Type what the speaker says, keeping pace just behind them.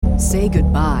Say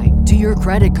goodbye to your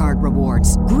credit card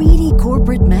rewards. Greedy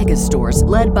corporate mega stores,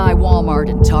 led by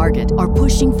Walmart and Target, are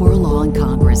pushing for a law in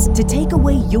Congress to take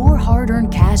away your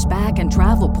hard-earned cash back and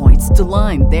travel points to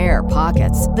line their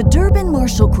pockets. The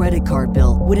Durbin-Marshall credit card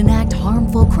bill would enact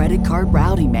harmful credit card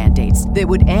routing mandates that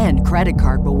would end credit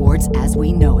card rewards as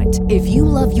we know it. If you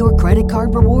love your credit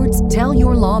card rewards, tell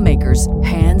your lawmakers,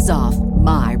 hands off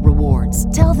my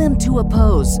rewards. Tell them to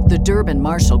oppose the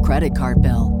Durbin-Marshall credit card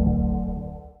bill.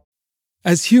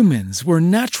 As humans, we're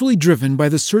naturally driven by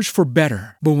the search for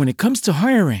better. But when it comes to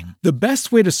hiring, the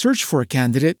best way to search for a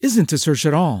candidate isn't to search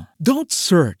at all. Don't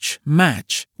search,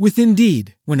 match with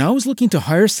Indeed. When I was looking to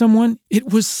hire someone,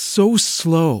 it was so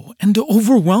slow and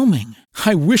overwhelming.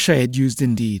 I wish I had used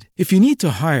Indeed. If you need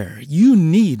to hire, you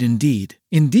need Indeed.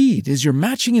 Indeed is your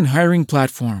matching and hiring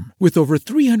platform with over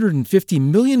 350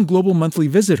 million global monthly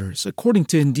visitors, according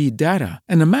to Indeed data,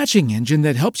 and a matching engine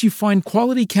that helps you find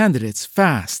quality candidates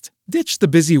fast. Ditch the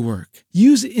busy work.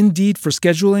 Use Indeed for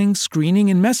scheduling,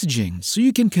 screening, and messaging so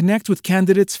you can connect with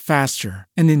candidates faster.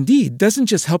 And Indeed doesn't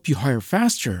just help you hire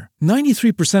faster.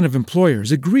 93% of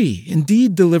employers agree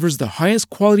Indeed delivers the highest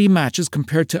quality matches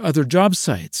compared to other job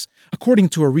sites, according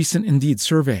to a recent Indeed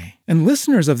survey. And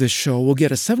listeners of this show will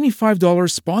get a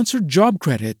 $75 sponsored job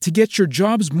credit to get your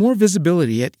jobs more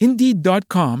visibility at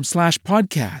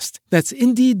Indeed.com/podcast. That's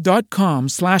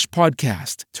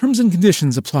Indeed.com/podcast. Terms and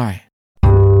conditions apply.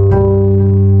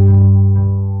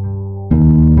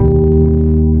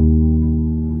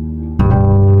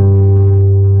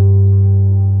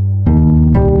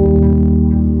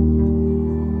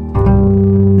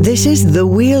 This is the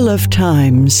Wheel of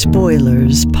Time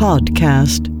Spoilers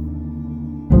podcast.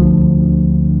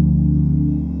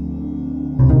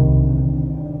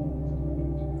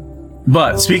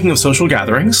 But speaking of social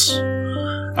gatherings,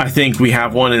 I think we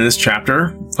have one in this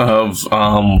chapter of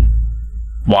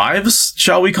wives,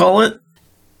 shall we call it?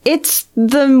 It's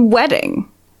the wedding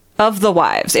of the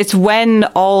wives. It's when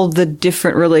all the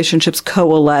different relationships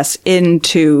coalesce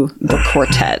into the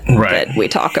quartet Right. that we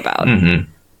talk about. Mm-hmm.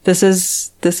 This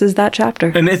is that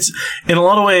chapter. And it's, in a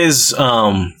lot of ways,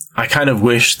 I kind of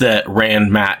wish that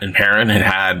Rand, Matt, and Perrin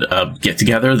had a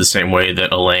get-together the same way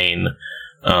that Elaine,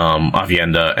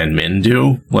 Avienda, and Min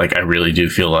do. Like, I really do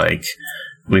feel like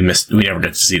we never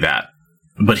get to see that.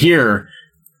 But here,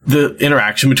 the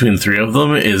interaction between the three of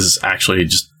them is actually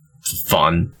just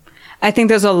fun. I think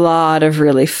there's a lot of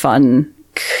really fun,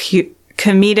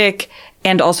 comedic,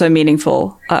 and also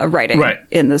meaningful writing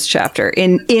in this chapter,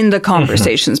 in the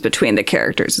conversations between the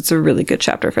characters. It's a really good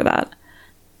chapter for that.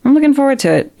 I'm looking forward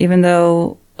to it, even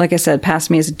though, like I said, past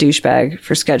me is a douchebag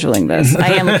for scheduling this.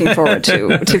 I am looking forward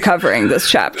to covering this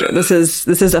chapter. This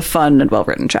is a fun and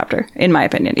well-written chapter, in my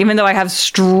opinion, even though I have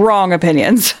strong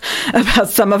opinions about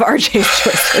some of RJ's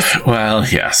choices. Well,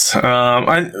 yes.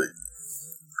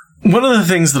 One of the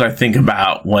things that I think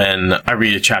about when I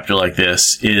read a chapter like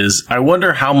this is I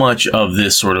wonder how much of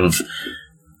this sort of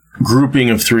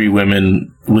grouping of three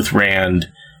women with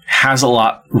Rand has a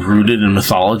lot rooted in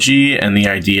mythology and the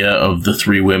idea of the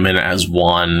three women as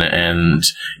one, and,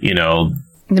 you know,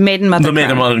 The Maiden, Mother, The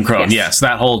Maiden, Mother, and Crone. Yes,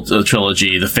 that whole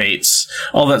trilogy, the Fates,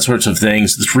 all that sorts of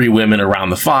things, the three women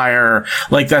around the fire.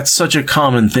 Like, that's such a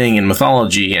common thing in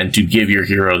mythology, and to give your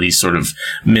hero these sort of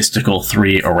mystical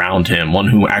three around him, one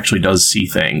who actually does see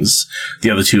things,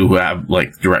 the other two who have,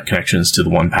 like, direct connections to the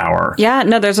one power. Yeah,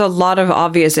 no, there's a lot of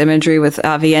obvious imagery with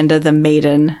Avienda, the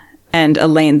maiden, and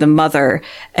Elaine, the mother,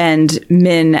 and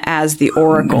Min as the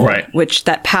oracle, which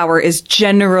that power is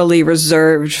generally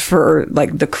reserved for,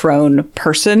 like, the crone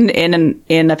person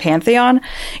in a pantheon.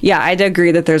 Yeah, I'd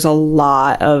agree that there's a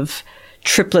lot of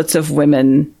triplets of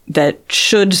women that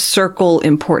should circle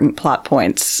important plot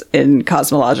points in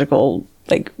cosmological,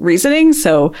 like, reasoning.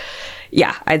 So,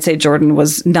 yeah, I'd say Jordan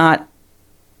was not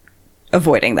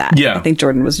avoiding that. Yeah. I think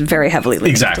Jordan was very heavily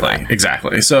leaning into that.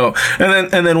 Exactly. So, and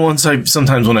then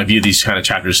sometimes when I view these kind of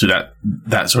chapters through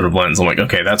that sort of lens, I'm like,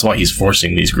 okay, that's why he's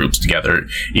forcing these groups together,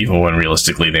 even when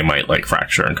realistically they might, like,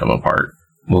 fracture and come apart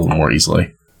a little more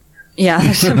easily. Yeah,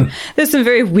 there's some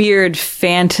very weird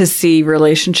fantasy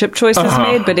relationship choices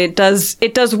made, but it does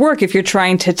work if you're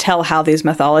trying to tell how these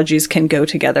mythologies can go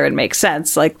together and make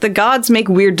sense. Like, the gods make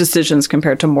weird decisions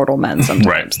compared to mortal men sometimes.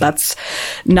 Right. That's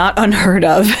not unheard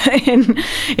of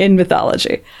in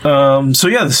mythology. So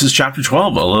yeah, this is chapter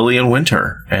 12, A Lily in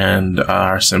Winter, and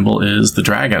our symbol is the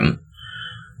dragon.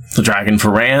 The dragon for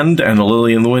Rand, and the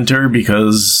lily in the winter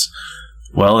because,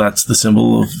 well, that's the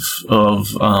symbol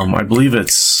of I believe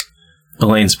it's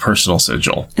Elaine's personal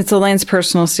sigil. It's Elaine's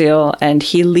personal seal, and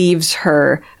he leaves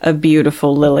her a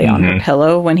beautiful lily on her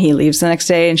pillow when he leaves the next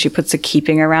day, and she puts a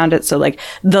keeping around it. So, like,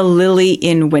 the lily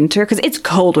in winter, because it's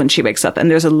cold when she wakes up, and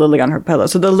there's a lily on her pillow.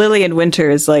 So the lily in winter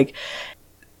is like,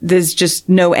 there's just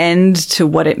no end to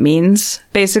what it means,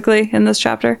 basically, in this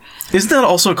chapter. Isn't that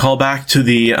also a callback to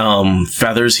the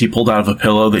feathers he pulled out of a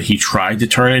pillow that he tried to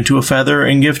turn into a feather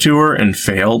and give to her and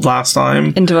failed last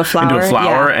time? Into a flower,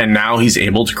 yeah. And now he's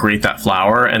able to create that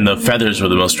flower, and the feathers were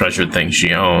the most treasured thing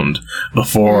she owned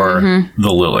before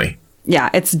the lily. Yeah,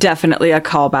 it's definitely a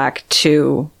callback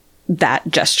to that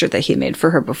gesture that he made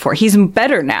for her before. He's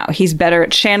better now. He's better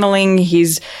at channeling.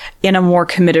 He's in a more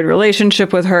committed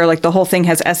relationship with her. Like, the whole thing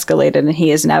has escalated, and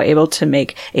he is now able to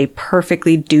make a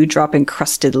perfectly dewdrop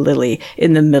encrusted lily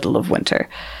in the middle of winter.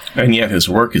 And yet his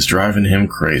work is driving him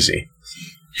crazy.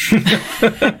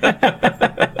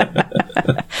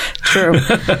 True.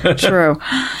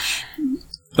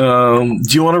 Do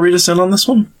you want to read us in on this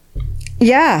one?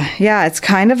 Yeah, it's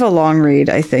kind of a long read,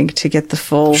 I think, to get the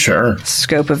full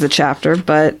scope of the chapter.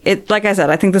 But like I said,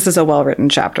 I think this is a well-written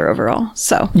chapter overall.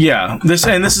 So yeah, this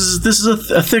is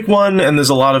a thick one, and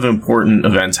there's a lot of important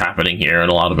events happening here,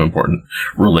 and a lot of important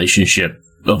relationship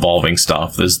evolving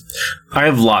stuff. I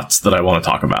have lots that I want to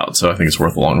talk about, so I think it's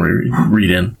worth a long read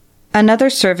in.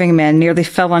 Another serving man nearly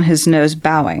fell on his nose,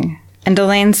 bowing, and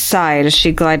Elaine sighed as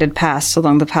she glided past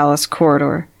along the palace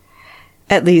corridor.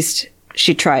 At least,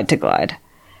 she tried to glide.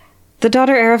 The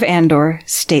daughter heir of Andor,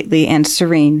 stately and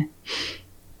serene.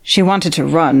 She wanted to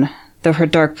run, though her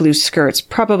dark blue skirts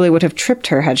probably would have tripped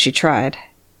her had she tried.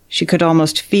 She could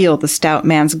almost feel the stout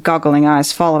man's goggling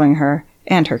eyes following her,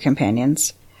 and her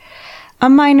companions. A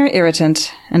minor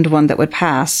irritant, and one that would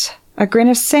pass. A grain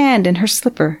of sand in her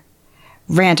slipper.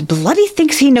 Rand bloody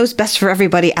thinks he knows best for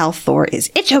everybody. Althor is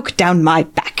itch-oak down my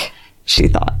back, she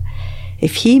thought.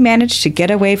 If he managed to get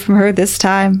away from her this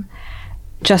time...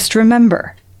 Just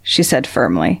remember, she said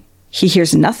firmly, he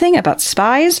hears nothing about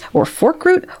spies or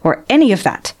Forkroot or any of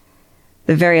that.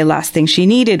 The very last thing she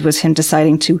needed was him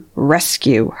deciding to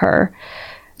rescue her.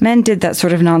 Men did that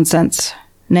sort of nonsense.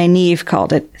 Nynaeve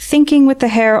called it thinking with the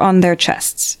hair on their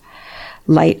chests.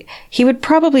 Light, he would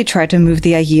probably try to move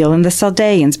the Aiel and the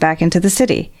Saldaeans back into the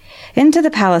city, into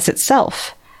the palace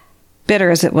itself.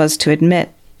 Bitter as it was to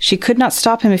admit, she could not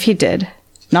stop him if he did,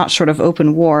 not short of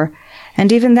open war,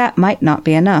 and even that might not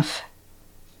be enough.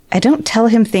 I don't tell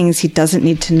him things he doesn't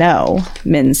need to know,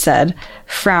 Min said,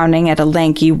 frowning at a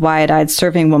lanky, wide-eyed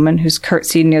serving woman whose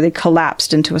curtsy nearly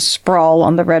collapsed into a sprawl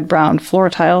on the red-brown floor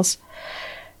tiles.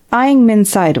 Eyeing Min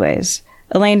sideways,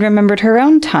 Elaine remembered her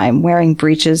own time wearing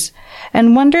breeches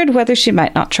and wondered whether she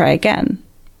might not try again.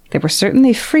 They were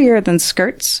certainly freer than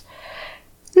skirts.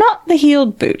 Not the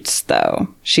heeled boots, though,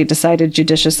 she decided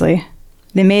judiciously.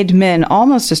 They made Min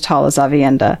almost as tall as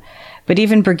Aviendha, but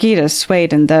even Birgitte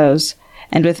swayed in those,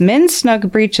 and with Min's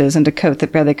snug breeches and a coat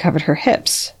that barely covered her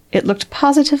hips, it looked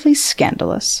positively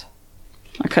scandalous.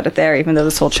 I'll cut it there, even though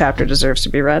this whole chapter deserves to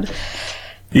be read.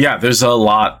 Yeah, there's a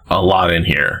lot in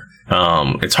here.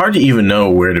 It's hard to even know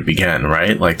where to begin,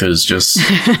 right? Like, there's just...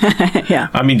 Yeah.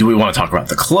 I mean, do we want to talk about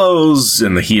the clothes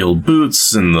and the heeled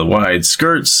boots and the wide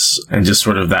skirts and just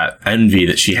sort of that envy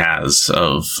that she has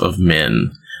of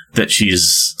Min? That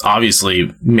she's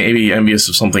obviously maybe envious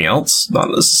of something else, not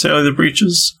necessarily the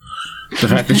breeches. The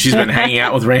fact that she's been hanging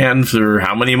out with Rand for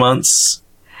how many months?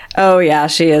 Oh, yeah,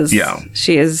 she is. Yeah.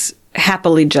 She is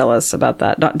happily jealous about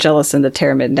that. Not jealous in the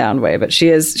tear Min down way, but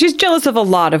she's jealous of a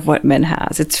lot of what Min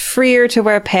has. It's freer to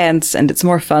wear pants, and it's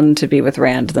more fun to be with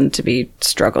Rand than to be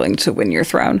struggling to win your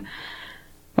throne.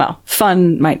 Well,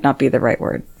 fun might not be the right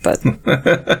word, but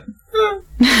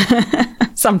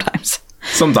sometimes.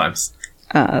 Sometimes.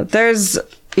 There's,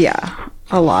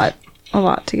 a lot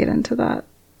to get into that.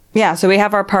 Yeah, so we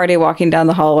have our party walking down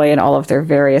the hallway in all of their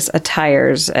various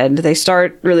attires, and they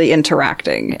start really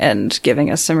interacting and giving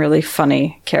us some really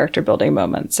funny character building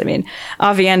moments. I mean,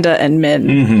 Aviendha and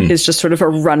Min is just sort of a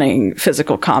running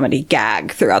physical comedy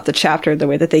gag throughout the chapter, the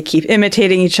way that they keep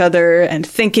imitating each other and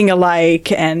thinking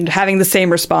alike and having the same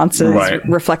responses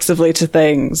reflexively to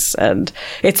things. And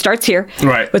it starts here.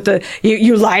 Right. With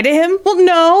you lie to him? Well,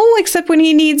 no, except when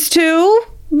he needs to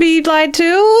be lied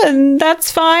to, and that's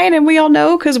fine, and we all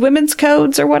know because women's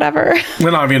codes or whatever.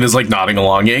 When Aviendha is like nodding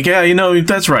along, yeah,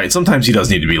 that's right. Sometimes he does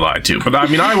need to be lied to, but I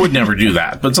mean, I would never do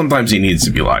that. But sometimes he needs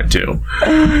to be lied to.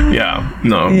 Yeah,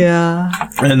 no, yeah.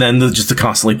 And then just the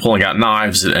constantly pulling out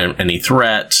knives at any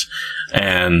threat,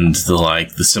 and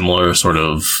the similar sort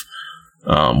of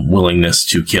willingness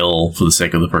to kill for the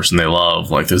sake of the person they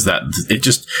love. Like there's that.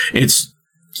 It's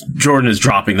Jordan is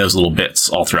dropping those little bits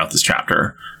all throughout this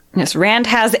chapter. Yes, Rand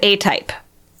has a type.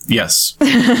 Yes.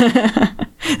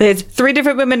 There's 3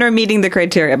 different women are meeting the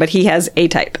criteria, but he has a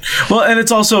type. Well, and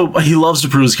it's also, he loves to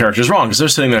prove his characters wrong, because they're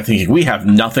sitting there thinking, we have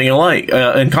nothing alike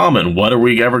in common. What are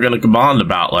we ever going to bond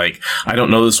about? Like, I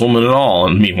don't know this woman at all.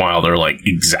 And meanwhile, they're like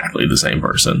exactly the same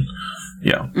person.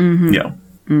 Yeah. Mm-hmm. Yeah.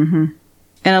 Mm-hmm.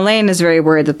 And Elaine is very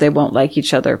worried that they won't like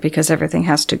each other because everything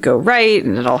has to go right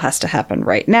and it all has to happen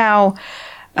right now.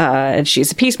 And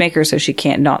she's a peacemaker, so she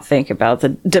can't not think about the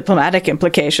diplomatic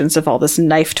implications of all this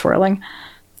knife twirling.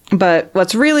 But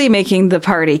what's really making the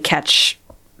party catch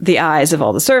the eyes of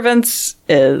all the servants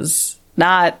is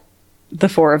not the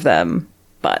 4 of them,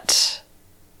 but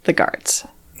the guards.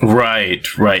 Right.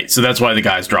 So that's why the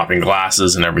guy's dropping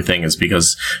glasses and everything, is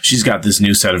because she's got this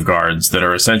new set of guards that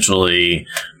are essentially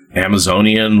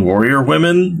Amazonian warrior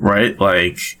women, right?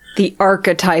 Like... the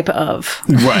archetype of.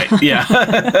 Right, yeah.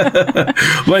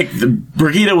 Like,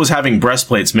 Brigida was having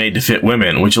breastplates made to fit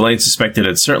women, which Elaine suspected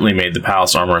had certainly made the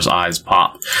palace armorer's eyes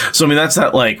pop. So, I mean, that's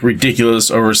that, like,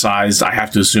 ridiculous, oversized, I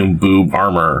have to assume, boob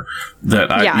armor that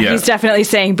he's definitely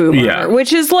saying boob armor,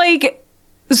 which is, like,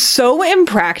 so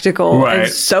impractical and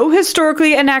so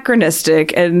historically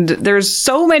anachronistic, and there's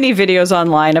so many videos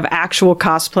online of actual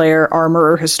cosplayer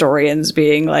armorer historians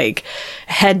being like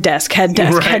head desk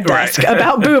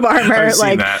about boob armor.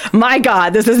 Like, my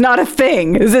God, this is not a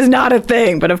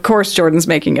thing. But of course Jordan's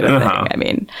making it a thing. I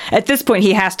mean, at this point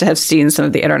he has to have seen some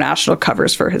of the international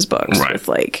covers for his books with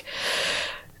like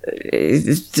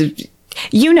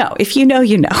if you know,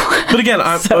 you know. But again,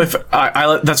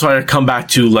 that's why I come back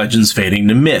to legends fading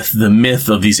to myth. The myth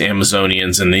of these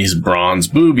Amazonians and these bronze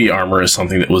booby armor is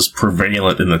something that was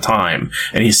prevalent in the time.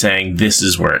 And he's saying this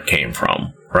is where it came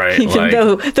from, right? Even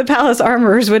though the palace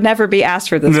armorers would never be asked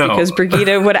for this because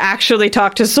Brigida would actually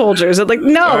talk to soldiers. And like,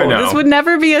 no, this would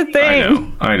never be a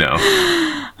thing. I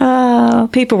know.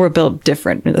 People were built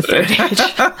different in the Third Age.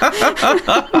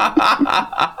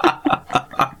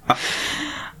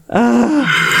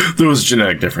 There was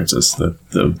genetic differences.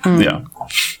 Yeah.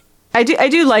 I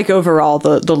do like overall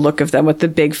the look of them with the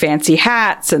big fancy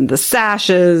hats and the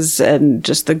sashes and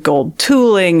just the gold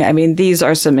tooling. I mean, these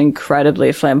are some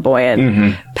incredibly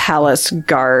flamboyant palace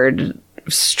guard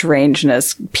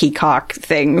strangeness peacock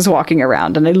things walking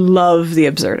around, and I love the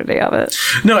absurdity of it.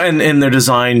 No, and they're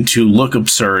designed to look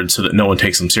absurd so that no one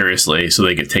takes them seriously, so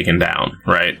they get taken down,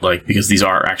 right? Like, because these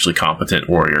are actually competent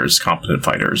warriors, competent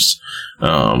fighters.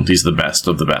 These are the best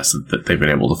of the best that they've been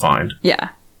able to find.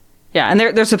 Yeah, and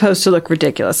they're supposed to look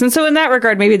ridiculous, and so in that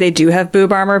regard, maybe they do have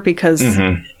boob armor because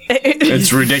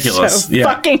it's ridiculous. So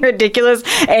fucking ridiculous.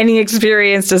 Any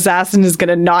experienced assassin is going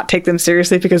to not take them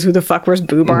seriously because who the fuck wears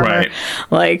boob armor? Right.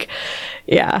 Like,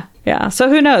 yeah. So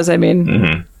who knows? I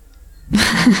mean.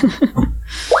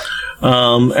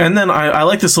 And then I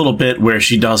like this little bit where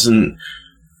she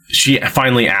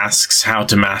finally asks how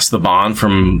to mask the bond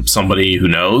from somebody who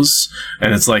knows.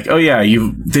 And it's like, oh yeah,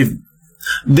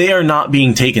 they are not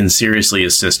being taken seriously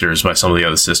as sisters by some of the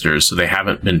other sisters, so they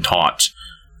haven't been taught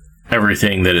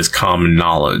everything that is common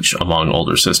knowledge among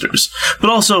older sisters. But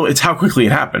also, it's how quickly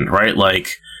it happened, right?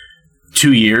 Like,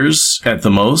 2 years at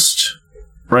the most,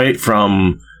 right?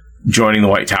 From joining the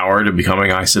White Tower to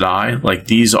becoming Aes Sedai. Like,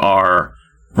 these are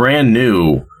brand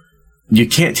new. You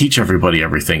can't teach everybody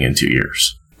everything in 2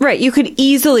 years. Right. You could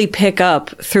easily pick up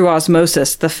through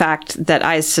osmosis the fact that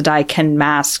Aes Sedai can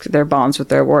mask their bonds with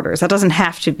their warders. That doesn't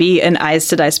have to be an Aes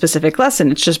Sedai specific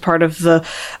lesson. It's just part of the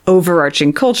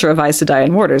overarching culture of Aes Sedai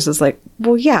and warders. It's like,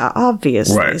 well, yeah,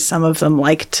 obviously some of them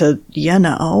like to,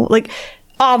 like,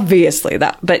 obviously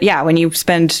that. But yeah, when you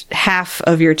spend half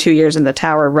of your 2 years in the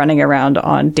tower running around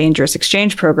on dangerous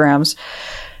exchange programs,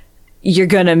 you're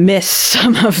going to miss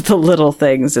some of the little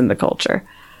things in the culture.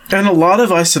 And a lot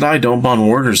of Aes Sedai don't bond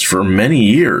warders for many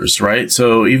years, right?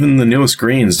 So even the newest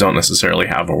Greens don't necessarily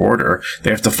have a warder. They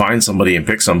have to find somebody and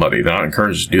pick somebody. They're not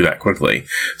encouraged to do that quickly.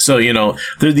 So,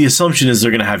 the assumption is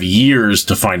they're going to have years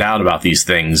to find out about these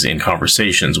things in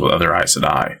conversations with other Aes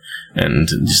Sedai. And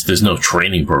there's no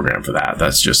training program for that.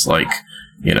 That's just like,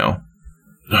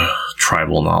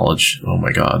 tribal knowledge. Oh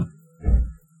my God.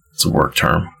 It's a work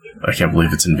term. I can't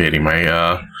believe it's invading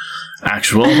my,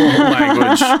 actual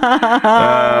language because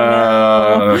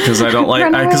I don't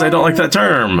like that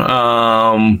term.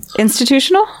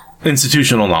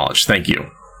 Institutional knowledge. Thank you.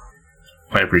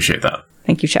 I appreciate that.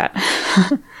 Thank you, chat.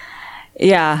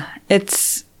 Yeah,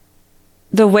 it's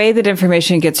the way that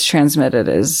information gets transmitted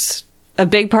is a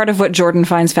big part of what Jordan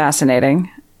finds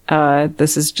fascinating.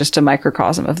 This is just a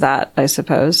microcosm of that, I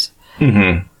suppose.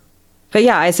 Mm-hmm. But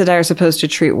yeah, Aes Sedai are supposed to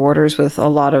treat warders with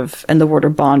and the warder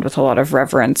bond with a lot of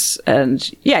reverence.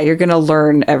 And yeah, you're going to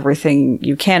learn everything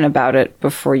you can about it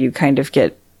before you kind of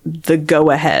get the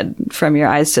go-ahead from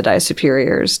your Aes Sedai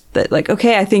superiors that, like,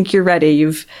 okay, I think you're ready.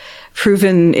 You've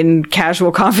proven in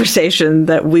casual conversation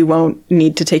that we won't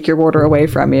need to take your water away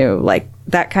from you, like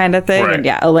that kind of thing. Right. And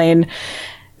yeah, Elaine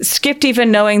skipped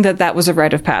even knowing that that was a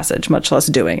rite of passage, much less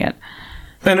doing it.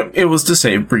 And it was to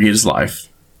save Brigitte's life.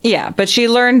 Yeah, but she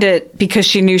learned it because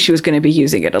she knew she was going to be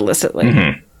using it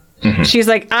illicitly. She's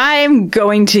like, I'm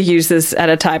going to use this at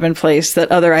a time and place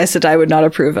that other Aes Sedai would not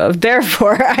approve of.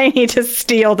 Therefore, I need to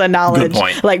steal the knowledge,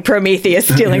 like Prometheus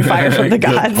stealing fire from the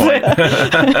gods.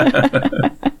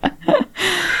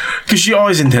 Because she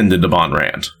always intended to bond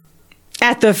Rand.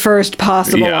 At the first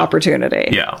possible opportunity.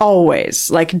 Yeah. Always.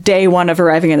 Like day one of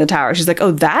arriving in the tower. She's like, oh,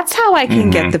 that's how I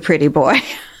can get the pretty boy.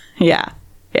 Yeah.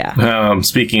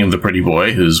 Speaking of the pretty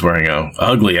boy who's wearing a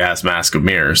ugly ass mask of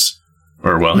mirrors.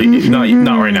 Or, well,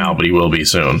 not right now, but he will be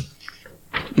soon.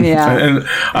 Yeah. And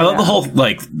I love the whole,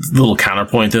 like, little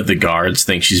counterpoint that the guards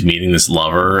think she's meeting this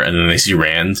lover, and then they see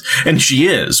Rand, and she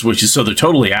is, which is, so they're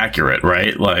totally accurate,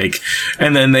 right? Like,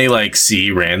 and then they, like, see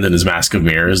Rand in his mask of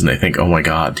mirrors, and they think, oh my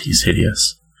god, he's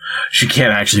hideous. She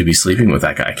can't actually be sleeping with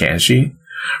that guy, can she?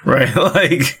 Right?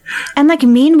 Like. And, like,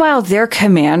 meanwhile, their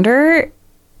commander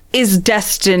is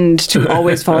destined to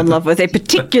always fall in love with a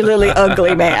particularly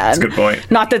ugly man. That's a good point.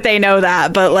 Not that they know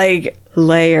that, but like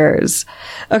layers.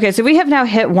 Okay, so we have now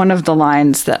hit one of the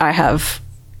lines that I have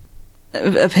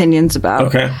opinions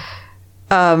about. Okay.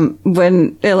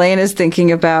 When Elaine is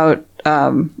thinking about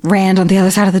Rand on the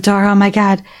other side of the door, oh my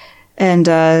god,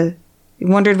 and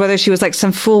wondered whether she was like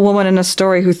some fool woman in a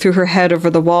story who threw her head over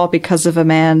the wall because of a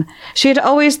man. She had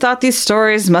always thought these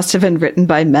stories must have been written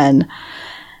by men.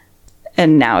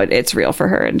 And now it's real for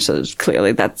her. And so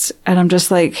clearly that's, and I'm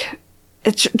just like,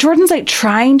 Jordan's like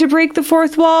trying to break the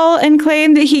fourth wall and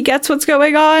claim that he gets what's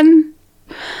going on.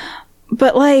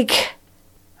 But like,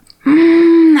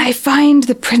 I find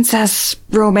the princess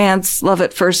romance, love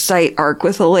at first sight arc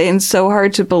with Elaine so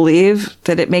hard to believe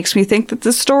that it makes me think that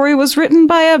the story was written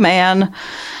by a man.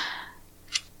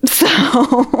 So,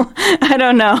 I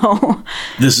don't know.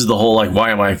 This is the whole, like, why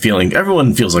am I feeling...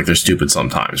 Everyone feels like they're stupid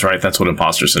sometimes, right? That's what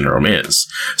imposter syndrome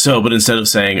is. So, but instead of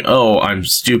saying, oh, I'm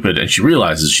stupid, and she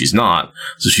realizes she's not,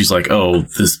 so she's like, oh,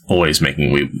 this boy's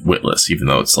making me witless, even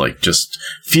though it's, like, just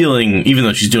feeling... Even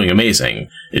though she's doing amazing,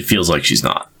 it feels like she's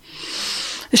not.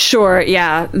 Sure,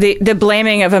 yeah. The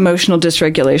blaming of emotional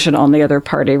dysregulation on the other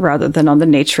party rather than on the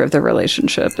nature of the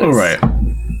relationship is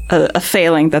a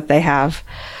failing that they have.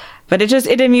 But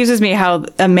it amuses me how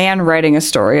a man writing a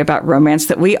story about romance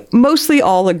that we mostly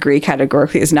all agree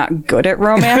categorically is not good at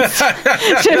romance.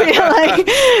 To be like,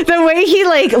 the way he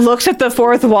like looks at the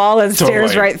fourth wall and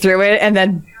stares right through it and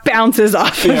then bounces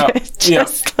off of it.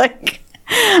 Just like,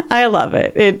 I love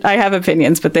it. I have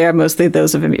opinions, but they are mostly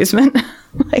those of amusement.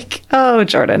 Like, oh,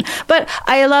 Jordan. But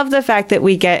I love the fact that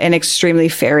we get an extremely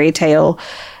fairy tale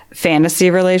fantasy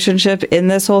relationship in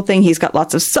this whole thing. He's got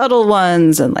lots of subtle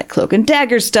ones and like cloak and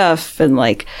dagger stuff and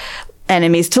like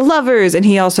enemies to lovers, and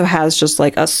he also has just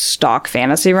like a stock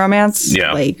fantasy romance,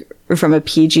 like from a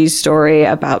PG story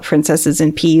about princesses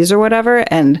and peas or whatever,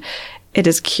 and it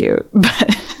is cute, but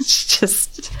it's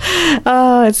just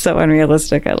it's so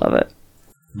unrealistic. I love it.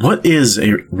 What is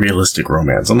a realistic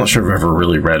romance? I'm not sure I've ever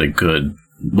really read a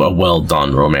well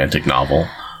done romantic novel.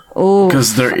 Oh,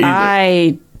 because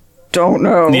I don't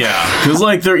know. Yeah, because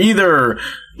like they're either,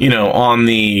 you know, on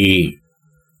the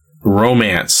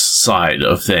romance side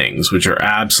of things, which are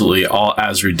absolutely all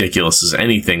as ridiculous as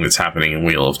anything that's happening in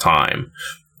Wheel of Time,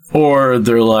 or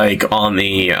they're like on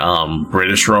the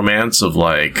British romance of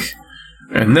like,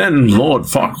 and then Lord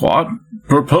Farquaad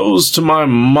proposed to my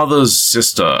mother's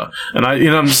sister, and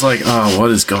I'm just like, oh,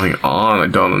 what is going on? I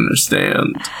don't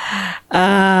understand.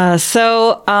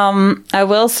 So I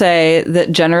will say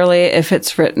that generally, if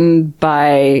it's written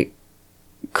by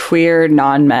queer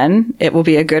non-men, it will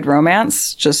be a good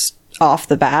romance, just off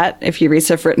the bat. If you read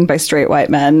stuff written by straight white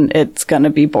men, it's going to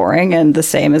be boring and the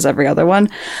same as every other one.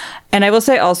 And I will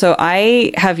say also,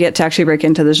 I have yet to actually break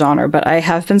into the genre, but I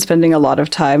have been spending a lot of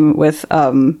time with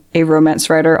a romance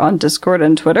writer on Discord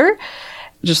and Twitter,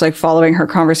 just like following her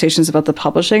conversations about the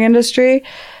publishing industry.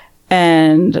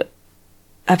 And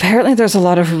apparently there's a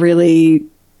lot of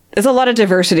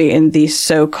diversity in the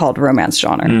so-called romance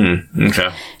genre. Okay.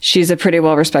 She's a pretty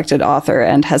well-respected author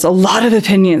and has a lot of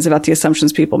opinions about the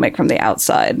assumptions people make from the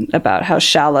outside about how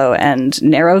shallow and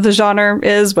narrow the genre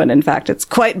is, when in fact it's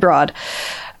quite broad.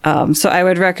 So I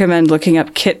would recommend looking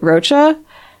up Kit Rocha,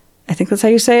 I think that's how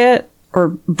you say it, or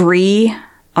Bree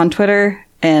on Twitter,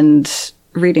 and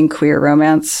reading queer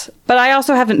romance. But I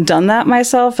also haven't done that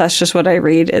myself. That's just what I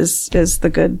read is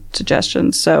the good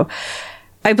suggestions. So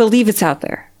I believe it's out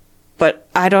there. But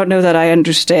I don't know that I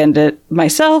understand it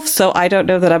myself, so I don't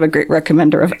know that I'm a great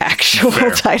recommender of actual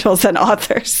titles and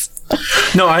authors.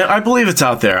 No, I believe it's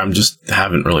out there. I'm just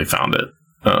haven't really found it.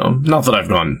 Not that I've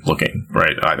gone looking,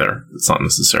 right, either. It's not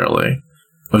necessarily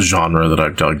a genre that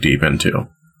I've dug deep into.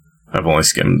 I've only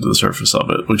skimmed the surface of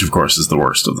it, which of course is the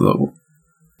worst of the...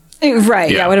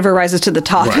 Right, yeah, whatever rises to the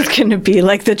top is going to be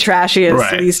like the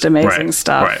trashiest, least amazing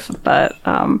stuff. But,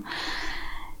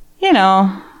 you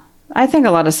know, I think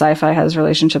a lot of sci-fi has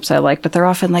relationships I like, but they're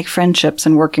often like friendships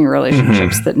and working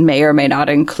relationships that may or may not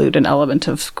include an element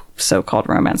of so-called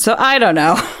romance. So I don't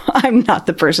know. I'm not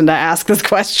the person to ask this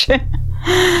question.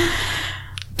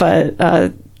 But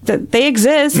they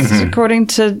exist, according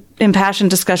to impassioned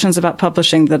discussions about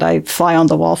publishing that I fly on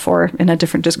the wall for in a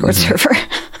different Discord server.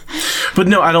 But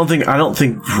no, I don't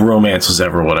think romance was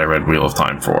ever what I read Wheel of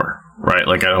Time for. Right?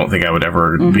 Like, I don't think I would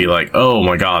ever be like, oh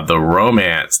my god, the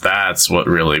romance, that's what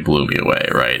really blew me away,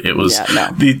 right? It was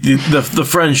the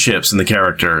friendships and the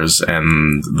characters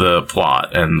and the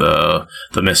plot and the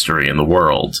mystery and the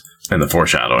world and the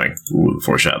foreshadowing. Ooh, the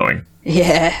foreshadowing.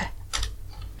 Yeah.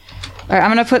 All right,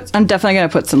 I'm definitely going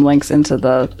to put some links into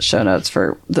the show notes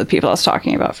for the people I was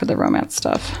talking about for the romance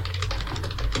stuff.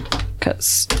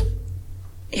 Because,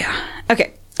 yeah.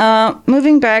 Okay.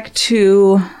 Moving back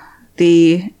to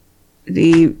the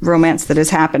romance that is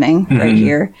happening right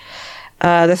here.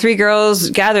 The three girls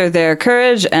gather their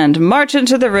courage and march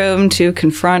into the room to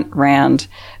confront Rand,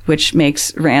 which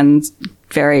makes Rand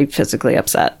very physically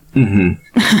upset.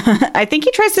 I think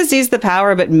he tries to seize the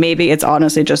power, but maybe it's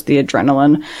honestly just the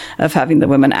adrenaline of having the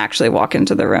women actually walk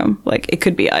into the room. Like, it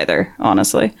could be either,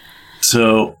 honestly.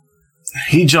 So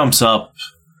he jumps up,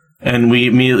 and we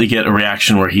immediately get a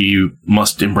reaction where he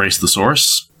must embrace the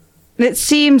source. It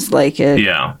seems like it.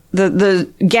 Yeah. The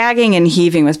gagging and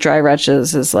heaving with dry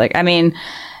retches is like, I mean,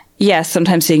 yes,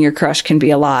 sometimes seeing your crush can be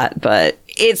a lot, but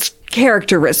it's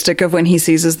characteristic of when he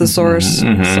seizes the source. So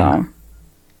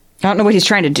I don't know what he's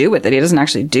trying to do with it. He doesn't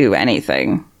actually do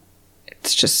anything.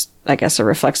 It's just, I guess, a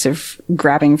reflexive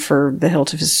grabbing for the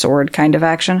hilt of his sword kind of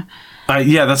action.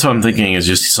 Yeah, that's what I'm thinking, is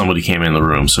just somebody came in the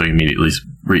room, so he immediately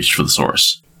reached for the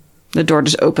source. The door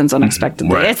just opens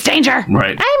unexpectedly. Right. It's danger!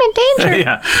 Right. I'm in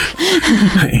danger!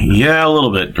 Yeah, a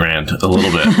little bit, Rand. A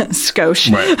little bit. Skosh.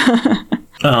 Right.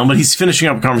 But he's finishing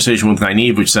up a conversation with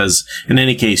Nynaeve, which says, in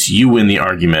any case, you win the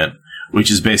argument, which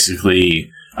is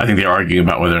basically, I think they're arguing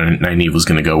about whether Nynaeve was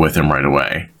going to go with him right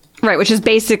away. Right, which is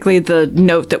basically the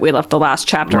note that we left the last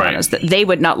chapter on, is that they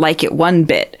would not like it one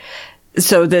bit.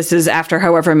 So this is after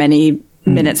however many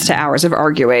minutes to hours of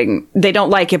arguing. They don't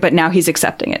like it, but now he's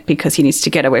accepting it because he needs to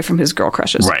get away from his girl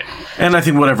crushes. Right. And I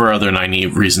think whatever other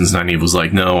reasons Nynaeve was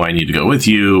like, no, I need to go with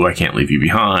you. I can't leave you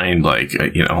behind. Like,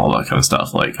 you know, all that kind of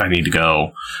stuff. Like, I need to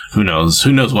go. Who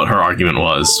knows what her argument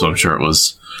was. So I'm sure it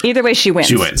was. Either way, she wins.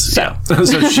 She wins, so. Yeah.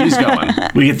 So she's going.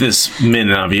 We get this Min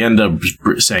and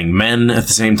Aviendha saying men at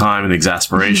the same time in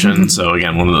exasperation. So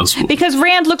again, one of those. Because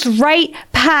Rand looks right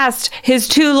past his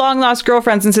two long-lost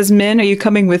girlfriends and says, Min, are you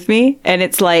coming with me? And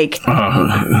it's like,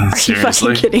 are you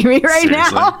fucking kidding me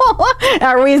now?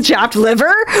 Are we a chopped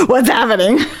liver? What's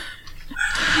happening?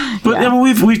 But I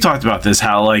mean, we've talked about this,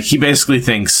 how like he basically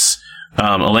thinks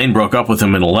Elaine broke up with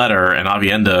him in a letter, and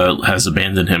Aviendha has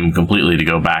abandoned him completely to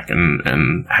go back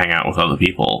and hang out with other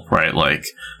people, right? Like,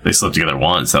 they slept together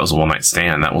once. That was a one-night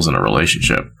stand. That wasn't a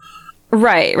relationship.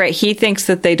 Right. He thinks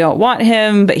that they don't want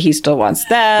him, but he still wants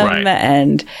them. Right.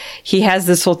 And he has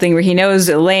this whole thing where he knows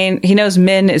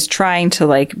Min is trying to,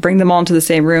 like, bring them all into the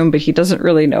same room, but he doesn't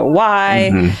really know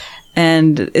why.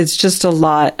 And it's just a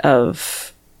lot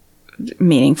of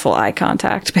meaningful eye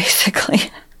contact, basically.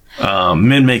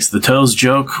 Min makes the toes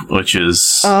joke, which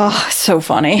is... Oh, so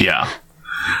funny. Yeah.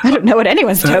 I don't know what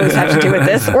anyone's toes have to do with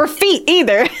this, or feet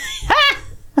either.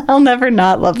 I'll never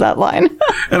not love that line.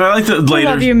 And I like that later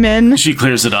love you, Min. She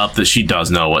clears it up that she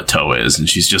does know what toe is, and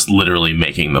she's just literally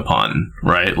making the pun,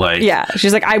 right? Like, yeah,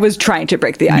 she's like, I was trying to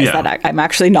break the ice. Yeah. That I'm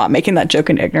actually not making that joke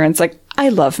in ignorance. Like, I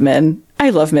love Min. I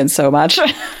love Min so much.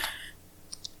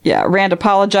 Yeah, Rand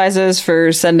apologizes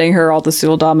for sending her all the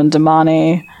Suldam and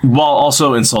Damani. While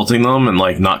also insulting them and,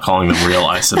 like, not calling them real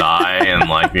Aes Sedai and,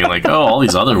 like, being like, oh, all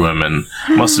these other women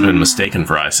must have been mistaken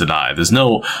for Aes Sedai. There's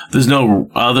no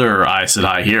other Aes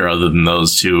Sedai here other than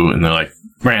those two. And they're like,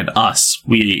 Rand, us,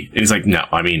 we. And he's like, no,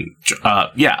 I mean,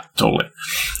 yeah, totally.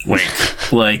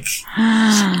 Wink. Like,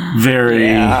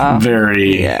 very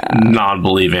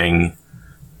non-believing.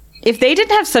 If they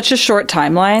didn't have such a short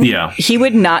timeline, he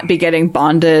would not be getting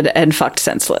bonded and fucked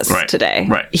senseless today.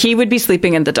 Right. He would be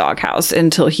sleeping in the doghouse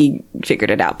until he figured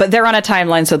it out. But they're on a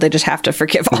timeline, so they just have to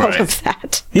forgive all of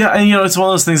that. Yeah, and, you know, it's one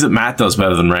of those things that Matt does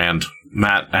better than Rand.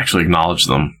 Matt actually acknowledged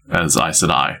them as Aes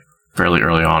Sedai fairly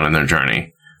early on in their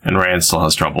journey, and Rand still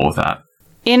has trouble with that.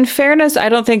 In fairness, I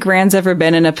don't think Rand's ever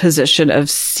been in a position of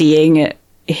seeing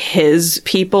his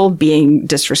people being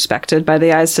disrespected by the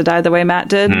Aes Sedai the way Matt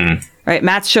did. Right?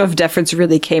 Matt's show of deference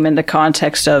really came in the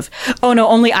context of, oh no,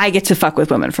 only I get to fuck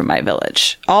with women from my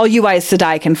village. All you Aes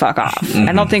Sedai can fuck off.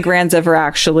 I don't think Rand's ever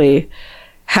actually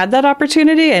had that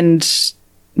opportunity, and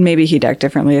maybe he'd act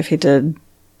differently if he did,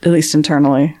 at least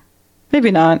internally.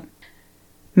 Maybe not.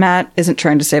 Matt isn't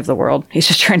trying to save the world. He's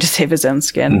just trying to save his own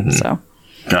skin, so.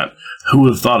 God. Who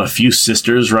would have thought a few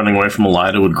sisters running away from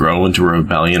Elaida would grow into a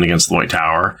rebellion against the White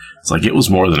Tower? It's like, it was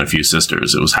more than a few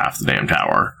sisters. It was half the damn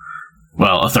tower.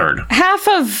 Well, a third. Half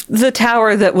of the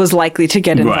tower that was likely to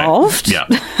get involved. Right.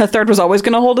 Yeah. A third was always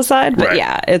going to hold aside. But right.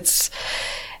 Yeah, it's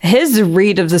his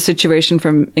read of the situation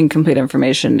from incomplete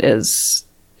information is,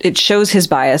 it shows his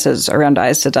biases around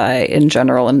Aes Sedai in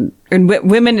general, and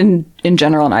women in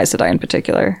general, and Aes Sedai in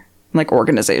particular, like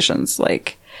organizations.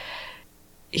 Like,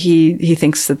 he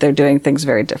thinks that they're doing things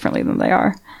very differently than they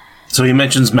are. So he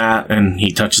mentions Matt, and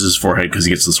he touches his forehead because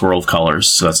he gets the swirl of colors.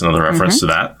 So that's another reference to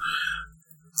that.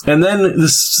 And then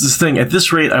this thing, at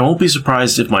this rate, I won't be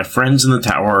surprised if my friends in the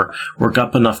tower work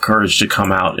up enough courage to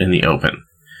come out in the open.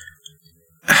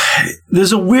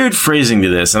 There's a weird phrasing to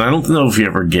this, and I don't know if you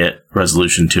ever get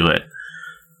resolution to it.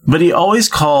 But he always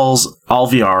calls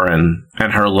Alviarin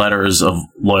and her letters of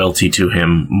loyalty to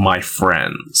him my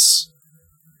friends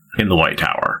in the White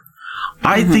Tower.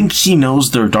 I think he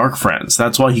knows they're dark friends.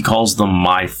 That's why he calls them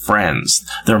my friends.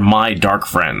 They're my dark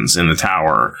friends in the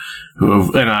tower.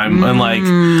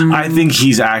 I think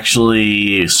he's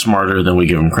actually smarter than we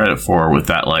give him credit for with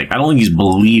that. Like, I don't think he's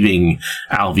believing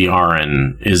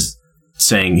Alviarin is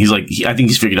saying, I think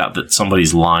he's figured out that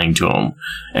somebody's lying to him,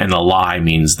 and a lie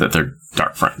means that they're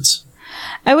dark friends.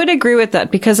 I would agree with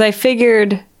that, because I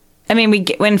figured,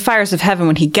 when Fires of Heaven,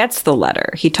 when he gets the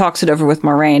letter, he talks it over with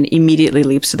Moiraine, immediately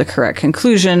leaps to the correct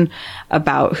conclusion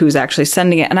about who's actually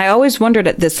sending it. And I always wondered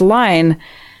at this line,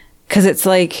 because it's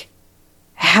like,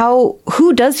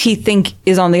 who does he think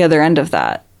is on the other end of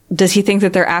that? Does he think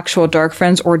that they're actual dark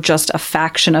friends or just a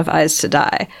faction of Aes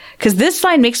Sedai? Because this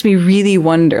line makes me really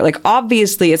wonder. Like,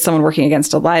 obviously it's someone working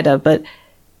against Elaida, but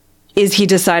is he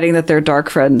deciding that they're dark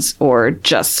friends or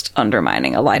just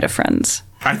undermining Elaida friends?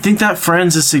 I think that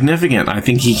friends is significant. I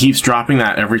think he keeps dropping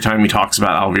that every time he talks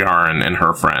about Alviarin and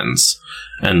her friends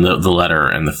and the letter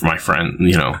and my friend,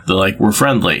 they're like, we're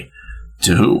friendly.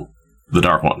 To who? The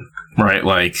Dark One, right?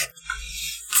 Like,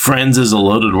 friends is a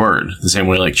loaded word, the same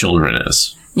way like children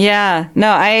is. Yeah, no,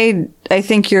 I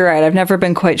think you're right. I've never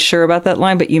been quite sure about that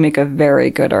line, but you make a very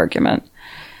good argument.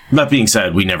 That being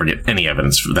said, we never get any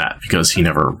evidence for that because he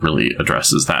never really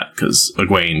addresses that, because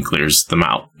Egwene clears them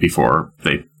out before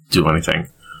they do anything.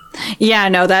 Yeah,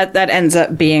 no, that ends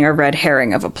up being a red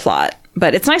herring of a plot.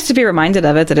 But it's nice to be reminded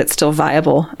of it, that it's still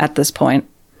viable at this point.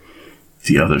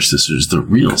 The other sisters, the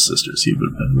real sisters, he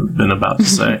would have been about to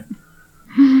say.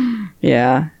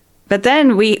 Yeah. But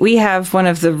then we have one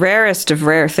of the rarest of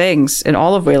rare things in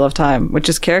all of Wheel of Time, which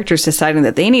is characters deciding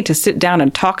that they need to sit down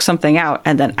and talk something out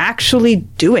and then actually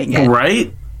doing it.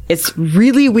 Right? It's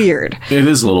really weird. It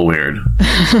is a little weird.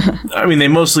 They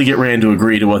mostly get Rand to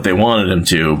agree to what they wanted him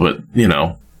to, but,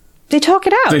 They talk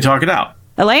it out. They talk it out.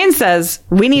 Elaine says,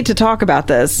 we need to talk about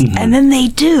this. Mm-hmm. And then they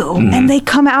do. Mm-hmm. And they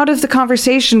come out of the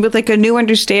conversation with like a new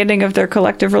understanding of their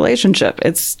collective relationship.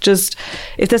 It's just,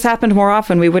 if this happened more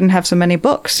often, we wouldn't have so many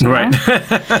books. Right.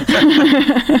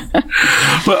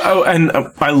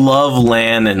 I love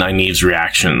Lan and Nynaeve's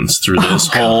reactions through this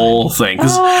whole thing.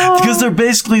 Because they're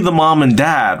basically the mom and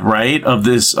dad, right? Of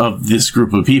this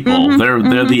group of people. Mm-hmm.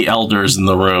 They're the elders in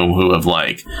the room who have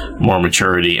like more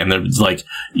maturity. And they're like,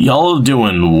 y'all are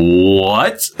doing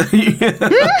what? Kids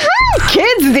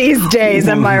these days,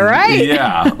 am I right?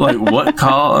 Yeah. Like, what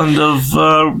kind of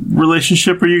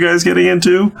relationship are you guys getting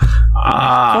into?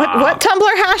 What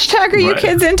Tumblr hashtag are you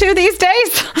kids into these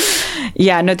days?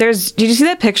 Yeah, no, did you see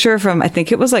that picture from, I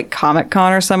think it was like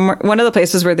Comic-Con or somewhere? One of the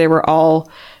places where they were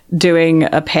all doing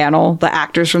a panel, the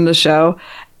actors from the show.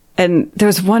 And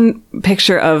there's one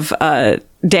picture of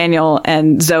Daniel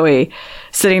and Zoe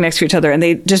sitting next to each other, and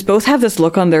they just both have this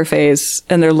look on their face,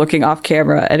 and they're looking off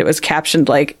camera, and it was captioned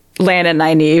like Lan and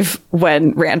Nynaeve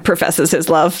when Rand professes his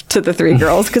love to the three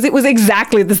girls, because it was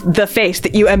exactly the face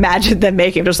that you imagined them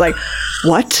making. Just like,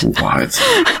 what?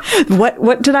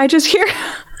 What did I just hear?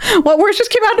 What words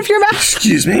just came out of your mouth?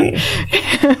 Excuse me.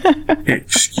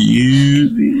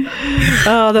 Excuse me.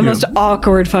 Oh, the most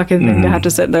awkward fucking thing to have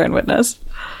to sit there and witness.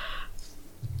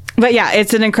 But yeah,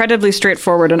 it's an incredibly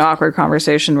straightforward and awkward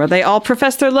conversation where they all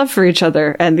profess their love for each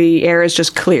other and the air is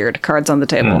just cleared, cards on the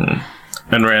table.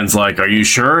 And Rand's like, are you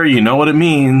sure? You know what it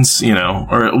means? You know,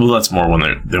 or well, that's more when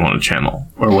they want to channel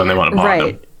or when they want to bond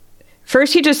him.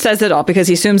 First, he just says it all because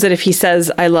he assumes that if he says,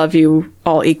 I love you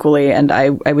all equally and I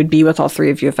would be with all three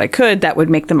of you if I could, that would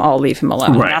make them all leave him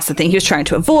alone. Right. That's the thing he was trying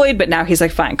to avoid. But now he's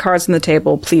like, fine, cards on the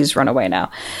table. Please run away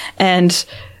now. And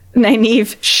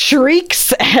Nynaeve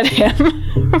shrieks at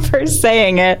him for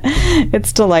saying it.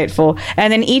 It's delightful.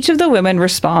 And then each of the women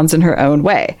responds in her own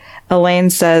way. Elaine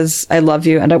says, I love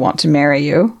you and I want to marry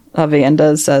you.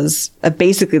 Aviendha says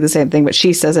basically the same thing, but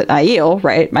she says it Aiel,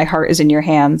 right? My heart is in your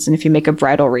hands, and if you make a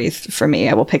bridal wreath for me,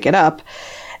 I will pick it up.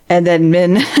 And then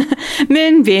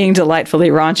Min, being delightfully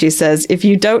raunchy, says, if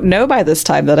you don't know by this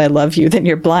time that I love you, then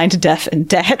you're blind, deaf, and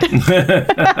dead.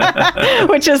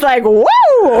 Which is like,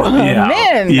 whoa,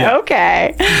 Min,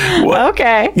 okay. What?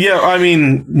 Okay. Yeah, I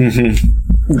mean,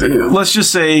 let's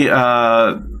just say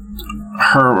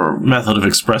her method of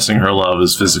expressing her love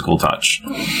is physical touch.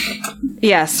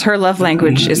 Yes, her love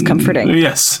language is comforting.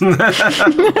 Yes.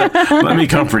 Let me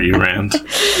comfort you, Rand.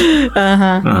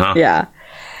 Yeah.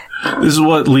 This is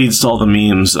what leads to all the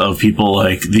memes of people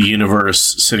like the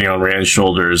universe sitting on Rand's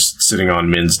shoulders, sitting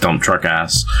on Min's dump truck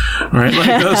ass. Right? Like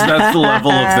that's the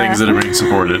level of things that are being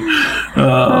supported.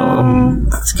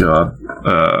 God.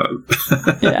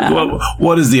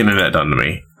 What has the internet done to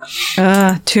me?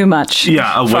 Too much.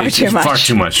 Yeah, far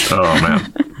too much. Oh,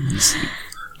 man.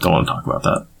 Don't want to talk about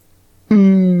that.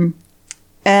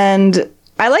 And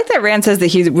I like that Rand says that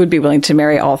he would be willing to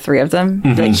marry all three of them.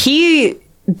 Mm-hmm. Like, he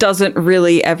doesn't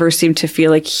really ever seem to feel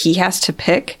like he has to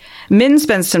pick. Min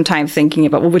spends some time thinking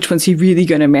about, well, which one's he really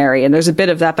going to marry? And there's a bit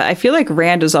of that, but I feel like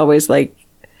Rand is always like,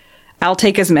 I'll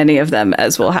take as many of them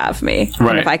as will have me.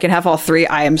 Right. And if I can have all three,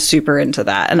 I am super into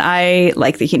that. And I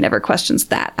like that he never questions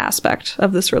that aspect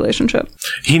of this relationship.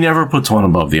 He never puts one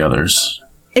above the others.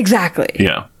 Exactly.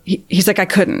 Yeah. He's like, I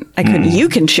couldn't. You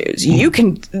can choose. You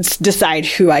can decide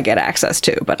who I get access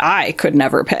to, but I could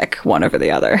never pick one over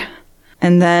the other.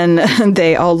 And then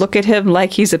they all look at him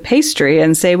like he's a pastry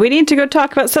and say, we need to go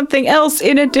talk about something else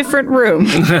in a different room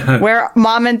where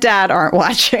mom and dad aren't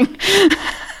watching.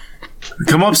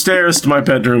 Come upstairs to my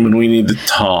bedroom and we need to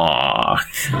talk.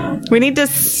 We need to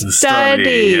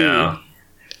study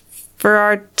for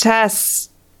our tests.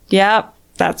 Yep,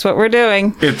 that's what we're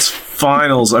doing. It's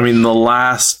finals. I mean, the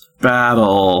last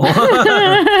battle.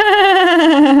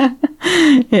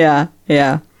 Yeah.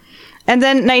 And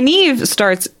then Nynaeve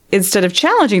starts, instead of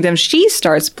challenging them, she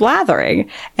starts blathering.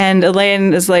 And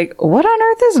Elaine is like, what on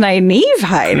earth is Nynaeve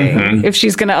hiding if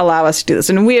she's going to allow us to do this?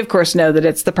 And we, of course, know that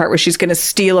it's the part where she's going to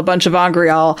steal a bunch of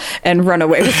Angreal and run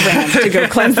away with Rand to go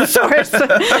cleanse the source.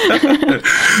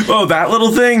 Oh, that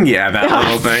little thing? Yeah, that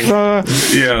little thing.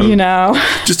 Yeah. You know.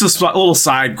 Just a little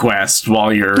side quest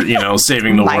while you're,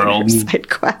 saving the world. Side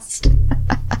quest.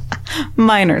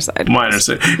 Minor side quest.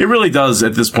 It really does,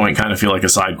 at this point, kind of feel like a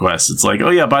side quest. It's like, oh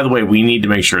yeah, by the way, we need to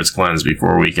make sure it's cleansed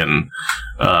before we can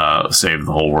save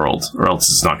the whole world, or else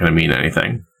it's not going to mean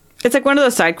anything. It's like one of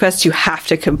those side quests you have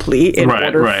to complete in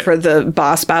order for the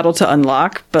boss battle to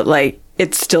unlock, but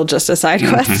it's still just a side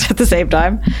quest at the same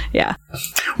time. Yeah.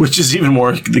 Which is even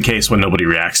more the case when nobody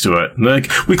reacts to it.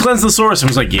 Like, we cleansed the source, and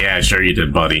it's like, yeah, sure you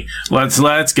did, buddy. Let's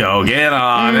go, get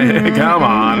on, come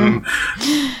on.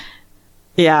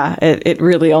 Yeah, it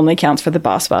really only counts for the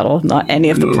boss battle, not any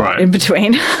of the plot in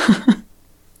between.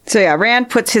 So yeah, Rand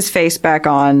puts his face back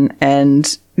on,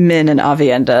 and Min and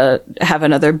Aviendha have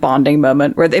another bonding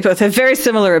moment where they both have very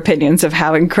similar opinions of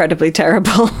how incredibly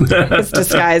terrible his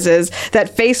disguise is.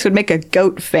 That face would make a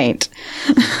goat faint.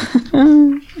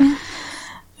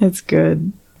 It's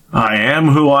good. I am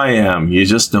who I am. You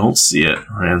just don't see it,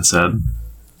 Rand said.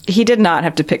 He did not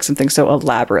have to pick something so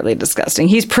elaborately disgusting.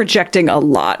 He's projecting a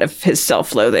lot of his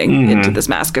self-loathing into this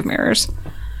mask of mirrors.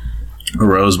 A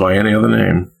rose by any other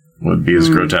name would be as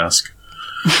grotesque.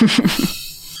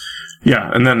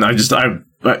 Yeah, and then I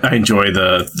enjoy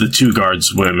the two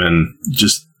guards women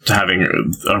just having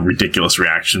a ridiculous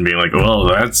reaction, being like, well,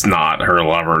 that's not her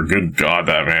lover. Good God,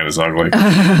 that man is ugly.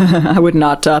 I would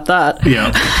not tap that.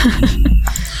 Yeah.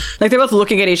 Like, they're both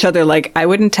looking at each other like, I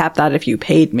wouldn't tap that if you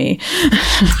paid me.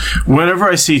 Whenever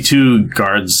I see two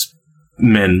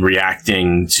guardsmen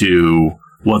reacting to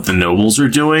what the nobles are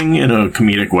doing in a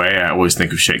comedic way, I always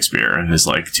think of Shakespeare and his,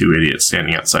 two idiots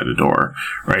standing outside a door,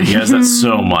 right? He has that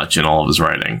so much in all of his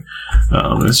writing.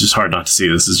 It's just hard not to see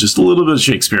this is just a little bit of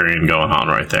Shakespearean going on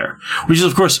right there, which is,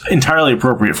 of course, entirely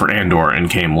appropriate for Andor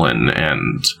and Caemlyn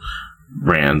and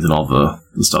Rand and all the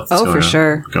stuff that's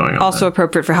going on. Also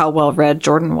appropriate for how well read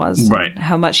Jordan was. Right.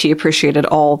 How much he appreciated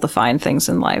all the fine things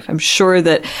in life. I'm sure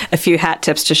that a few hat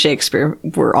tips to Shakespeare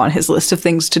were on his list of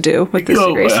things to do with this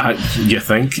series. You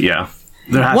think? Yeah.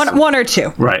 One or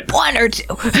two. Right. One or two.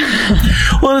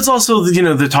 Well, it's also,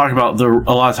 they talk about a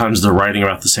lot of times they're writing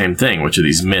about the same thing, which are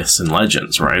these myths and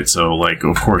legends, right? So, like,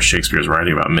 of course, Shakespeare's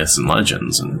writing about myths and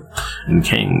legends and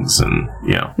kings and,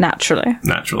 Naturally.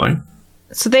 Naturally.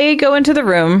 So they go into the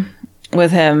room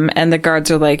with him, and the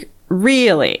guards are like,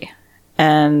 really?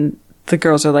 And the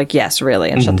girls are like, yes, really,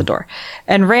 and shut the door.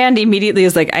 And Rand immediately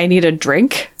is like, I need a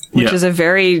drink, which is a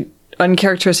very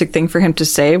uncharacteristic thing for him to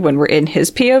say when we're in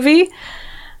his POV,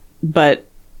 but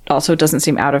also doesn't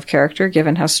seem out of character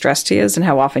given how stressed he is and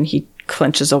how often he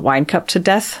clenches a wine cup to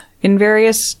death in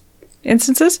various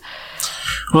instances.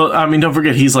 Well, I mean, don't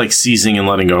forget he's like seizing and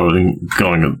letting go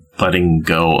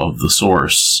of the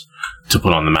source to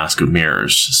put on the Mask of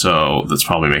Mirrors, so that's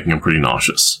probably making him pretty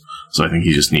nauseous. So I think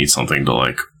he just needs something to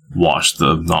like wash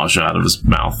the nausea out of his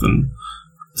mouth and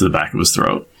to the back of his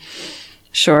throat.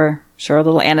 Sure, a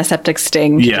little antiseptic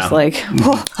sting. Yeah. Just like,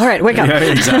 all right, wake up. Yeah,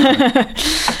 exactly.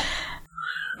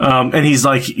 And he's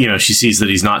like, she sees that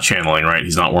he's not channeling, right?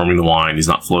 He's not warming the wine. He's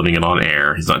not floating it on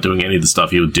air. He's not doing any of the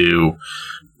stuff he would do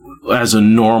as a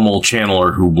normal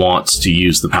channeler who wants to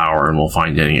use the power and will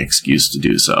find any excuse to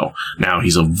do so. Now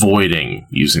he's avoiding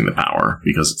using the power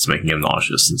because it's making him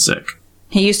nauseous and sick.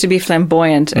 He used to be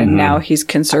flamboyant, and now he's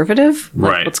conservative.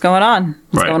 Right. What's going on?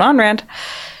 What's going on, Rand?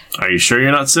 Are you sure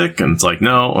you're not sick? And it's like,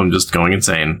 no, I'm just going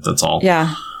insane. That's all.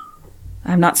 Yeah.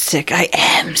 I'm not sick. I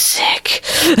am sick.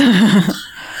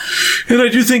 And I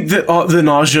do think that the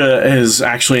nausea is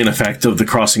actually an effect of the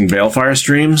crossing balefire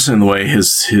streams and the way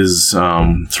his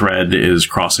thread is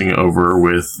crossing over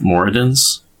with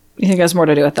Moradin's. You think it has more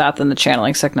to do with that than the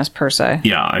channeling sickness per se?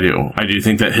 Yeah, I do. I do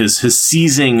think that his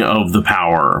seizing of the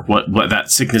power, what that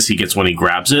sickness he gets when he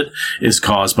grabs it, is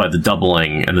caused by the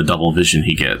doubling and the double vision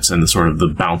he gets and the sort of the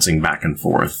bouncing back and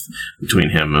forth between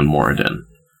him and Moradin.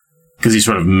 Because he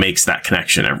sort of makes that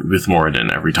connection with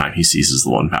Moradin every time he seizes the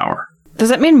one power. Does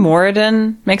that mean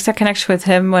Moradin makes that connection with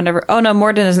him whenever... Oh, no,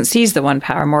 Moradin doesn't seize the one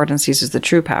power. Moradin seizes the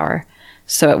true power.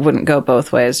 So it wouldn't go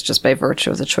both ways just by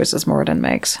virtue of the choices Moradin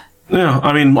makes. Yeah,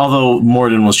 I mean, although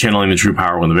Moradin was channeling the true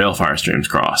power when the balefire streams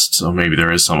crossed, so maybe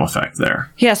there is some effect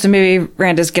there. Yeah, so maybe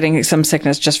Rand is getting some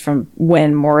sickness just from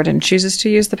when Moradin chooses to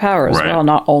use the power as well,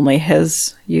 not only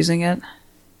his using it.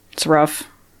 It's rough.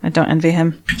 I don't envy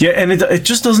him. Yeah, and it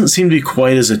just doesn't seem to be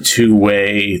quite as a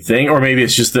two-way thing, or maybe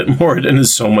it's just that Moradin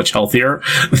is so much healthier.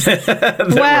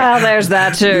 Well, there's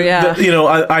that too, yeah.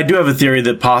 I do have a theory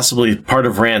that possibly part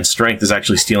of Rand's strength is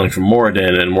actually stealing from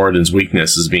Moradin, and Moradin's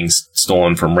weakness is being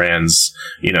stolen from Rand's,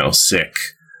 sick,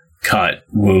 cut,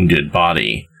 wounded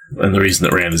body. And the reason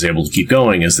that Rand is able to keep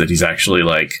going is that he's actually,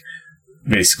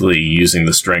 basically using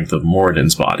the strength of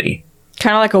Moradin's body.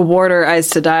 Kind of like a warder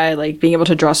Aes Sedai, like being able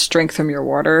to draw strength from your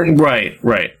warder. Right.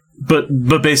 But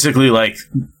basically,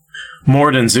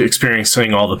 Moradin's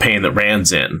experiencing all the pain that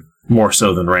Rand's in, more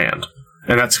so than Rand.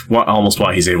 And that's almost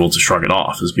why he's able to shrug it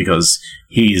off, is because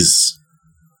he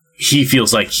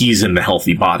feels like he's in the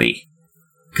healthy body,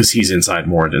 because he's inside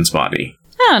Moradin's body.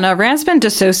 I don't know, Rand's been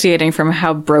dissociating from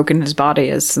how broken his body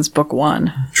is since book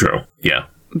 1. True, yeah.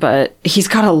 But he's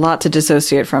got a lot to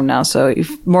dissociate from now, so if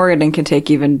Moradin can take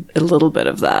even a little bit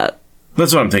of that.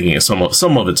 That's what I'm thinking, is some of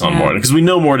it's on Moradin, because we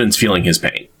know Moradin's feeling his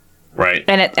pain, right?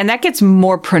 And that gets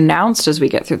more pronounced as we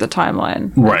get through the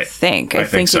timeline, right? I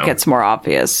think so. It gets more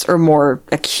obvious, or more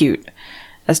acute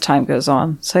as time goes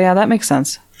on. So yeah, that makes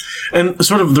sense. And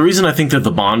sort of the reason I think that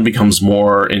the bond becomes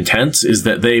more intense is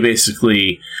that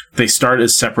they start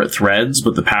as separate threads,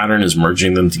 but the pattern is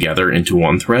merging them together into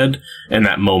one thread, and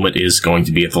that moment is going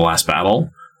to be at the last battle,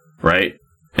 right?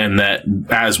 And that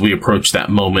as we approach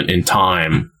that moment in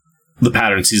time, the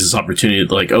pattern sees this opportunity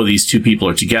these two people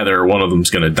are together, one of them's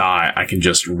going to die, I can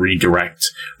just redirect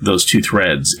those two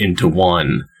threads into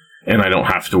one, and I don't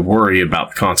have to worry about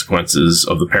the consequences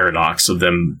of the paradox of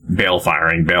them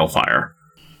balefiring balefire.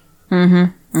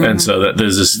 Mm-hmm. And so that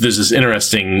there's this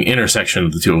interesting intersection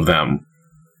of the two of them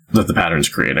that the pattern's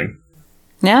creating.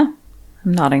 Yeah,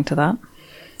 I'm nodding to that.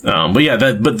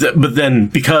 But then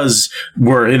because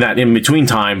we're in that in between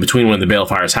time between when the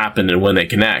balefires happen and when they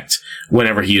connect,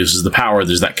 whenever he uses the power,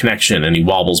 there's that connection, and he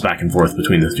wobbles back and forth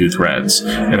between the two threads,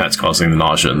 and that's causing the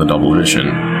nausea and the double vision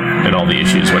and all the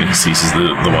issues when he seizes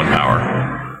the one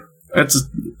power. That's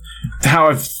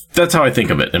how I think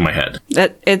of it in my head.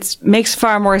 That it makes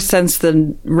far more sense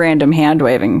than random hand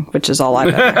waving, which is all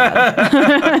I've ever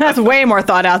had. That's way more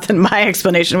thought out than my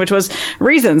explanation, which was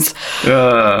reasons.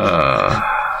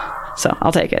 So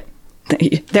I'll take it.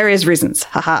 There is reasons.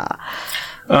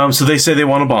 Haha. So they say they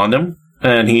want to bond him,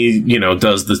 and he,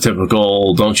 does the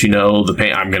typical, don't you know the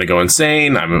pain? I'm going to go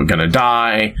insane. I'm going to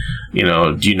die.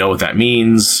 Do you know what that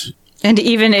means? And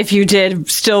even if you did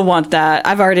still want that,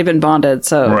 I've already been bonded,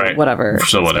 so whatever.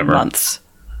 So whatever. Months.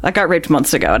 I got raped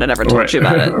months ago, and I never told you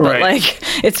about it. But, like,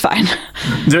 it's fine.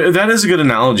 That is a good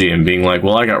analogy, in being like,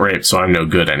 well, I got raped, so I'm no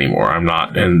good anymore. I'm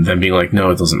not. And then being like,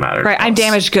 no, it doesn't matter. Right, I'm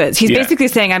damaged goods. He's basically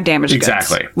saying I'm damaged goods.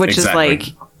 Exactly. Which is like,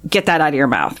 get that out of your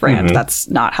mouth, Rand. Mm-hmm. That's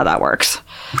not how that works.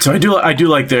 So I do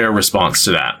like their response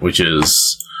to that, which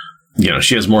is,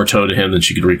 she has more toe to him than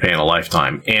she could repay in a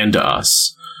lifetime, and to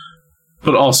us.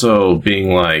 But also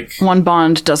being like... One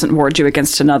bond doesn't ward you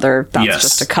against another. That's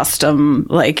just a custom,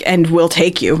 and we'll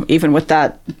take you, even with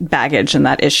that baggage and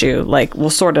that issue.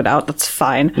 We'll sort it out. That's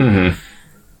fine. Mm-hmm.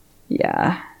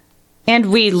 Yeah.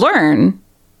 And we learn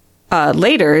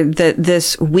later that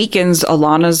this weakens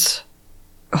Alana's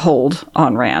hold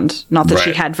on Rand. Not that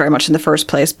she had very much in the first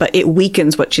place, but it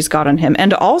weakens what she's got on him.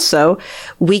 And also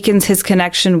weakens his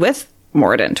connection with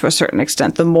Moradin to a certain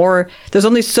extent. There's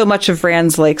only so much of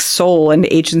Rand's soul and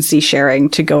agency sharing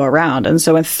to go around. And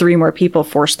so when 3 more people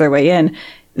force their way in,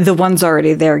 the ones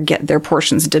already there get their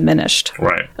portions diminished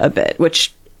a bit,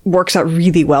 which works out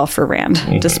really well for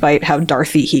Rand, despite how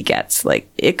Darthy he gets.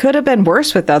 It could have been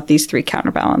worse without these 3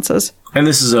 counterbalances. And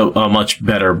this is a much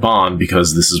better bond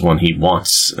because this is one he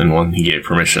wants and one he gave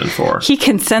permission for. He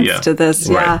consents to this,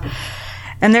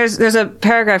 And there's a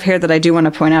paragraph here that I do want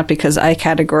to point out because I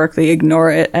categorically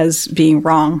ignore it as being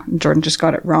wrong. Jordan just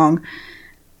got it wrong.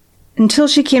 Until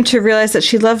she came to realize that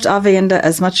she loved Aviendha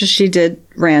as much as she did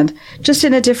Rand, just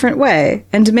in a different way.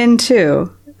 And Min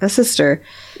too, a sister.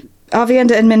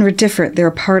 Aviendha and Min were different. They were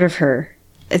part of her.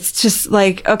 It's just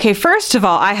okay, first of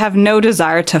all, I have no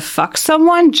desire to fuck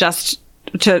someone just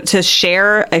to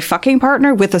share a fucking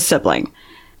partner with a sibling.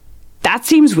 That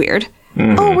seems weird.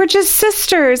 Mm-hmm. Oh, we're just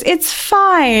sisters. It's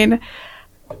fine.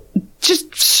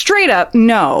 Just straight up,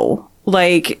 no.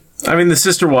 The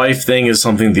sister-wife thing is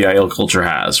something the Aiel culture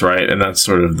has, right? And that's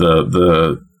sort of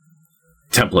the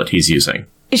template he's using.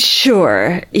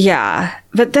 Sure, yeah.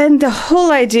 But then the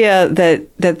whole idea that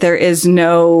there is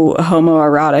no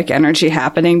homoerotic energy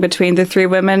happening between the 3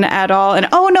 women at all, and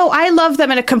oh no, I love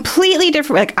them in a completely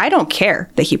different... I don't care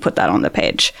that he put that on the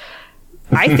page.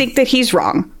 I think that he's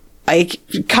wrong.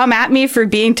 Come at me for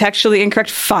being textually incorrect.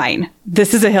 Fine.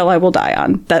 This is a hill I will die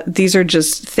on. These are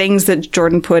just things that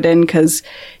Jordan put in because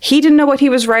he didn't know what he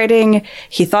was writing.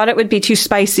 He thought it would be too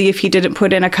spicy if he didn't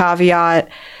put in a caveat.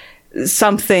 It's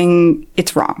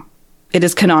wrong. It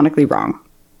is canonically wrong.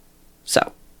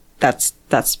 So that's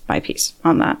my piece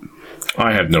on that.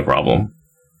 I have no problem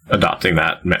adopting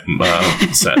that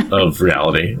set of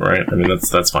reality, right?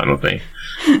 That's fine with me.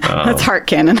 That's heart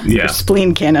canon. Yeah. Or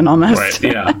spleen canon almost. Right,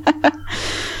 yeah.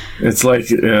 It's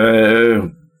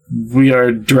we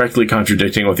are directly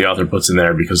contradicting what the author puts in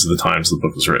there because of the times the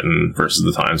book was written versus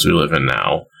the times we live in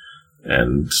now.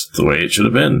 And the way it should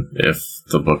have been if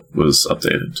the book was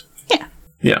updated. Yeah.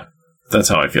 Yeah. That's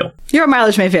how I feel. Your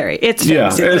mileage may vary. It's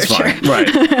fine.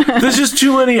 Right. There's just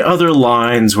too many other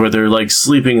lines where they're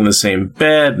sleeping in the same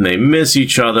bed and they miss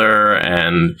each other,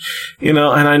 and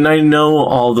and I know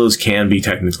all those can be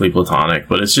technically platonic,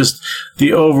 but it's just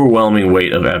the overwhelming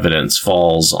weight of evidence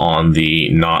falls on the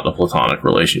not a platonic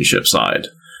relationship side.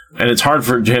 And it's hard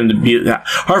for me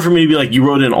to be like, you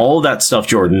wrote in all of that stuff,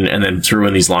 Jordan, and then threw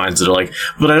in these lines that are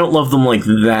but I don't love them like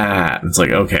that. It's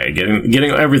okay,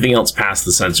 getting everything else past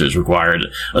the censors required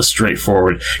a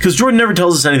straightforward, because Jordan never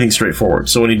tells us anything straightforward.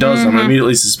 So when he does, I'm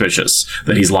immediately suspicious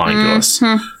that he's lying to us.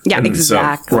 Yeah, and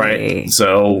exactly. Right.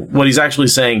 So what he's actually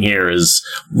saying here is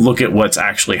look at what's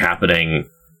actually happening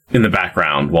in the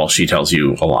background while she tells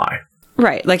you a lie.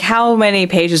 Right. How many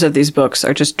pages of these books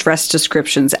are just dress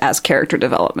descriptions as character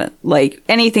development?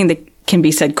 Anything that can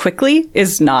be said quickly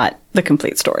is not the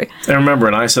complete story. And remember,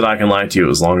 and I said I can lie to you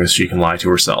as long as she can lie to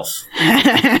herself.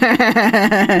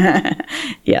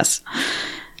 Yes.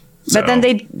 But then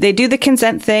they do the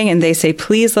consent thing and they say,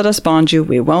 please let us bond you.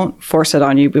 We won't force it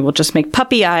on you. We will just make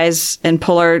puppy eyes and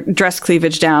pull our dress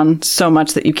cleavage down so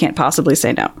much that you can't possibly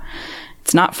say no.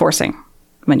 It's not forcing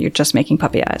when you're just making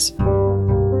puppy eyes.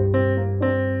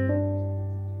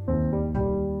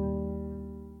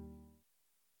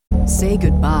 Say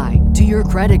goodbye to your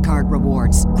credit card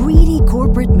rewards. Greedy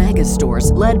corporate mega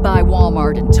stores, led by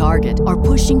Walmart and Target, are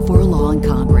pushing for a law in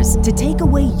Congress to take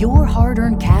away your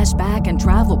hard-earned cash back and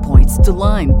travel points to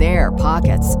line their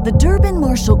pockets. The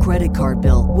Durbin-Marshall credit card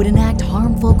bill would enact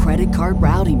harmful credit card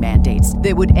routing mandates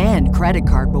that would end credit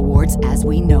card rewards as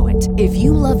we know it. If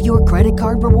you love your credit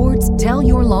card rewards, tell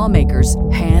your lawmakers,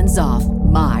 hands off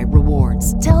my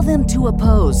rewards. Tell them to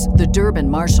oppose the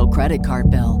Durbin-Marshall credit card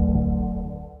bill.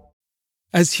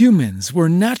 As humans, we're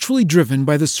naturally driven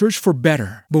by the search for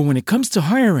better. But when it comes to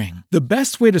hiring, the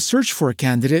best way to search for a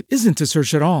candidate isn't to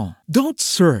search at all. Don't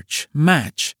search,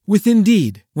 match with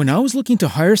Indeed. When I was looking to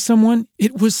hire someone,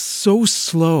 it was so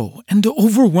slow and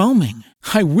overwhelming.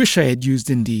 I wish I had used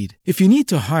Indeed. If you need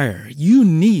to hire, you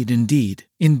need Indeed.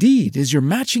 Indeed is your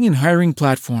matching and hiring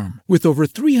platform with over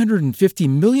 350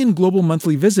 million global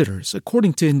monthly visitors,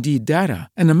 according to Indeed data,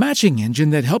 and a matching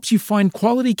engine that helps you find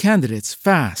quality candidates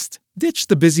fast. Ditch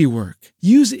the busy work.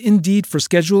 Use Indeed for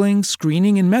scheduling,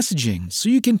 screening, and messaging so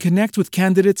you can connect with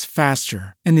candidates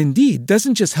faster. And Indeed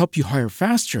doesn't just help you hire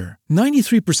faster.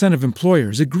 93% of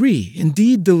employers agree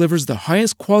Indeed delivers the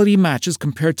highest quality matches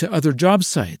compared to other job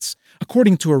sites,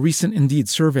 according to a recent Indeed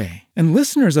survey. And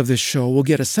listeners of this show will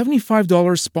get a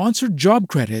 $75 sponsored job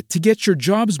credit to get your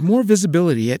jobs more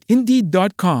visibility at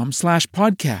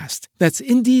Indeed.com/podcast. That's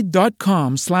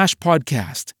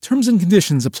Indeed.com/podcast. Terms and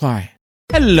conditions apply.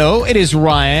 Hello, it is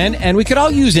Ryan, and we could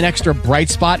all use an extra bright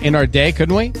spot in our day,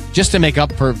 couldn't we? Just to make up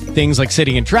for things like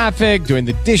sitting in traffic, doing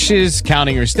the dishes,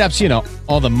 counting your steps, you know,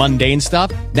 all the mundane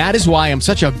stuff. That is why I'm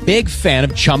such a big fan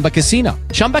of Chumba Casino.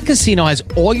 Chumba Casino has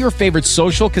all your favorite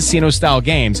social casino-style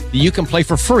games that you can play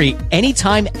for free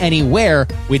anytime, anywhere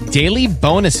with daily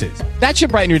bonuses. That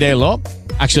should brighten your day a little.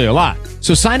 Actually, a lot.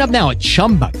 So sign up now at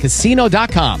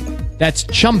ChumbaCasino.com. That's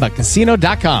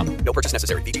ChumbaCasino.com. No purchase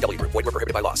necessary. VGW Group. Void where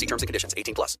prohibited by law. See terms and conditions.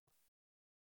 18+.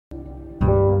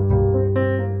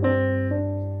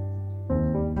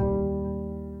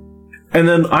 And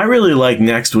then I really like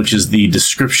next, which is the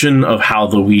description of how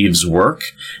the weaves work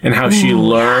and how she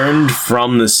learned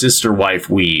from the sister wife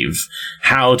weave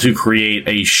how to create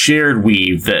a shared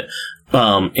weave that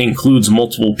includes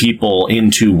multiple people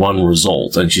into one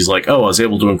result. And she's like, oh, I was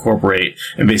able to incorporate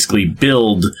and basically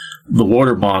build the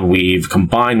water bond weave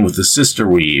combined with the sister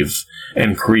weave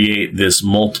and create this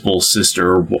multiple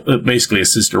sister, basically a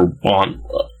sister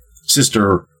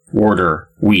water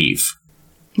weave.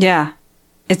 Yeah.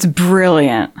 It's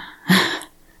brilliant.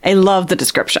 I love the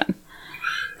description.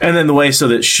 And then the way so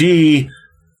that she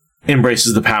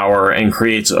embraces the power and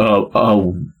creates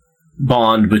a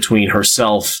bond between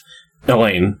herself,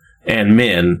 Elaine, and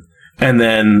Min. And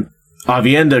then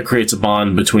Aviendha creates a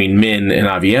bond between Min and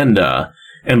Aviendha.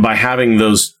 And by having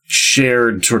those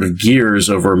shared sort of gears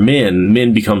over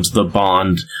Min becomes the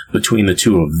bond between the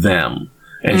two of them.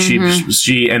 And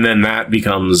she, and then that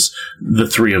becomes the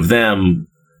three of them.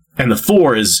 And the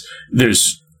four is,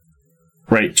 there's,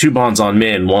 right, two bonds on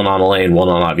Min, one on Elaine, one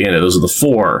on Aviendha. Those are the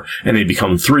four. And they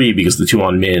become three because the two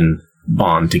on Min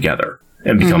bond together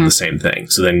and become the same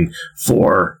thing. So then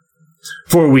four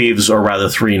weaves, or rather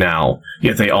three now,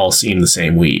 yet they all seem the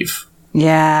same weave.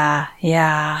 Yeah,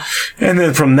 yeah. And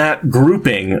then from that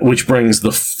grouping, which brings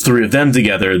the three of them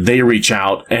together, they reach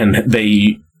out and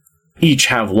they each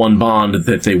have one bond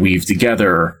that they weave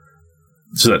together.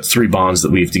 So that's three bonds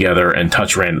that weave together and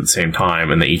touch Rand at the same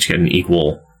time, and they each get an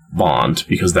equal bond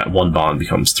because that one bond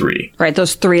becomes three. Right,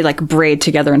 those three like braid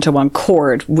together into one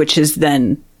cord, which is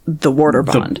then the water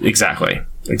bond. Exactly.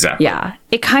 Yeah.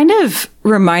 It kind of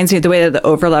reminds me of the way that the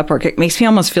overlap work. It makes me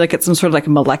almost feel like it's some sort of like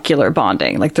molecular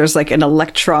bonding. Like there's like an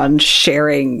electron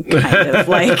sharing kind of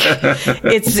like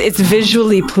it's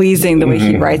visually pleasing the way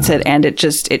he writes it, and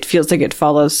it feels like it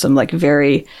follows some like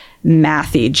very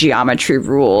mathy geometry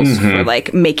rules for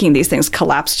like making these things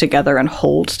collapse together and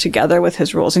hold together with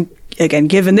his rules. And again,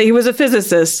 given that he was a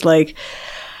physicist, like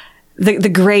the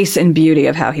grace and beauty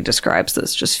of how he describes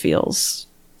this just feels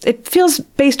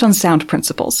based on sound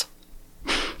principles,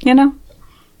 you know,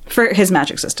 for his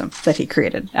magic system that he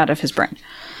created out of his brain.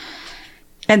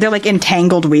 And they're like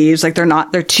entangled weaves. Like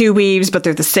they're two weaves, but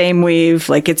they're the same weave.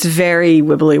 Like it's very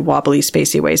wibbly wobbly,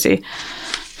 spacey wacy.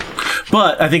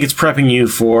 But I think it's prepping you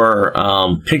for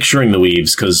picturing the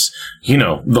weaves because, you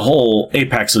know, the whole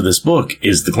apex of this book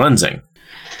is the cleansing.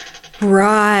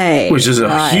 Right. Which is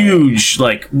a huge,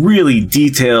 like, really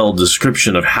detailed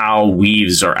description of how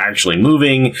weaves are actually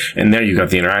moving. And there you've got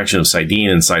the interaction of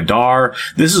Saidin and Saidar.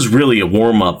 This is really a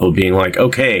warm-up of being like,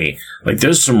 okay, like,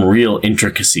 there's some real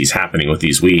intricacies happening with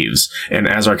these weaves. And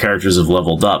as our characters have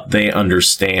leveled up, they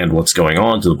understand what's going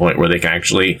on to the point where they can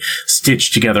actually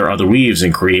stitch together other weaves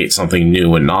and create something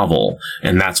new and novel.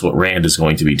 And that's what Rand is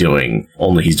going to be doing,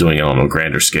 only he's doing it on a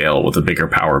grander scale with a bigger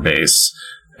power base.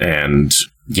 And,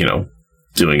 you know,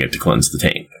 doing it to cleanse the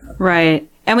taint. Right.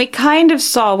 And we kind of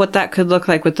saw what that could look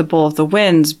like with the Bowl of the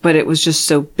Winds, but it was just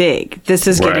so big. This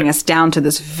is getting us down to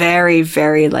this very,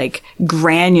 very, like,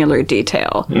 granular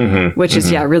detail, which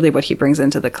is, really what he brings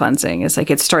into the cleansing. Is like,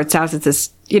 it starts out at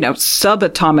this, you know,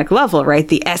 subatomic level, right?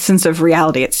 The essence of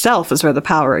reality itself is where the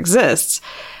power exists.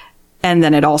 And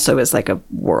then it also is like a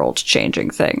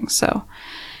world-changing thing. So,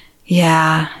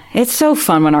 yeah, it's so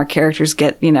fun when our characters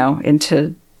get,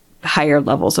 into higher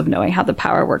levels of knowing how the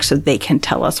power works so they can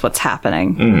tell us what's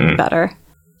happening better.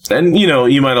 And,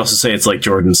 you might also say it's like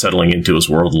Jordan settling into his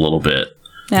world a little bit.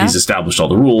 Yeah. He's established all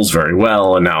the rules very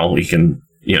well, and now he can,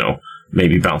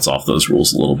 maybe bounce off those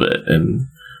rules a little bit and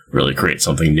really create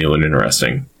something new and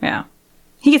interesting. Yeah.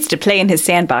 He gets to play in his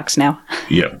sandbox now.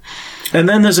 Yeah. And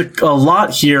then there's a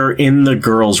lot here in the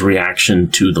girl's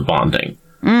reaction to the bonding.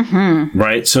 Mm-hmm.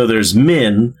 Right? So there's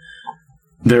Min.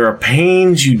 There are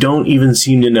pains you don't even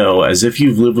seem to know, as if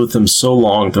you've lived with them so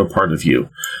long they're part of you.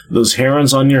 Those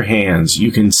herons on your hands,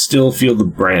 you can still feel the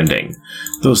branding.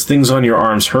 Those things on your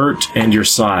arms hurt, and your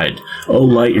side. Oh,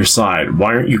 light your side.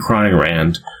 Why aren't you crying,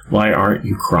 Rand? Why aren't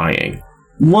you crying?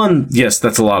 One, yes,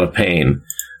 that's a lot of pain.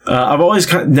 I've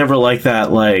always never liked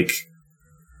that, like,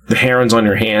 the herons on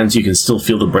your hands, you can still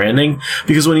feel the branding.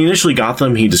 Because when he initially got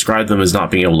them, he described them as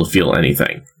not being able to feel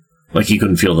anything. Like, he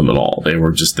couldn't feel them at all. They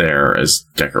were just there as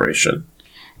decoration.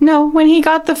 No, when he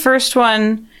got the first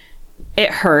one, it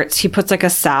hurts. He puts, like, a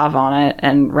salve on it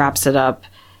and wraps it up.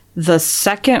 The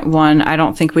second one, I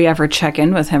don't think we ever check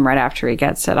in with him right after he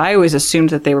gets it. I always assumed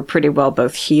that they were pretty well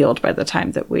both healed by the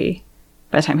time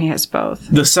he has both.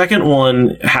 The second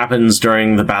one happens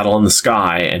during the battle in the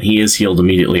sky, and he is healed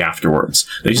immediately afterwards.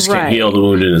 They just can't heal the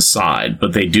wound in his side,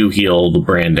 but they do heal the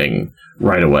branding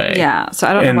right away. Yeah, so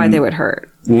I don't know why they would hurt.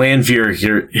 Lanfear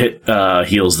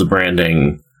heals the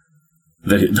branding,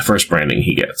 the first branding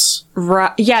he gets.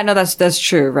 Right. Yeah, no, that's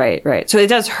true. Right. So it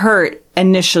does hurt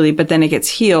initially, but then it gets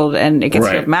healed, and it gets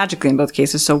healed magically in both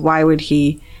cases. So why would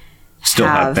he still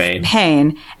have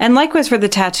pain? And likewise for the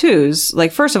tattoos,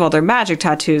 like, first of all, they're magic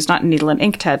tattoos, not needle and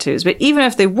ink tattoos. But even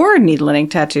if they were needle and ink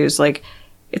tattoos, like,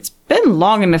 it's been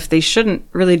long enough, they shouldn't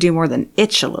really do more than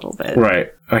itch a little bit.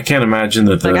 Right. I can't imagine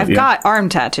that. I've got arm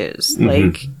tattoos.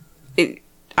 Mm-hmm.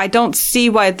 I don't see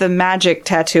why the magic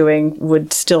tattooing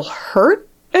would still hurt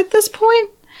at this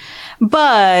point.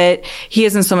 But he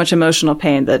is in so much emotional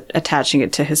pain that attaching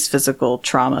it to his physical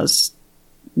traumas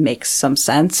makes some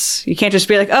sense. You can't just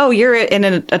be like, oh, you're in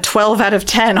a 12 out of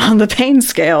 10 on the pain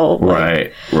scale.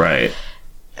 Right.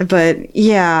 But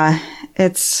yeah,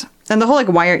 and the whole, like,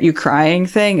 why aren't you crying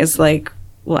thing is like,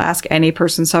 we'll ask any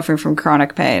person suffering from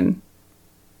chronic pain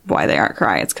why they aren't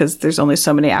crying. It's because there's only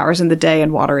so many hours in the day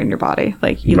and water in your body.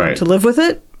 Like, you learn to live with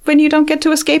it when you don't get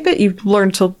to escape it. You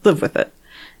learn to live with it.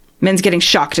 Min's getting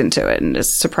shocked into it and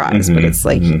is surprised, but it's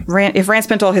like, if Rand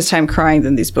spent all his time crying,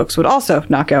 then these books would also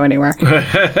not go anywhere.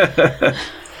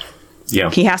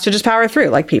 Yeah. He has to just power through,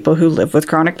 like people who live with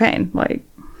chronic pain. Like,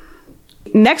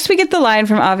 next we get the line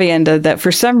from Aviendha that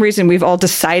for some reason we've all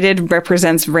decided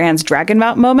represents Rand's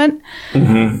Dragonmount moment.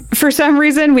 Mm-hmm. For some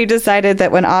reason we decided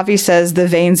that when Avi says the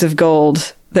veins of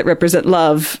gold that represent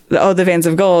love, the veins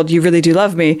of gold, you really do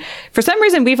love me. For some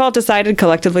reason we've all decided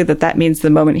collectively that means the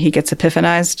moment he gets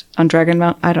epiphanized on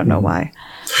Dragonmount. I don't know why.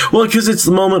 Well, because it's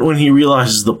the moment when he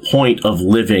realizes the point of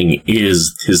living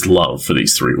is his love for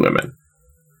these three women.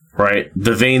 Right?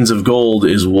 The veins of gold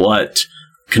is what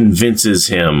convinces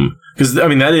him. Because, I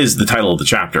mean, that is the title of the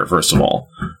chapter, first of all,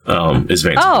 is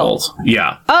Veins of Gold.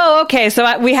 Yeah. Oh, okay.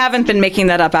 So we haven't been making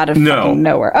that up out of fucking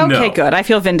nowhere. Okay, good. I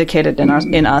feel vindicated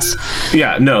in us.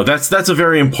 Yeah, no, that's a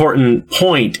very important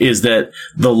point, is that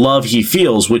the love he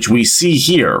feels, which we see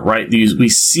here, right? We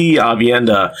see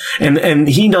Aviendha, and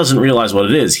he doesn't realize what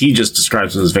it is. He just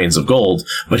describes them as Veins of Gold.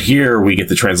 But here we get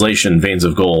the translation, Veins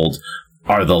of Gold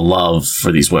are the love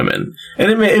for these women. And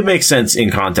it makes sense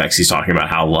in context. He's talking about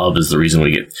how love is the reason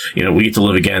we get to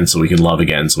live again, so we can love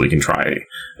again, so we can try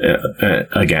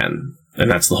again. And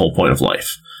that's the whole point of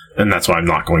life. And that's why I'm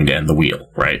not going to end the wheel,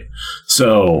 right?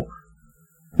 So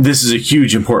this is a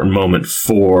huge important moment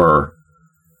for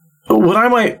what I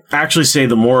might actually say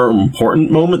the more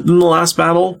important moment than the last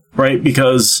battle, right?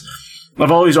 Because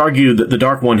I've always argued that the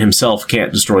Dark One himself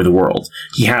can't destroy the world.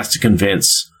 He has to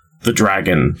convince the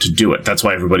dragon to do it. That's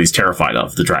why everybody's terrified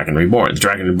of the Dragon Reborn. The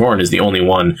Dragon Reborn is the only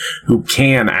one who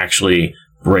can actually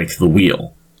break the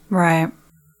wheel. Right.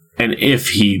 And if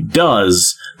he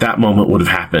does, that moment would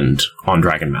have happened on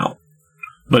Dragonmount.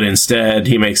 But instead,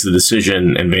 he makes the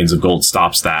decision, and Veins of Gold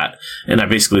stops that. And I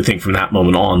basically think from that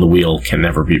moment on, the wheel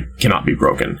cannot be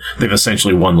broken. They've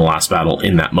essentially won the last battle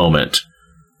in that moment.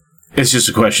 It's just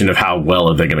a question of how well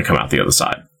are they going to come out the other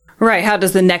side. Right. How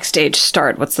does the next stage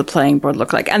start? What's the playing board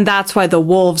look like? And that's why the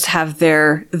wolves have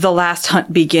the last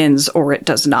hunt begins or it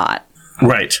does not.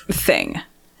 Right. Thing.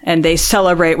 And they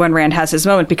celebrate when Rand has his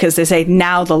moment because they say,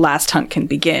 now the last hunt can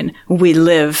begin. We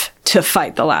live to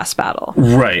fight the last battle.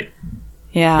 Right.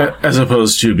 Yeah. As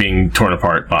opposed to being torn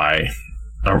apart by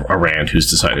a Rand who's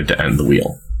decided to end the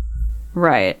wheel.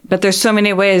 Right. But there's so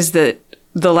many ways that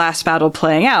the last battle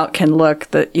playing out can look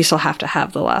that you still have to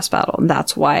have the last battle. And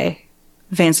that's why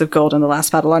Veins of Gold and the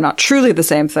last battle are not truly the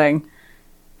same thing.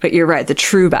 But you're right. The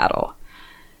true battle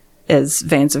is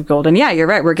Veins of Gold. And yeah, you're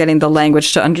right. We're getting the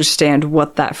language to understand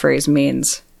what that phrase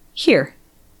means here.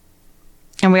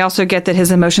 And we also get that his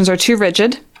emotions are too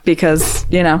rigid because,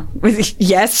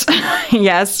 yes,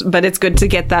 yes, but it's good to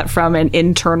get that from an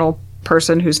internal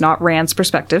person who's not Rand's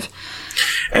perspective.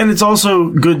 And it's also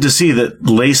good to see that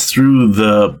laced through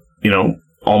the,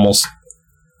 almost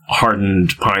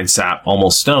hardened pine sap,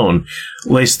 almost stone,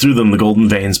 laced through them, the golden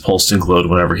veins pulsed and glowed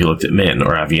whenever he looked at Min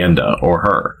or Aviendha or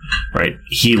her, right?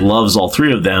 He loves all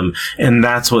three of them, and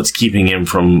that's what's keeping him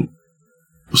from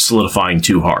solidifying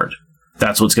too hard.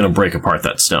 That's what's going to break apart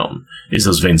that stone, is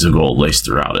those veins of gold laced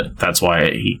throughout it. That's why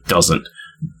he doesn't,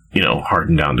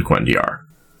 harden down to Gwendiar.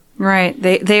 Right.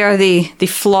 They are the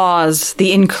flaws,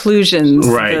 the inclusions,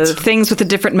 right. The things with a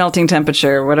different melting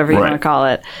temperature, whatever you want to call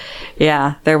it.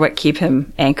 Yeah, they're what keep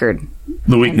him anchored.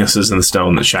 The weaknesses in the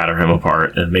stone that shatter him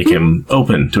apart and make him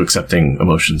open to accepting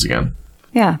emotions again.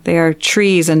 Yeah, they are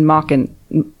trees and Mawkins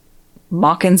and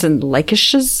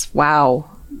lycishes. Wow.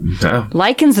 Yeah.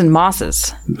 Lichens and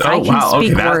mosses. I can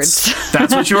speak words.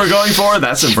 That's what you were going for?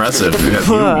 That's impressive.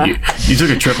 You took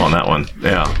a trip on that one.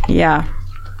 Yeah. Yeah.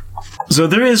 So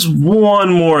there is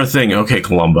one more thing. Okay,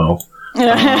 Columbo.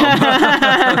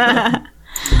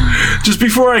 Just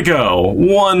before I go,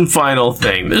 one final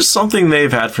thing. There's something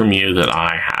they've had from you that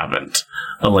I haven't.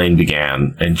 Elaine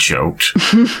began and choked.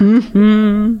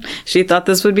 She thought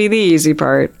this would be the easy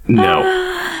part.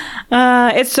 No.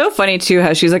 It's so funny, too,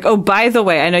 how she's like, oh, by the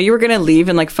way, I know you were going to leave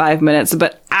in 5 minutes,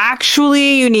 but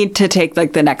actually you need to take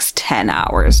the next 10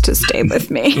 hours to stay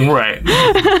with me. Right.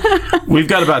 We've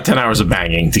got about 10 hours of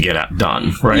banging to get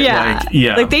done, right?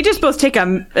 Yeah. They just both take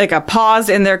a pause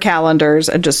in their calendars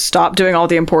and just stop doing all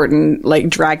the important,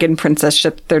 dragon princess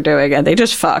shit they're doing, and they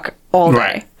just fuck all day.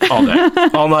 Right. All day.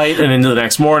 All night and into the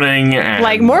next morning.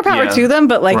 And, more power to them,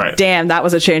 but, right. Damn, that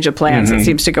was a change of plans. It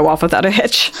seems to go off without a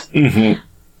hitch. Mm-hmm.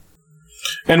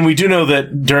 And we do know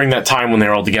that during that time when they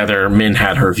were all together, Min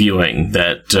had her viewing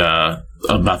that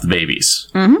about the babies,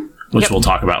 which we'll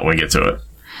talk about when we get to it.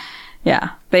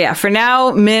 Yeah. But yeah, for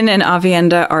now, Min and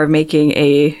Aviendha are making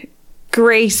a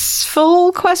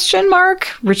graceful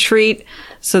retreat,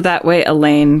 so that way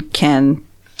Elaine can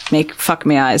make fuck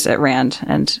me eyes at Rand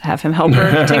and have him help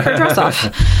her take her dress off.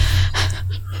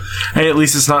 Hey, at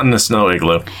least it's not in a snow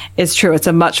igloo. It's true. It's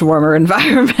a much warmer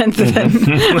environment than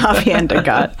Aviendha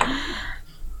got.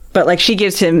 But, she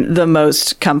gives him the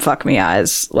most come fuck me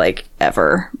eyes,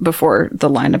 ever before the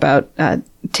line about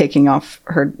taking off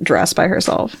her dress by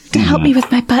herself. To help me with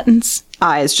my buttons.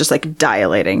 Eyes just,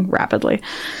 dilating rapidly.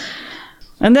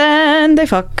 And then they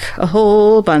fuck a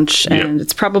whole bunch, and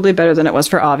it's probably better than it was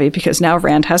for Avi, because now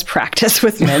Rand has practice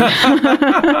with Min.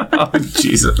 Oh,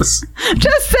 Jesus.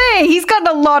 Just saying, he's gotten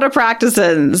a lot of practice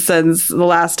since the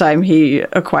last time he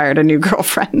acquired a new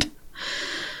girlfriend.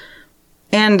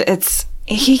 And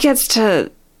he gets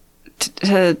to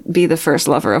be the first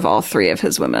lover of all three of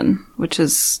his women, which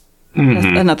is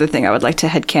another thing I would like to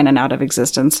headcanon out of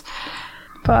existence.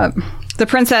 But the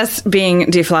princess being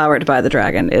deflowered by the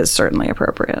dragon is certainly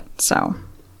appropriate. So,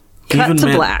 cut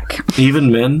to black.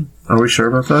 Even Min? Are we sure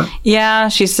about that? Yeah,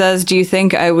 she says, do you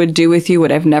think I would do with you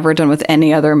what I've never done with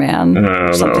any other man?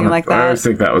 Something like that. I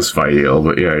think that was Fael,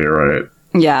 but yeah, you're right.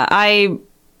 Yeah,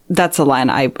 that's a line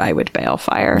I would bail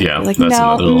fire. Yeah, that's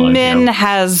another line. Min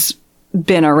has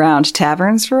been around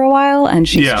taverns for a while, and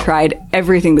she's tried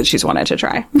everything that she's wanted to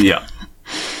try. Yeah.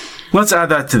 Let's add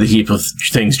that to the heap of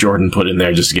things Jordan put in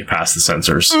there just to get past the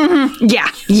censors. Mm-hmm.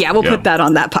 Yeah, we'll put that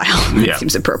on that pile. That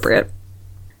seems appropriate.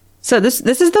 So this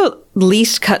is the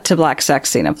least cut to black sex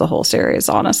scene of the whole series,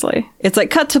 honestly. It's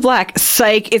cut to black,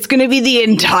 psych, it's going to be the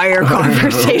entire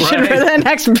conversation for the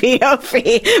next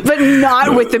POV, but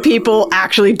not with the people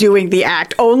actually doing the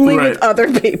act, only with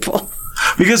other people.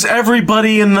 Because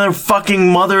everybody and their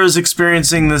fucking mother is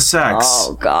experiencing this sex.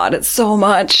 Oh, God, it's so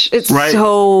much. It's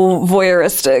so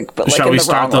voyeuristic, but Shall in we the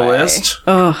start wrong the way. list?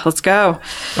 Oh, let's go.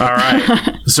 All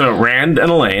right. So Rand and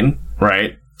Elaine,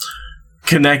 right?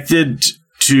 Connected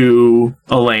to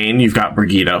Elaine, you've got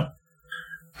Brigitte.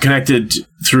 Connected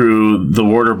through the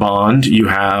Warder Bond, you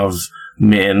have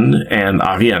Min and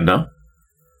Aviendha,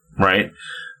 right?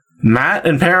 Mat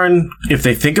and Perrin, if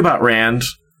they think about Rand,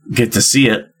 get to see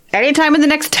it. Anytime in the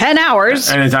next 10 hours.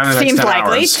 Seems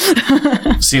likely.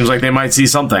 Seems like they might see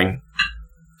something.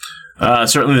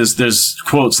 Certainly there's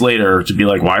quotes later to be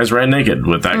like, why is Rand naked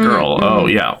with that girl? Oh,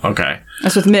 yeah, okay.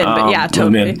 That's with Min, but yeah,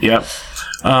 totally. Min, yep.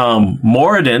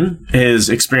 Moradin is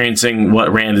experiencing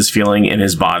what Rand is feeling in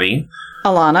his body.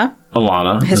 Alana,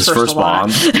 his first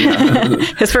bond. Yeah.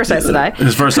 His first Aes Sedai.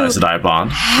 His first Aes Sedai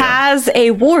bond. Has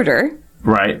a warder.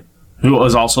 Right. Who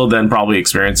was also then probably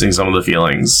experiencing some of the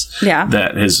feelings. Yeah.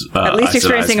 That his at least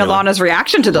experiencing Alana's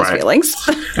reaction to those feelings.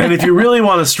 And if you really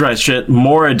want to stretch it,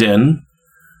 Moradin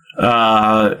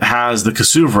has the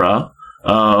Kasuvra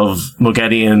of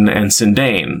Moghedien and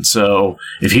Sindain. So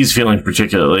if he's feeling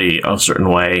particularly a certain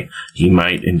way, he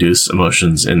might induce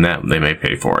emotions in them. They may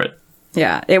pay for it.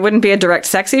 Yeah. It wouldn't be a direct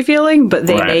sexy feeling, but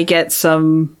they may get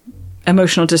some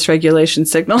emotional dysregulation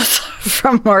signals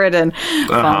from Moradin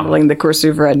fondling the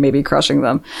Kasuvra and maybe crushing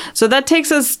them. So that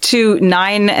takes us to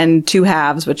 9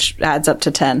 2/2, which adds up to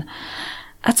 10.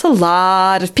 That's a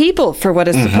lot of people for what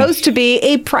is supposed to be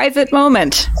a private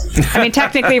moment. I mean,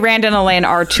 technically, Rand and Elaine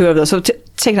are 2 of those, so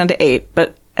take it down to 8,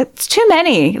 but it's too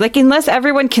many. Like, unless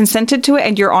everyone consented to it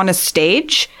and you're on a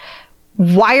stage,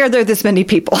 why are there this many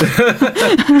people?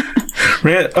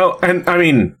 Rand, and I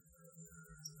mean,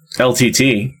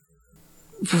 LTT.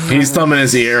 He's thumbing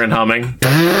his ear and humming.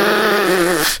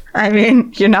 I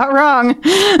mean, you're not wrong.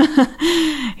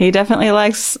 He definitely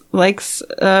likes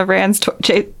Rand's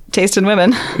taste in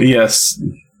women. Yes.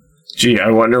 Gee,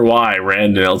 I wonder why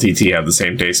Rand and LTT have the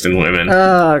same taste in women.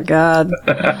 Oh, God.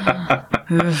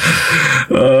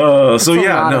 So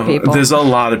yeah, no, there's a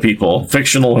lot of people,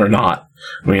 fictional or not.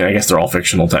 I mean, I guess they're all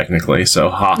fictional technically, so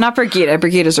Not Brigitte.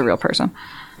 Brigitte's a real person.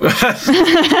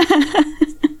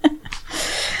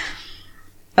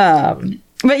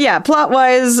 But yeah,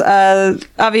 plot-wise,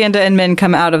 Aviendha and Min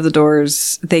come out of the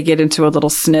doors. They get into a little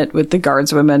snit with the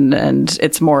guardswomen, and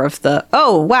it's more of the,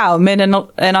 oh, wow, Min and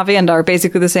Aviendha are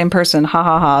basically the same person. Ha,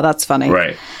 ha, ha, that's funny.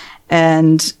 Right.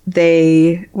 And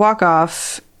they walk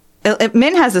off.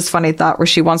 Min has this funny thought where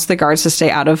she wants the guards to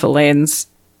stay out of Elaine's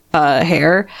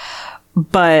hair,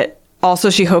 but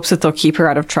also she hopes that they'll keep her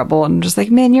out of trouble. And just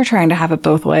like, Min, you're trying to have it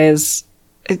both ways.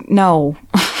 No.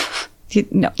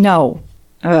 No.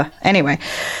 Anyway,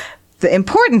 the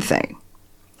important thing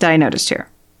that I noticed here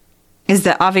is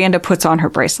that Aviendha puts on her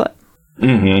bracelet.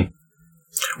 Mm-hmm.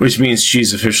 Which means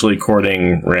she's officially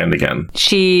courting Rand again.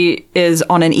 She is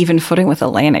on an even footing with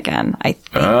Elaine again, I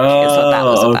think, is what that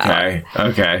was about.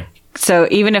 Okay. So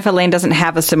even if Elaine doesn't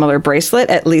have a similar bracelet,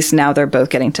 at least now they're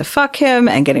both getting to fuck him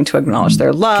and getting to acknowledge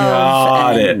their love.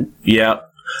 Got it. Yep.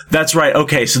 That's right.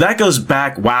 Okay, so that goes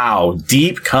back, wow,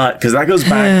 deep cut, because that goes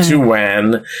back to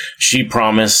when she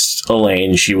promised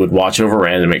Elaine she would watch over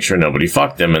Rand and make sure nobody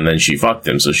fucked him, and then she fucked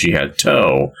him, so she had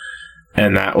toe.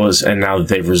 And now that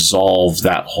they've resolved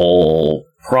that whole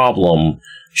problem,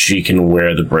 she can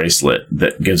wear the bracelet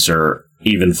that gives her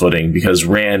even footing, because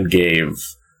Rand gave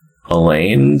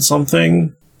Elaine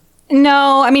something.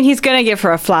 No, I mean, he's going to give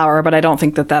her a flower, but I don't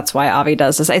think that that's why Avi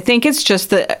does this. I think it's just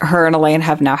that her and Elaine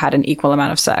have now had an equal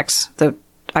amount of sex.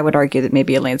 I would argue that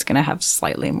maybe Elaine's going to have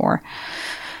slightly more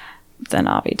than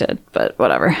Avi did, but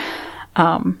whatever.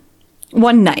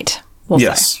 One night, we'll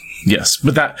say. Yes,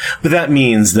 but that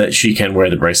means that she can wear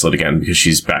the bracelet again because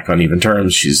she's back on even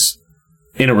terms. She's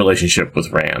in a relationship with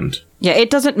Rand. Yeah,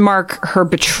 it doesn't mark her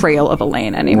betrayal of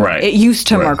Elaine anymore. Right. It used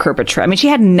to mark her betrayal. I mean, she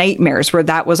had nightmares where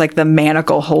that was like the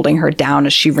manacle holding her down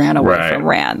as she ran away from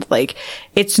Rand. Like,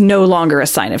 it's no longer a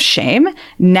sign of shame.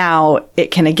 Now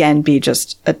it can again be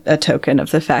just a token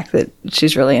of the fact that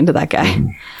she's really into that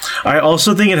guy. I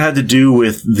also think it had to do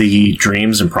with the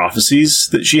dreams and prophecies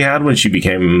that she had when she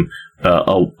became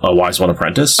a Wise One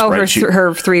apprentice. Oh, right?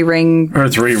 her three ring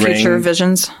future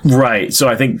visions. Right. So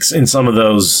I think in some of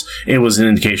those, it was an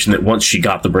indication that once she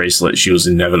got the bracelet, she was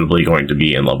inevitably going to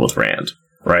be in love with Rand.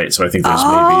 Right. So I think there's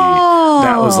maybe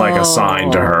that was like a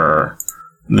sign to her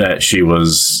that she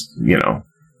was,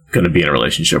 going to be in a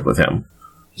relationship with him.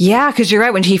 Yeah, because you're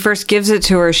right. When he first gives it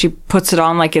to her, she puts it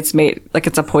on like it's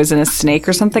a poisonous snake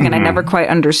or something. And I never quite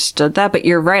understood that. But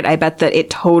you're right. I bet that it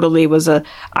totally was a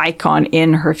icon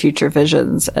in her future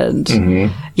visions. And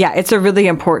yeah, it's a really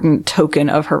important token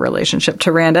of her relationship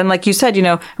to Rand. And like you said,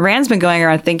 Rand's been going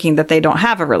around thinking that they don't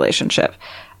have a relationship.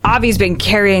 Avi's been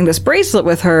carrying this bracelet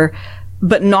with her,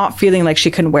 but not feeling like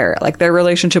she can wear it. Like their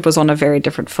relationship was on a very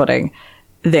different footing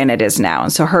than it is now.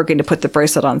 And so her going to put the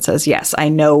bracelet on says, yes, I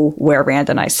know where Rand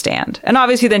and I stand. And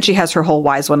obviously then she has her whole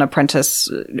Wise One apprentice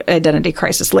identity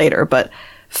crisis later. But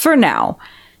for now,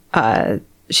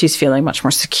 she's feeling much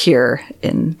more secure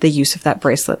in the use of that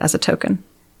bracelet as a token.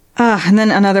 And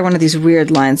then another one of these weird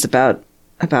lines about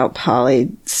poly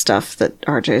stuff that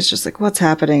RJ is just like, what's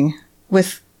happening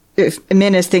with... If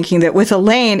Min is thinking that with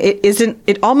Elaine,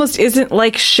 it almost isn't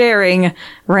like sharing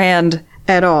Rand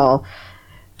at all.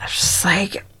 I was just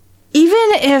like, even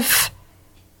if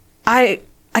I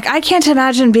like, I can't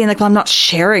imagine being like, well, I'm not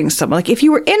sharing someone. Like, if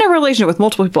you were in a relationship with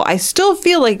multiple people, I still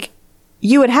feel like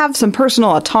you would have some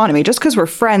personal autonomy. Just because we're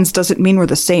friends doesn't mean we're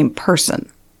the same person.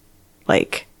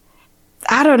 Like,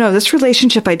 I don't know, this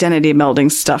relationship identity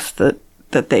melding stuff that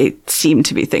they seem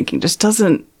to be thinking just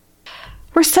doesn't.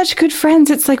 We're such good friends.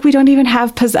 It's like we don't even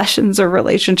have possessions or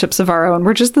relationships of our own.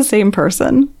 We're just the same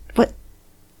person. What?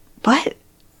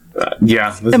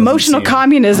 Yeah. Emotional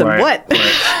communism. Right, what?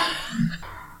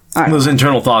 Right. Those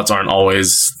internal thoughts aren't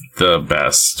always the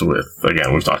best with,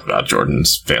 again, we've talked about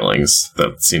Jordan's failings.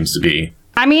 That seems to be.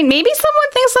 I mean, maybe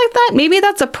someone thinks like that. Maybe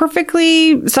that's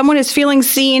someone is feeling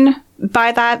seen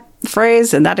by that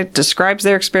phrase and that it describes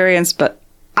their experience, but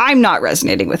I'm not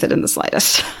resonating with it in the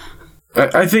slightest.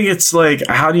 I think it's like,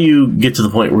 how do you get to the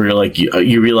point where you're like,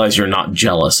 you realize you're not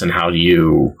jealous, and how do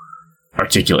you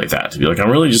articulate that to be like, I'm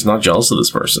really just not jealous of this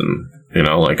person,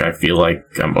 like I feel like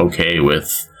I'm okay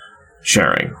with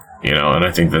sharing, and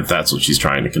I think that that's what she's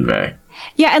trying to convey.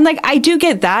 Yeah, and like I do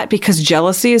get that, because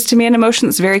jealousy is to me an emotion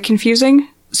that's very confusing.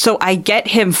 So I get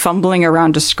him fumbling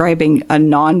around describing a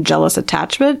non-jealous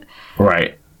attachment.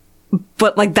 Right.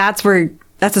 But like that's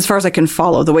as far as I can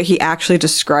follow the way he actually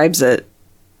describes it.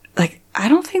 Like, I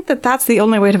don't think that that's the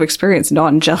only way to experience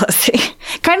non-jealousy.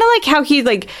 Kind of like how he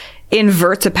like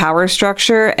inverts a power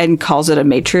structure and calls it a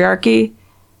matriarchy,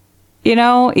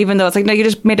 even though it's like, no, you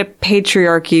just made a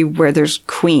patriarchy where there's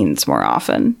queens more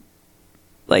often.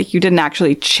 Like, you didn't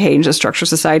actually change the structure of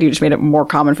society. You just made it more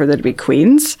common for there to be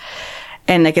queens.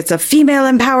 And like, it's a female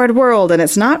empowered world, and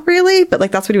it's not really, but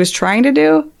like, that's what he was trying to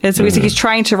do. And so he's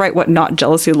trying to write what not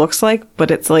jealousy looks like, but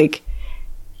it's like,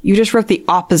 you just wrote the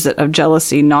opposite of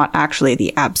jealousy, not actually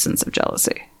the absence of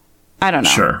jealousy. I don't know.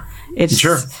 Sure.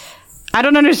 I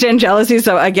don't understand jealousy.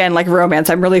 So again, like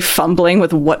romance, I'm really fumbling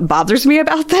with what bothers me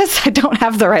about this. I don't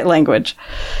have the right language.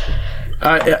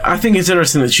 I think it's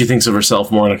interesting that she thinks of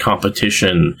herself more in a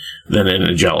competition than in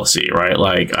a jealousy, right?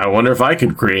 Like, I wonder if I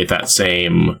could create that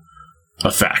same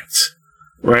effect,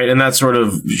 right? And that's sort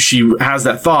of, she has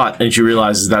that thought and she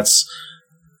realizes that's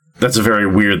a very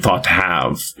weird thought to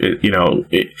have.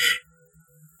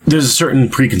 There's a certain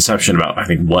preconception about, I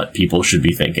think, what people should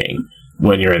be thinking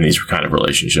when you're in these kind of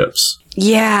relationships.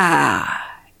 Yeah.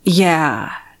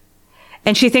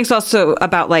 And she thinks also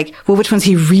about like, well, which one's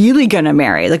he really going to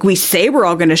marry? Like, we say we're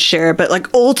all going to share, but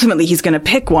like ultimately he's going to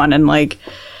pick one. And like,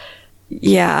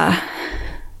 yeah,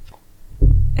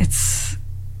 it's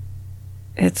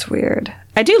weird.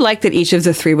 I do like that each of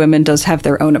the three women does have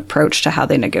their own approach to how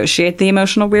they negotiate the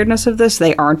emotional weirdness of this.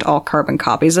 They aren't all carbon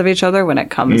copies of each other when it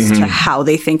comes to how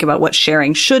they think about what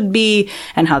sharing should be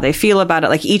and how they feel about it.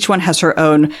 Like, each one has her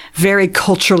own very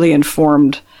culturally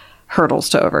informed hurdles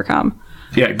to overcome.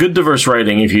 Yeah, good diverse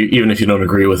writing, even if you don't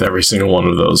agree with every single one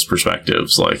of those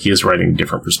perspectives. Like, he is writing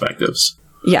different perspectives.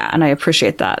 Yeah, and I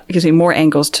appreciate that. It gives me more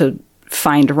angles to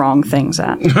find wrong things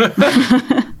at.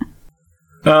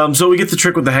 So we get the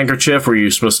trick with the handkerchief where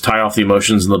you're supposed to tie off the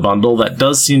emotions in the bundle. That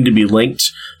does seem to be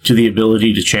linked to the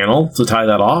ability to channel, to tie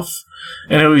that off.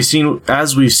 And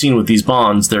as we've seen with these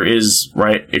bonds, there is,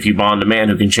 right, if you bond a man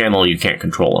who can channel, you can't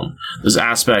control him. There's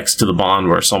aspects to the bond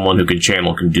where someone who can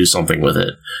channel can do something with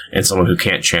it, and someone who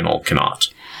can't channel cannot.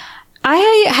 I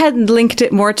had linked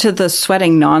it more to the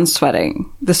sweating,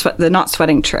 non-sweating, the not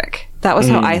sweating trick. That was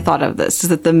how I thought of this, is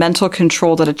that the mental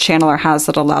control that a channeler has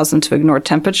that allows them to ignore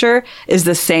temperature is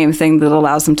the same thing that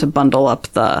allows them to bundle up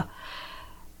the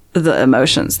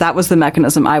emotions. That was the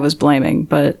mechanism I was blaming,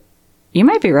 but you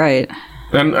might be right.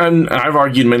 And I've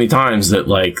argued many times that,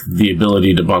 like, the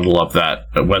ability to bundle up that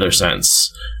weather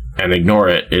sense and ignore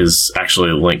it is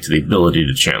actually linked to the ability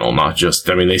to channel, not just,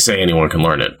 I mean, they say anyone can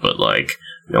learn it, but, like,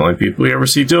 the only people we ever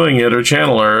see doing it are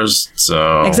channelers,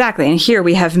 so... Exactly, and here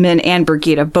we have Min and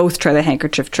Brigitte both try the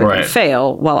handkerchief trick and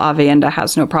fail, while Aviendha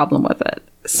has no problem with it.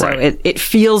 So it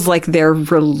feels like they're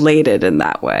related in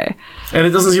that way. And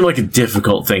it doesn't seem like a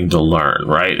difficult thing to learn,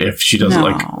 right? If she doesn't,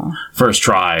 like, first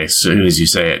try, as soon as you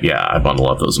say it, I bundle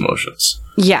up those emotions.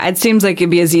 Yeah, it seems like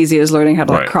it'd be as easy as learning how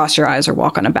to, like, cross your eyes or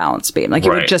walk on a balance beam. Like, it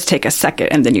would just take a second,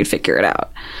 and then you'd figure it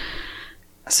out.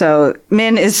 So,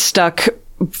 Min is stuck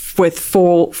with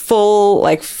full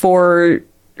like 4K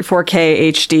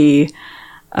HD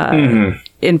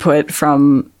input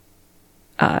from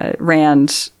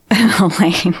Rand and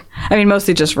Elaine. I mean,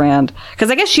 mostly just Rand.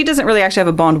 Because I guess she doesn't really actually have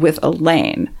a bond with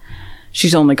Elaine.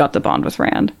 She's only got the bond with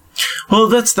Rand. Well,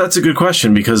 that's a good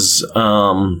question, because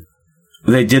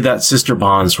they did that sister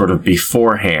bond sort of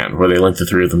beforehand, where they linked the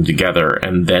three of them together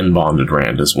and then bonded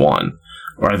Rand as one.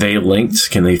 Are they linked?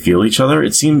 Can they feel each other?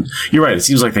 You're right. It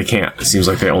seems like they can't. It seems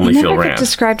like they only feel Rand.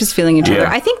 Described as feeling each other.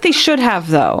 I think they should have,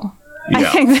 though. I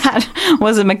think that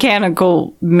was a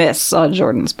mechanical miss on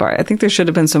Jordan's part. I think there should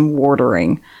have been some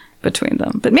wardering between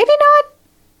them. But maybe not.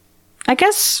 I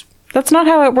guess that's not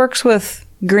how it works with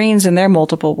greens and their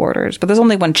multiple warders. But there's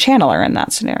only one channeler in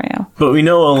that scenario. But we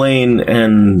know Elaine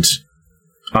and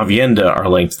Avienda are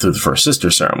linked through the First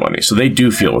Sister ceremony, so they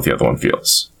do feel what the other one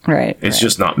feels. Right. It's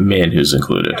just not Min who's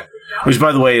included. Which,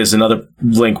 by the way, is another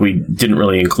link we didn't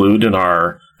really include in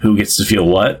our who gets to feel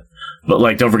what. But,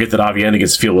 like, don't forget that Avienda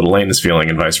gets to feel what Elaine is feeling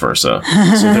and vice versa.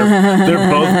 So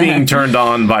they're both being turned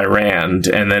on by Rand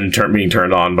and then being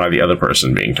turned on by the other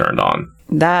person being turned on.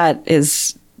 That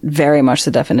is very much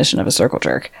the definition of a circle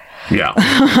jerk. Yeah.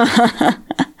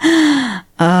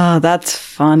 Oh, that's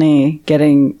funny.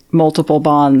 Getting multiple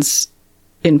bonds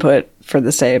input for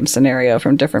the same scenario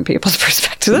from different people's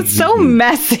perspectives. That's so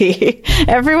messy.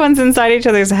 Everyone's inside each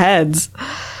other's heads.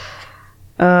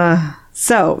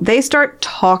 So they start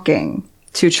talking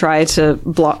to try to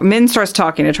block. Min starts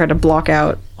talking to try to block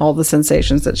out all the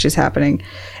sensations that she's happening.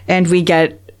 And we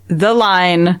get the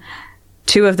line,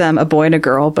 two of them, a boy and a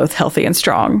girl, both healthy and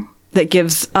strong, that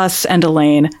gives us and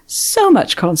Elaine so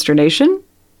much consternation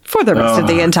for the rest of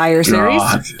the entire series.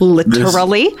 God.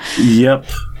 Literally. Yep.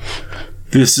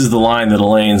 This is the line that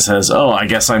Elaine says, "Oh, I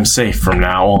guess I'm safe from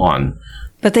now on."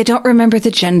 But they don't remember the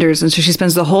genders, and so she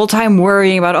spends the whole time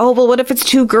worrying about, oh, well, what if it's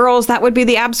two girls? That would be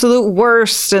the absolute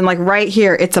worst. And, like, right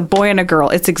here, it's a boy and a girl.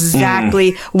 It's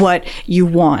exactly what you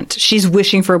want. She's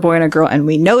wishing for a boy and a girl, and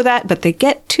we know that, but they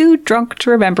get too drunk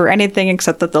to remember anything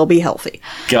except that they'll be healthy.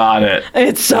 Got it.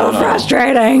 It's so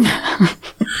frustrating.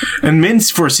 And Min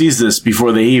foresees this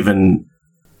before they even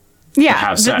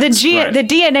have sex. The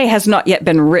DNA has not yet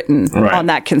been written on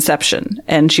that conception,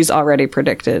 and she's already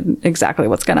predicted exactly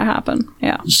what's going to happen.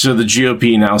 Yeah. So the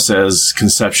GOP now says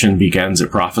conception begins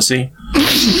at prophecy.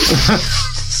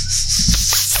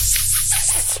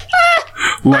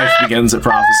 Life begins at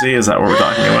prophecy. Is that what we're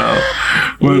talking about?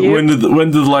 When did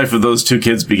the life of those two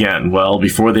kids begin? Well,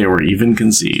 before they were even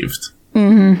conceived.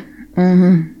 Mm-hmm.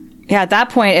 Mm-hmm. Yeah, at that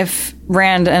point, if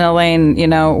Rand and Elaine,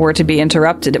 were to be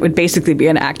interrupted, it would basically be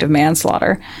an act of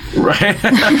manslaughter. Right.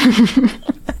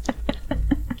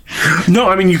 No,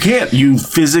 I mean, you can't. You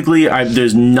physically,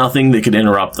 there's nothing that could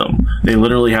interrupt them. They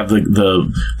literally have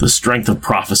the strength of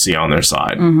prophecy on their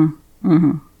side. Mm-hmm.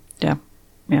 Mm-hmm. Yeah.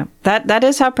 Yeah. That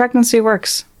is how pregnancy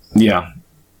works. Yeah.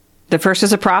 The first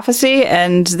is a prophecy,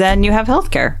 and then you have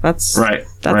healthcare. That's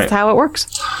how it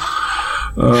works.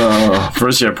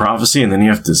 First you have prophecy, and then you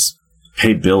have to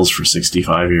pay bills for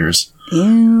 65 years.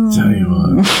 Ew. Tell you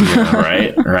what.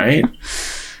 Yeah, right?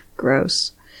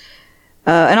 Gross.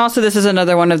 And also, this is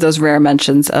another one of those rare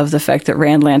mentions of the fact that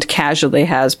Randland casually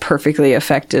has perfectly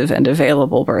effective and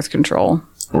available birth control.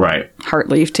 Right.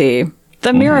 Heartleaf tea.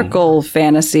 The miracle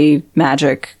fantasy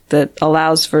magic that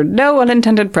allows for no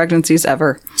unintended pregnancies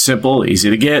ever. Simple, easy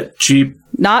to get, cheap.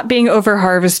 Not being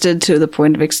over-harvested to the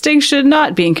point of extinction,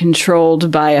 not being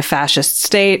controlled by a fascist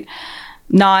state,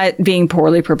 not being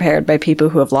poorly prepared by people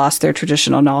who have lost their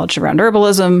traditional knowledge around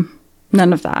herbalism.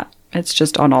 None of that. It's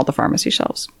just on all the pharmacy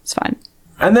shelves. It's fine.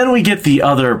 And then we get the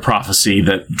other prophecy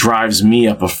that drives me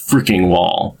up a freaking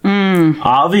wall.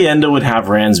 Avienda would have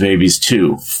Rand's babies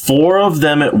too. 4 of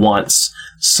them at once.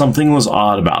 Something was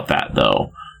odd about that,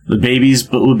 though. The babies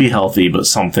would be healthy, but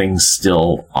something's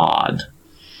still odd.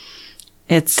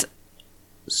 It's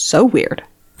so weird.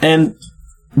 And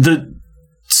the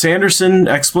Sanderson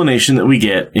explanation that we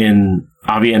get in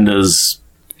Avienda's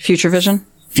Future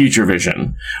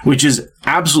Vision, which is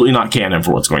absolutely not canon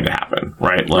for what's going to happen,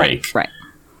 right? Right.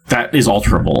 That is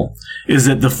alterable, is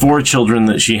that the 4 children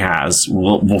that she has,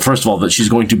 well, first of all, that she's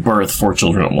going to birth 4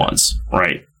 children at once,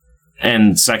 right?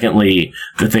 And secondly,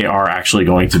 that they are actually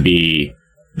going to be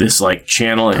this, like,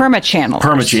 channel. Perma-channel.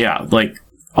 Yeah, like,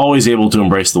 always able to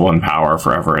embrace the one power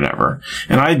forever and ever.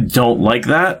 And I don't like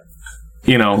that,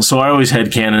 so I always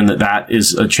headcanon that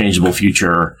is a changeable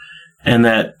future, and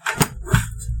that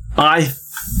I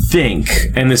think,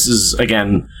 and this is,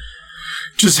 again,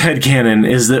 just headcanon,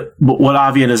 is that what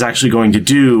Avienda is actually going to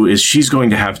do is she's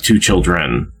going to have 2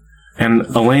 children, and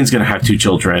Elaine's going to have 2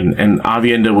 children, and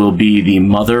Avienda will be the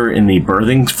mother in the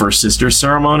birthing First Sister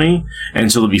ceremony,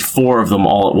 and so there'll be 4 of them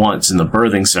all at once in the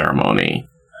birthing ceremony,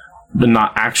 but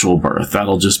not actual birth.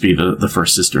 That'll just be the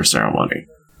First Sister ceremony.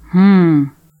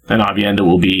 And Avienda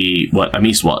will be what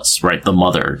Amis was, right? The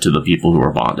mother to the people who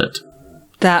are bonded.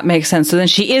 That makes sense. So then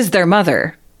she is their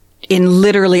mother in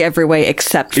literally every way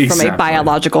except from a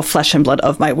biological flesh and blood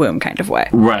of my womb kind of way.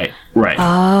 Right.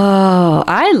 Oh,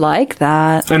 I like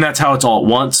that. And that's how it's all at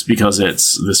once, because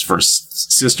it's this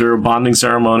First Sister bonding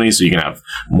ceremony, so you can have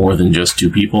more than just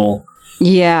 2 people.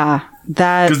 Yeah.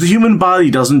 Because the human body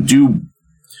doesn't do...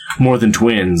 more than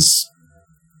twins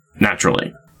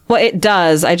naturally. Well, it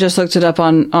does. I just looked it up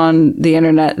on the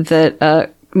internet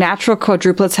that natural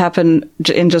quadruplets happen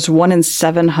in just 1 in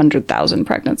 700,000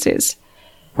 pregnancies.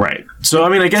 Right. So, I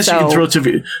mean, I guess you can throw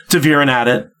Ta'Veren at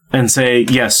it and say,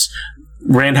 yes,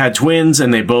 Rand had twins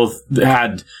and they both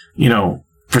had,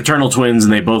 fraternal twins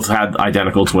and they both had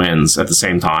identical twins at the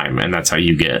same time. And that's how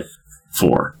you get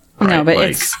 4. Right? No,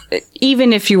 but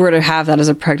even if you were to have that as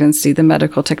a pregnancy, the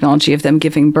medical technology of them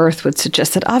giving birth would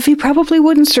suggest that Avi probably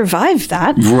wouldn't survive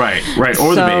that. Right.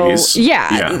 Or the babies.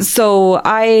 Yeah. So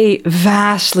I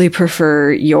vastly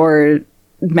prefer your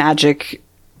magic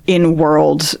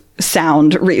in-world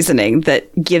sound reasoning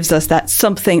that gives us that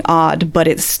something odd, but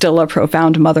it's still a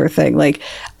profound mother thing. Like,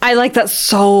 I like that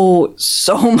so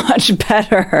much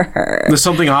better. The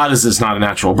something odd is it's not a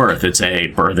natural birth. It's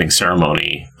a birthing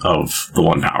ceremony of the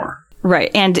One Power. Right.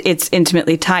 And it's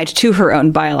intimately tied to her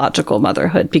own biological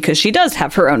motherhood because she does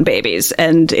have her own babies.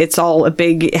 And it's all a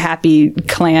big, happy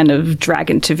clan of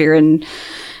Dragon Ta'Veren.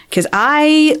 Because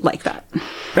I like that.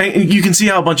 And you can see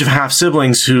how a bunch of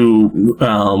half-siblings who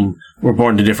were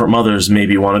born to different mothers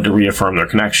maybe wanted to reaffirm their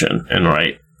connection. And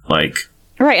right,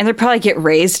 and they probably get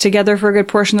raised together for a good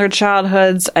portion of their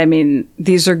childhoods. I mean,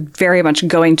 these are very much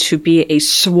going to be a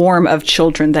swarm of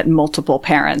children that multiple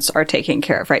parents are taking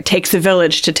care of, right? Takes a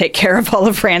village to take care of all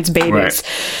of Rand's babies.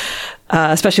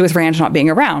 Right. Especially with Rand not being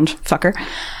around, fucker.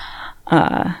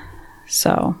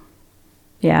 So...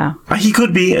 yeah. He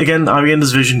could be. Again,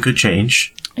 Avienda's vision could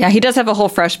change. Yeah, he does have a whole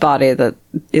fresh body that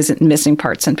isn't missing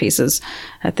parts and pieces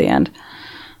at the end.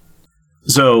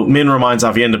 So Min reminds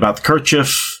Avienda about the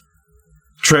kerchief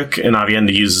trick, and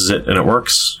Avienda uses it, and it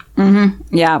works.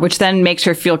 Mm-hmm. Yeah, which then makes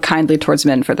her feel kindly towards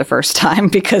Min for the first time,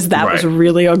 because that was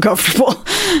really uncomfortable.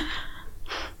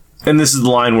 And this is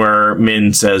the line where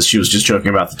Min says she was just joking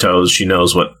about the toes. She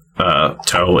knows what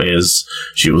toe is.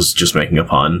 She was just making a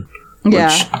pun.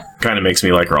 Which kind of makes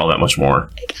me like her all that much more.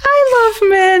 I love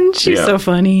Min. She's so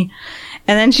funny.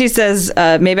 And then she says,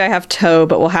 maybe I have toe,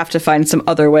 but we'll have to find some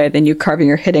other way than you carving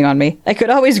or hitting on me. I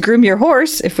could always groom your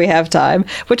horse if we have time.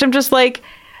 Which I'm just like,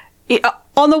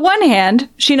 on the one hand,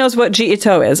 she knows what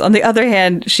Ji'ito is. On the other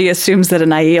hand, she assumes that an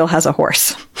Aiel has a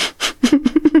horse.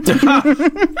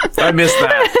 I missed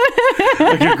that.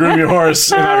 I could groom your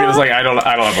horse, and I was like, I don't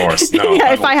have a horse. No,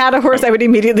 if I had a horse, I would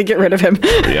immediately get rid of him.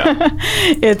 Yeah,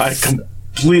 I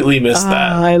completely missed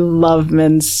that. I love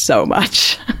Min so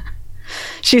much.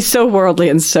 She's so worldly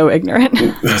and so ignorant.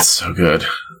 That's so good.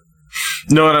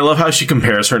 No, and I love how she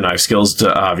compares her knife skills to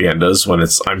Avienda's when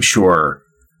I'm sure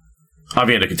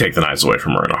Avienda could take the knives away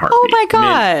from her in a heartbeat. Oh my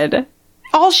god.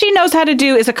 All she knows how to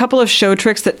do is a couple of show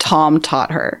tricks that Tom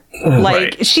taught her.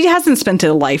 Like, she hasn't spent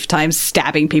a lifetime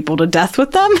stabbing people to death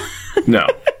with them. No.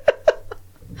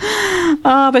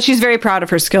 But she's very proud of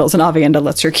her skills, and Avienda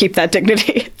lets her keep that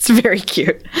dignity. It's very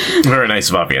cute. Very nice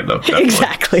of Avienda.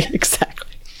 Exactly.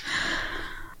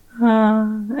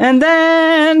 And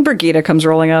then Brigida comes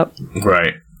rolling up.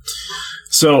 Right.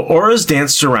 So, auras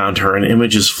danced around her and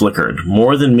images flickered,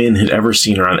 more than Min had ever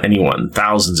seen around anyone,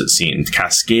 thousands it seemed,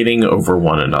 cascading over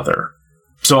one another.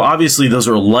 So, obviously, those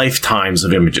are lifetimes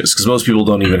of images, because most people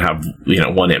don't even have,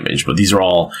 one image, but these are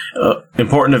all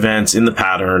important events in the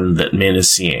pattern that Min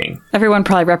is seeing. Everyone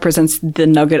probably represents the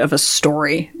nugget of a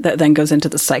story that then goes into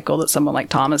the cycle that someone like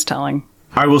Tom is telling.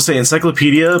 I will say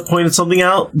Encyclopedia pointed something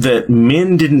out, that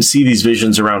Min didn't see these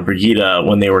visions around Brigida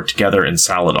when they were together in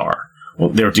Saladar. Well,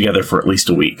 they were together for at least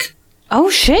a week. Oh,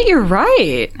 shit, you're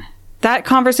right. That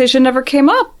conversation never came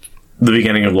up. The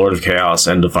beginning of Lord of Chaos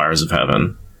and of Fires of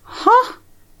Heaven. Huh.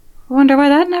 I wonder why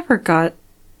that never got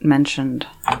mentioned.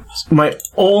 My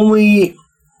only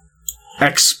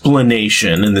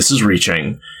explanation, and this is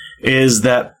reaching, is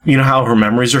that, how her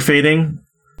memories are fading?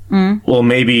 Mm. Well,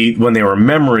 maybe when they were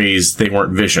memories, they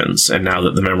weren't visions, and now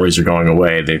that the memories are going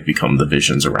away, they've become the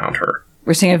visions around her.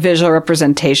 We're seeing a visual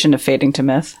representation of fading to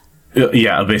myth.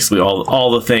 Yeah, basically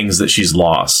all the things that she's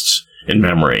lost in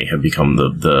memory have become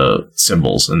the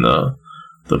symbols and the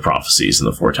prophecies and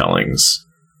the foretellings.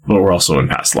 But we're also in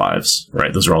past lives,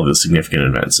 right? Those are all the significant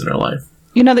events in her life.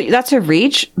 That's a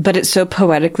reach, but it's so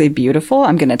poetically beautiful.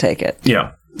 I'm going to take it.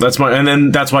 Yeah, that's why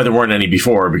there weren't any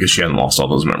before, because she hadn't lost all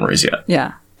those memories yet.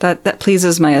 Yeah, that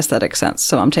pleases my aesthetic sense,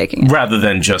 so I'm taking it. Rather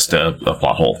than just a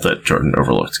plot hole that Jordan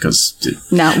overlooked, because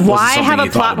now why have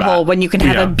a plot hole when you can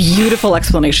have a beautiful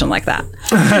explanation like that?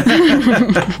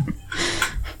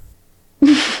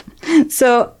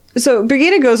 So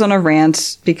Brigida goes on a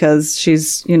rant because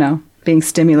she's being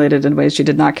stimulated in ways she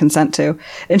did not consent to,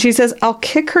 and she says, "I'll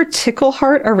kick her tickle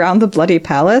heart around the bloody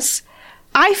palace."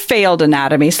 I failed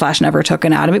anatomy / never took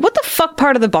anatomy. What the fuck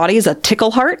part of the body is a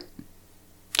tickle heart?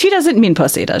 She doesn't mean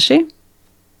pussy, does she?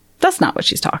 That's not what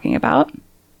she's talking about,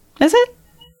 is it?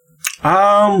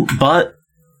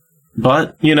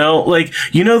 But you know, like,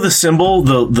 you know, the symbol,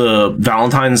 the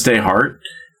Valentine's Day heart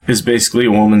is basically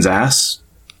a woman's ass.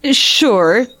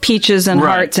 Sure, peaches and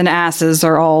hearts and asses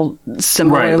are all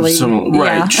similarly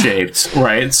shaped,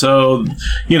 right? So,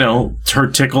 you know, her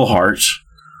tickle heart.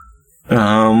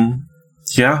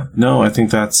 Yeah, no, I think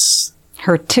that's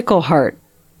her tickle heart.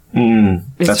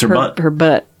 That's her butt. Her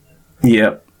butt.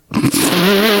 Yep. I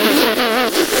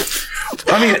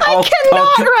mean, I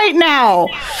cannot right now.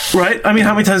 Right? I mean,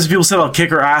 how many times have people said, "I'll kick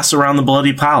her ass around the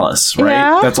bloody palace"? Right?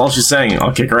 Yeah. That's all she's saying.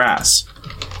 I'll kick her ass.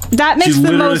 That makes She's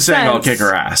the literally most saying, sense. "I'll kick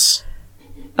her ass."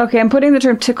 Okay, I'm putting the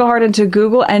term tickle heart into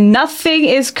Google, and nothing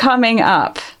is coming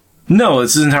up. No,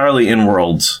 this is entirely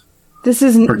in-world. This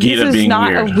is being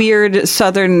not weird. a weird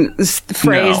Southern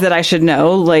phrase that I should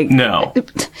know. Like, no,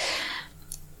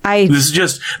 This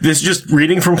is just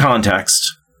reading from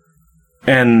context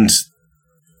and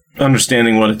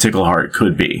understanding what a tickle heart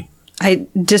could be. I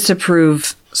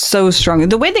disapprove so strongly.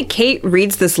 The way that Kate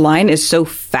reads this line is so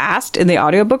fast in the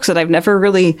audiobooks that I've never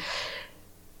really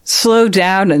slowed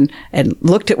down and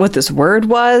looked at what this word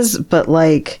was. But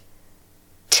like,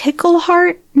 tickle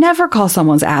heart? Never call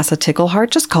someone's ass a tickle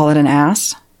heart. Just call it an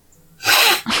ass.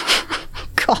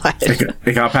 God.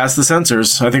 It got past the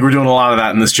censors. I think we're doing a lot of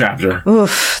that in this chapter.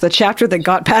 Oof, the chapter that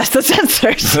got past the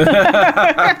censors.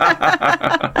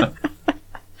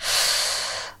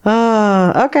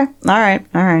 Okay. All right.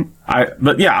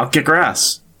 But yeah, I'll kick her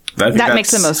ass. That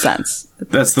makes the most sense.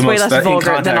 That's the it's most way less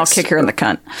vulgar than I'll kick her in the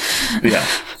cunt. Yeah.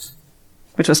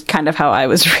 Which was kind of how I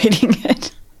was reading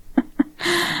it.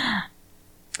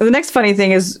 The next funny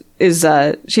thing is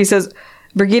she says,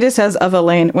 Brigida says of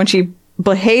Elaine, when she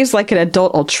behaves like an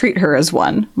adult, I'll treat her as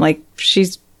one. Like,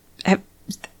 she's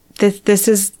this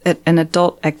is an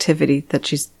adult activity that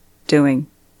she's doing.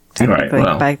 Right.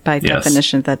 Well, by yes.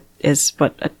 definition, that is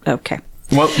what. Okay.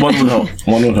 One would hope.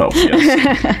 One would hope.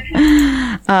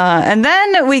 Yes. And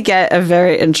then we get a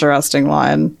very interesting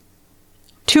line.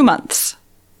 2 months.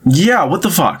 Yeah. What the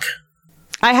fuck?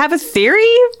 I have a theory,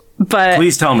 but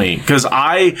please tell me, because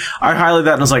I highlighted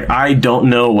that and was like, I don't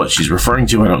know what she's referring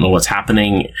to. I don't know what's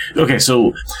happening. Okay,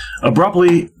 so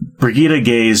abruptly, Brigida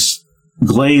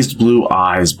glazed blue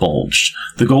eyes bulged.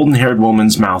 The golden-haired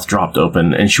woman's mouth dropped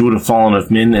open, and she would have fallen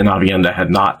if Min and Aviendha had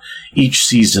not each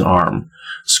seized an arm.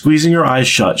 Squeezing her eyes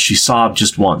shut, she sobbed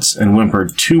just once and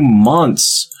whimpered, 2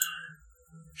 months!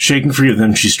 Shaken free of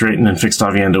them, she straightened and fixed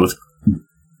Aviendha with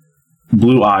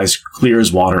blue eyes clear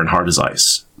as water and hard as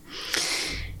ice.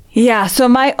 Yeah, so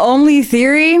my only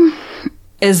theory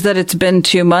is that it's been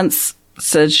 2 months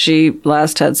since she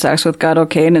last had sex with God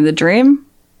O'Kane in the dream,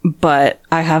 but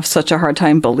I have such a hard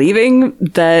time believing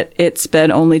that it's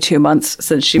been only 2 months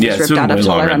since she was ripped out of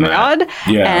Tel'aran'rhiod.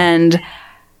 Yeah. And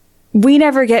we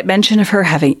never get mention of her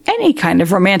having any kind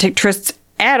of romantic trysts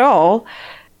at all.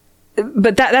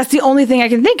 But that's the only thing I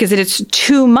can think, is that it's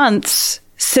 2 months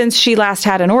since she last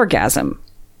had an orgasm.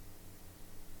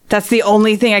 That's the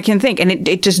only thing I can think. And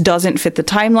it just doesn't fit the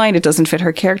timeline. It doesn't fit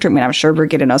her character. I mean, I'm sure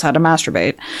Brigida knows how to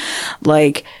masturbate.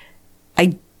 Like,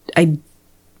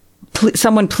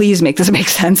 someone please make this make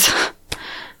sense.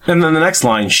 And then the next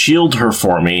line, shield her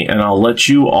for me and I'll let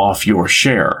you off your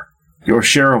share. Your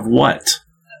share of what?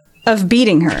 Of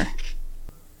beating her.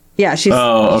 Yeah, she's.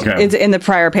 Oh, okay. In the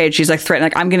prior page, she's like threatening,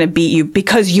 like, I'm going to beat you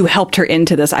because you helped her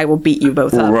into this. I will beat you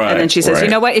both up. Right, and then she says, you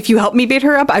know what? If you help me beat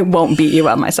her up, I won't beat you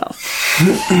up myself.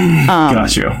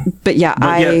 Got you. But yeah,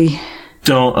 I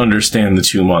don't understand the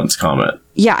 2 months comment.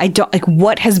 Yeah, I don't, like,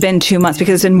 what has been 2 months?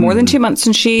 Because it's been more than 2 months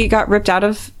since she got ripped out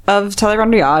of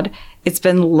Tel'aran'rhiod. It's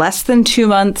been less than 2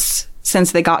 months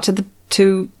since they got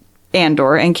to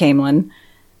Andor and Caemlyn.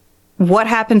 What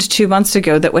happened 2 months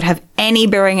ago that would have any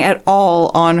bearing at all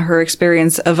on her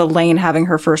experience of Elaine having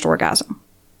her first orgasm?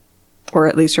 Or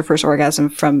at least her first orgasm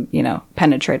from,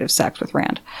 penetrative sex with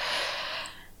Rand.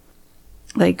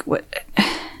 Like, what?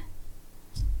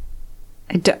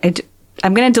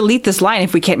 I'm going to delete this line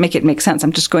if we can't make it make sense.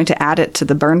 I'm just going to add it to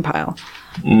the burn pile.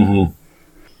 Mm-hmm.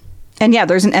 And yeah,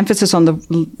 there's an emphasis on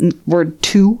the word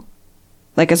 2,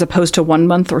 like as opposed to 1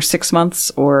 month or 6 months,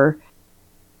 or...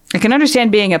 I can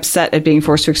understand being upset at being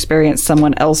forced to experience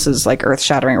someone else's, like,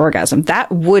 earth-shattering orgasm. That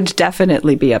would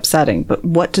definitely be upsetting, but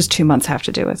what does 2 months have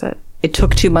to do with it? It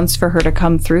took 2 months for her to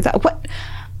come through that. What?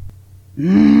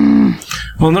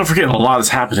 Well, don't forget, a lot has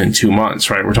happened in 2 months,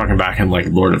 right? We're talking back in, like,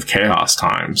 Lord of Chaos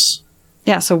times.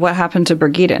 Yeah, so what happened to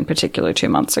Brigida in particular 2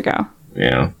 months ago?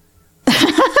 Yeah.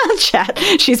 Chat,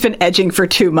 she's been edging for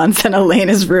 2 months and Elaine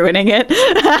is ruining it.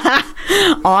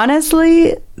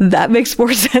 Honestly, That makes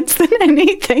more sense than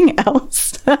anything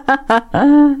else.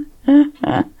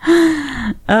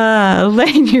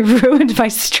 Elaine, you ruined my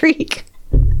streak.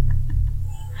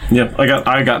 Yeah,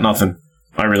 I got nothing.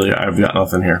 I've got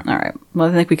nothing here. All right. Well,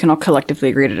 I think we can all collectively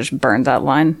agree to just burn that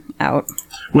line out.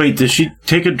 Wait, did she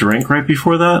take a drink right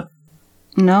before that?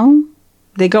 No.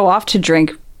 They go off to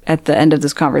drink at the end of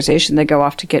this conversation. They go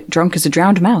off to get drunk as a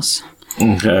drowned mouse.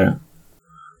 Okay.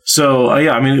 So,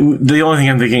 yeah, I mean, the only thing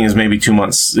I'm thinking is maybe 2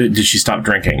 months. Did she stop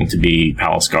drinking to be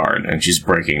Palace Guard? And she's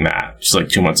breaking that. She's like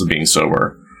 2 months of being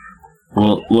sober.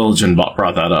 Lil Jin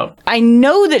brought that up. I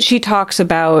know that she talks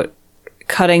about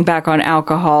cutting back on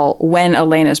alcohol when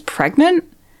Elaine is pregnant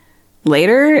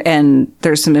later, and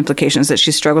there's some implications that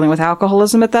she's struggling with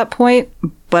alcoholism at that point,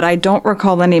 but I don't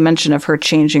recall any mention of her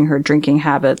changing her drinking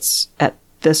habits at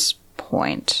this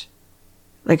point.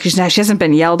 Like, she hasn't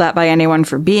been yelled at by anyone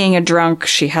for being a drunk.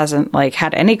 She hasn't, like,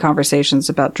 had any conversations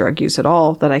about drug use at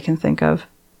all that I can think of.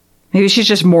 Maybe she's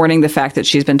just mourning the fact that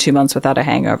she's been 2 months without a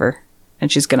hangover,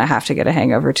 and she's going to have to get a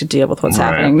hangover to deal with what's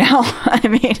happening now. I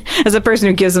mean, as a person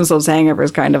who gives themselves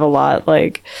hangovers kind of a lot,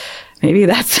 like, maybe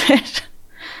that's it.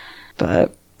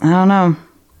 But I don't know.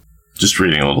 Just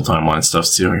reading a little timeline stuff,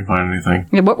 see if I can find anything.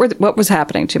 Yeah, what was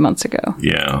happening 2 months ago?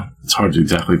 Yeah, it's hard to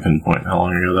exactly pinpoint how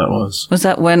long ago that was. Was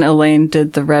that when Elaine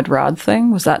did the red rod thing?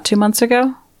 Was that 2 months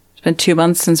ago? It's been 2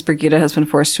 months since Brigida has been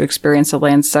forced to experience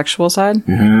Elaine's sexual side?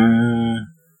 I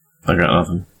got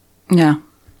nothing. Yeah.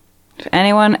 If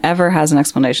anyone ever has an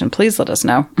explanation, please let us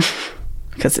know.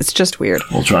 Because it's just weird.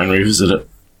 We'll try and revisit it.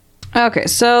 Okay,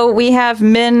 so we have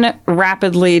Min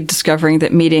rapidly discovering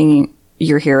that meeting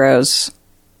your heroes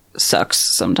sucks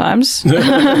sometimes.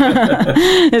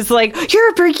 It's like,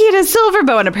 you're Brigida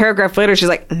Silverbow, and a paragraph later she's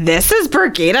like, this is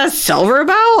Brigida Silverbow?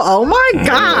 Oh my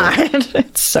god.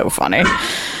 It's so funny.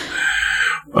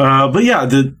 But yeah,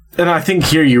 and I think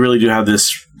here you really do have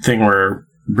this thing where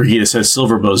Brigida says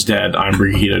Silverbow's dead, I'm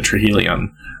Brigida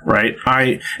Trihelion, right?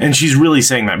 And she's really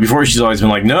saying that. Before she's always been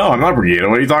like, no, I'm not Brigida,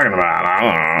 what are you talking about? I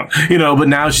don't know. But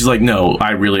now she's like, no,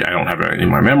 I don't have any of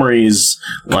my memories.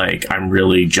 Like, I'm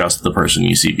really just the person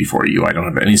you see before you. I don't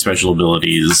have any special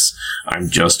abilities. I'm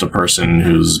just a person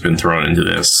who's been thrown into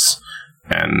this,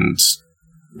 and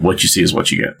what you see is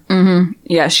what you get. Mm-hmm.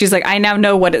 Yeah, she's like, I now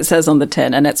know what it says on the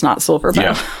tin, and it's not Silverbow.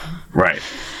 Yeah, right.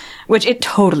 Which it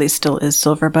totally still is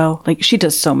Silverbow. Like, she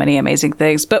does so many amazing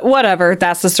things, but whatever.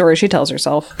 That's the story she tells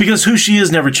herself. Because who she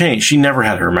is never changed. She never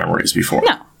had her memories before.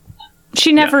 No.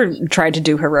 She never tried to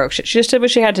do heroic shit. She just did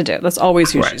what she had to do. That's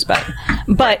always who she's been.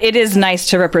 But it is nice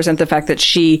to represent the fact that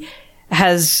she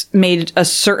has made a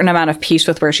certain amount of peace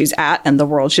with where she's at and the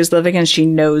world she's living in. She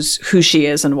knows who she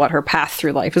is and what her path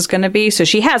through life is going to be. So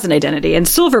she has an identity. And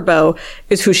Silverbow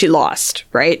is who she lost,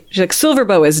 right? She's like,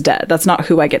 Silverbow is dead. That's not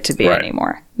who I get to be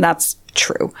anymore. That's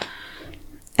true.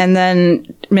 And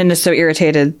then Min is so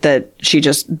irritated that she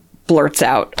just blurts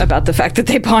out about the fact that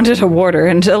they bonded a warder.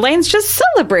 And Elaine's just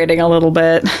celebrating a little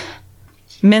bit.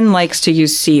 Min likes to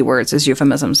use C words as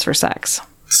euphemisms for sex.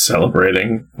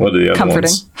 Celebrating? What are the other Comforting.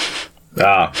 ones?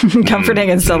 Comforting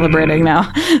and celebrating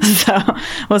now. So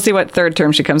we'll see what third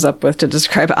term she comes up with to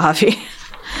describe Avi.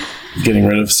 Getting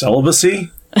rid of celibacy?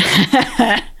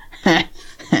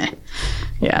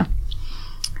 Yeah.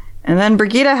 And then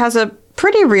Brigida has a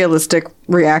pretty realistic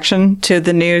reaction to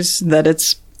the news that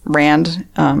it's Rand.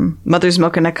 Mother's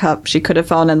milk in a cup. She could have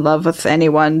fallen in love with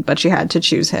anyone, but she had to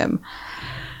choose him.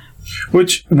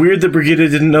 Which, weird that Brigida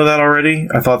didn't know that already.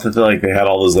 I thought that they had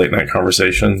all those late night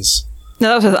conversations. No,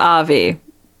 that was with Avi.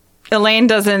 Elaine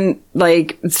doesn't,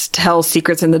 tell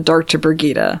secrets in the dark to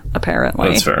Brigida, apparently.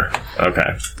 That's fair.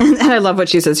 Okay. And I love what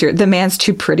she says here. The man's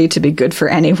too pretty to be good for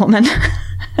any woman.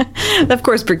 Of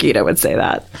course, Brigida would say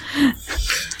that.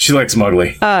 She likes him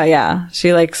ugly. Oh, yeah.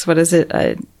 She likes, what is it?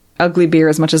 Ugly beer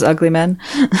as much as ugly men.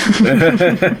 I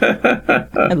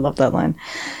love that line.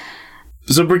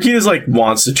 So Brigida's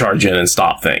wants to charge in and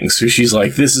stop things. So she's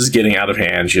like, this is getting out of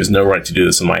hand. She has no right to do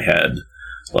this in my head.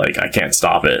 I can't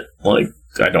stop it.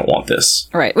 I don't want this.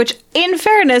 Right. Which, in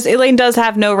fairness, Elaine does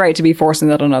have no right to be forcing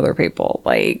that on other people.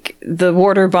 The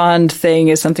warder bond thing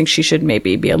is something she should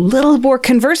maybe be a little more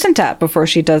conversant at before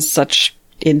she does such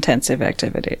intensive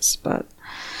activities. But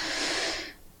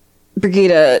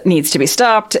Brigida needs to be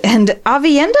stopped. And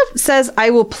Avienda says,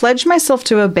 I will pledge myself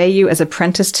to obey you as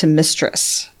apprentice to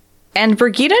mistress. And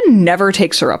Brigida never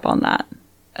takes her up on that,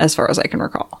 as far as I can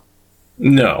recall.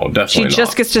 No, definitely not. She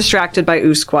just gets distracted by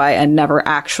Usquai and never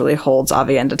actually holds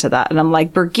Avienda to that. And I'm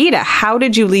like, Brigida, how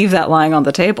did you leave that lying on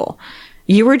the table?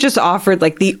 You were just offered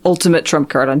the ultimate trump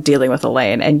card on dealing with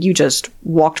Elaine, and you just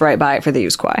walked right by it for the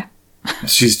Usquai.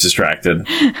 She's distracted.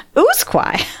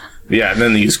 Usquai. Yeah, and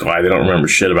then they use quiet. They don't remember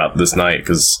shit about this night,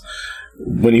 because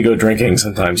when you go drinking,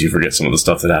 sometimes you forget some of the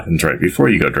stuff that happens right before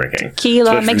you go drinking.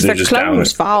 Tequila makes their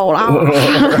clothes fall off.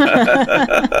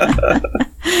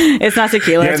 It's not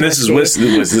tequila. Yeah, and this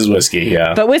is whiskey,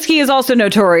 yeah. But whiskey is also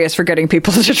notorious for getting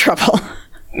people into trouble.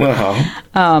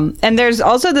 And there's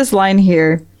also this line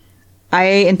here. I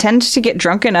intend to get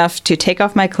drunk enough to take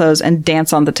off my clothes and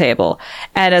dance on the table.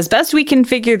 And as best we can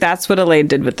figure, that's what Elaine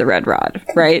did with the red rod,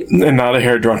 right? And not a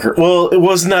hair drunker. Well, it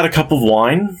wasn't that a cup of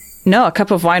wine? No, a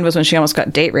cup of wine was when she almost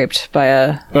got date raped by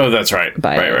a... Oh, that's right.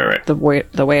 Right. The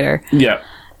waiter. Yeah.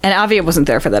 And Avia wasn't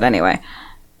there for that anyway.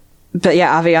 But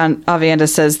yeah, Avienda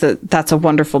says that that's a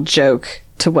wonderful joke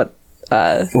to what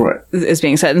is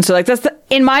being said. And so, like,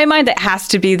 in my mind, that has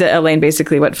to be that Elaine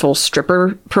basically went full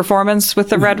stripper performance with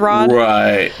the red rod.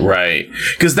 Right.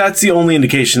 Because that's the only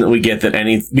indication that we get that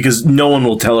because no one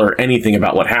will tell her anything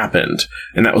about what happened.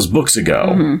 And that was books ago.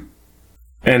 Mm-hmm.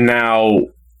 And now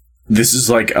this is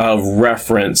like a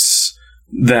reference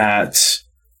that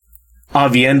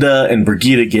Avienda and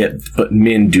Brigida get, but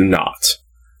Min do not.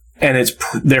 And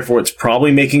therefore it's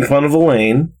probably making fun of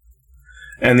Elaine.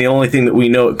 And the only thing that we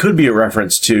know it could be a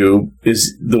reference to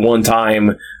is the one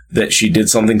time that she did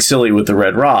something silly with the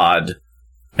red rod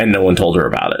and no one told her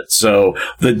about it. So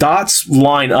the dots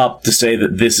line up to say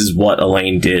that this is what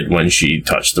Elaine did when she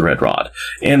touched the red rod.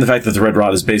 And the fact that the red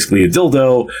rod is basically a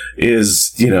dildo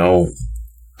is,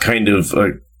 kind of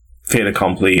a fait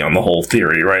accompli on the whole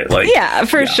theory, right? Yeah,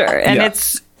 for sure. And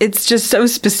it's just so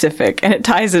specific, and it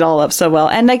ties it all up so well.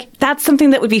 And that's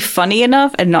something that would be funny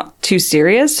enough and not too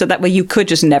serious, so that way you could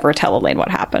just never tell Elaine what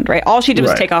happened, right? All she did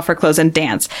was take off her clothes and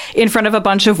dance in front of a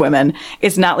bunch of women.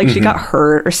 It's not like she got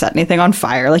hurt or set anything on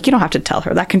fire. You don't have to tell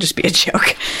her. That can just be a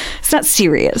joke. It's not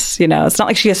serious, It's not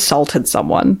like she assaulted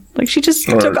someone. She just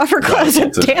took off her clothes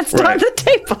and danced on the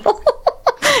table.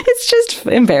 It's just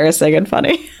embarrassing and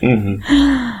funny. Mm-hmm.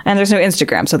 And there's no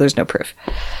Instagram, so there's no proof.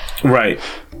 Right.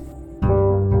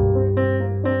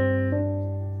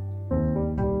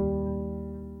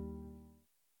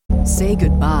 Say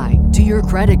goodbye to your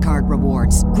credit card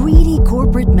rewards. Greedy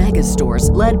corporate mega stores,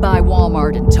 led by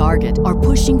Walmart and Target, are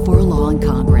pushing for a law in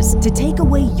Congress to take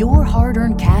away your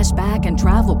hard-earned cash back and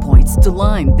travel points to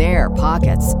line their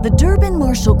pockets. The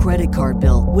Durbin-Marshall credit card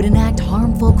bill would enact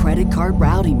harmful credit card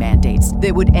routing mandates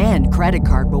that would end credit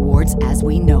card rewards as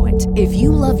we know it. If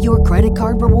you love your credit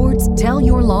card rewards, tell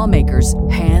your lawmakers,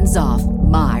 hands off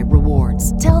my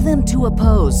rewards. Tell them to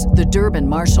oppose the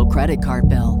Durbin-Marshall credit card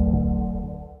bill.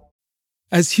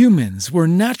 As humans, we're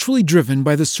naturally driven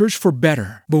by the search for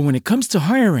better. But when it comes to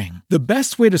hiring, the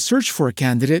best way to search for a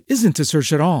candidate isn't to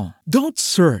search at all. Don't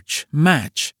search,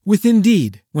 match with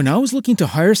Indeed. When I was looking to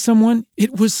hire someone,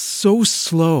 it was so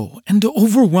slow and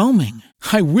overwhelming.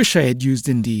 I wish I had used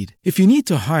Indeed. If you need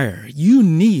to hire, you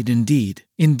need Indeed.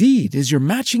 Indeed is your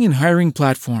matching and hiring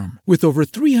platform with over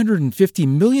 350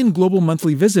 million global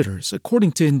monthly visitors,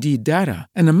 according to Indeed data,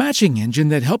 and a matching engine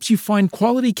that helps you find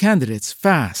quality candidates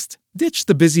fast. Ditch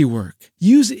the busy work.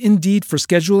 Use Indeed for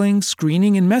scheduling,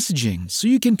 screening, and messaging so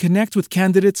you can connect with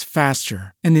candidates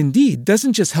faster. And Indeed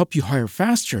doesn't just help you hire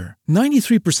faster.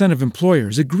 93% of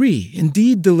employers agree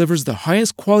Indeed delivers the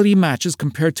highest quality matches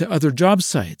compared to other job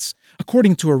sites,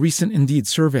 according to a recent Indeed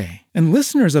survey. And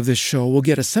listeners of this show will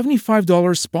get a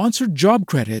 $75 sponsored job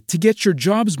credit to get your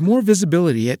jobs more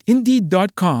visibility at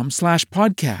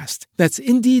Indeed.com/podcast. That's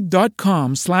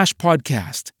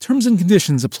Indeed.com/podcast. Terms and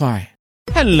conditions apply.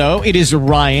 Hello, it is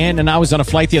Ryan, and I was on a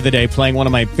flight the other day playing one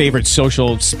of my favorite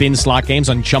social spin slot games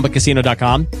on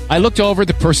ChumbaCasino.com. I looked over at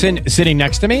the person sitting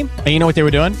next to me, and you know what they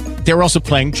were doing? They were also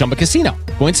playing Chumba Casino.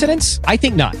 Coincidence? I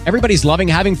think not. Everybody's loving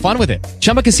having fun with it.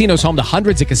 Chumba Casino is home to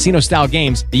hundreds of casino-style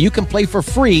games that you can play for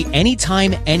free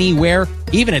anytime, anywhere,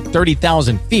 even at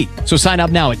 30,000 feet. So sign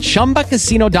up now at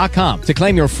ChumbaCasino.com to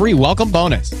claim your free welcome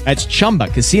bonus. That's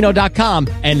ChumbaCasino.com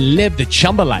and live the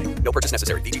Chumba life. No purchase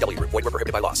necessary. VGW. Void where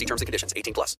prohibited by law. See terms and conditions.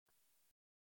 18+.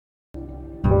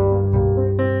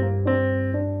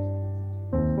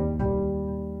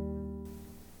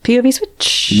 POV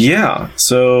switch? Yeah,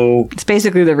 so... It's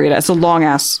basically the read. It's a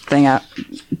long-ass thing out.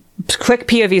 Quick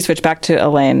POV switch back to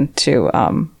Elaine to...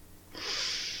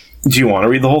 Do you want to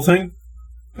read the whole thing?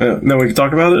 Then we can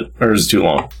talk about it? Or is it too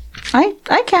long? I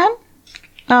can.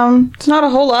 It's not a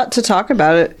whole lot to talk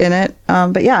about it in it.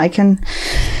 But yeah, I can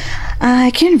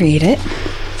read it.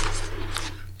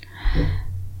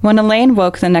 When Elaine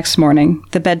woke the next morning,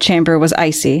 the bedchamber was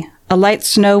icy, a light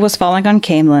snow was falling on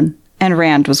Camelin, and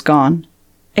Rand was gone.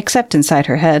 Except inside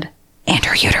her head. And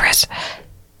her uterus.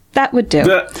 That would do.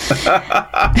 I'm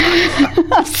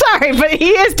sorry, but he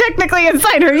is technically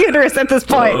inside her uterus at this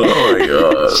point. Oh my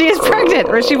God. She is pregnant,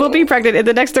 or she will be pregnant in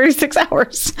the next 36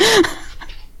 hours.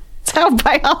 That's how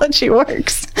biology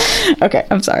works. Okay,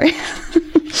 I'm sorry.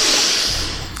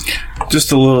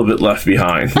 Just a little bit left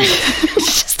behind.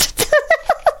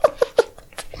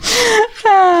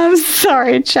 I'm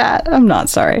sorry, chat. I'm not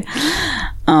sorry.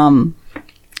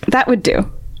 That would do.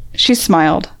 She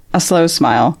smiled, a slow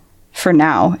smile. For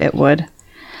now, it would.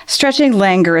 Stretching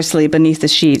languorously beneath the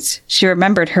sheets, she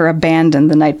remembered her abandon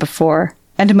the night before,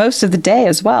 and most of the day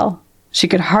as well. She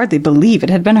could hardly believe it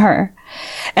had been her,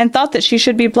 and thought that she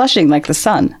should be blushing like the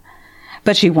sun.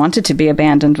 But she wanted to be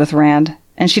abandoned with Rand,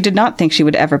 and she did not think she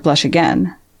would ever blush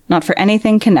again, not for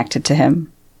anything connected to him.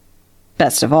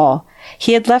 Best of all,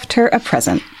 he had left her a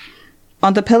present.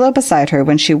 On the pillow beside her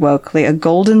when she woke lay a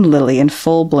golden lily in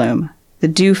full bloom, the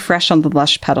dew fresh on the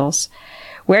lush petals.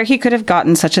 Where he could have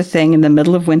gotten such a thing in the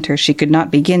middle of winter she could not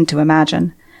begin to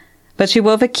imagine. But she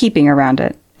wove a keeping around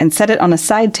it, and set it on a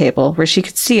side table where she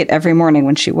could see it every morning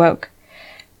when she woke.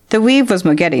 The weave was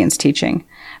Moghedien's teaching,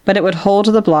 but it would hold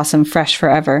the blossom fresh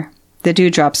forever, the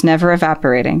dewdrops never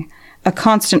evaporating, a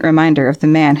constant reminder of the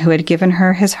man who had given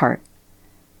her his heart.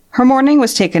 Her morning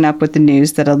was taken up with the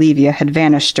news that Olivia had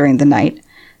vanished during the night,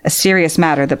 a serious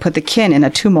matter that put the kin in a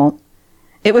tumult.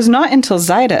 It was not until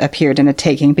Zaida appeared in a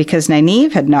taking because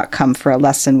Nynaeve had not come for a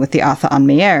lesson with the Atha on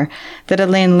Mier that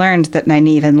Elaine learned that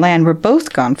Nynaeve and Lan were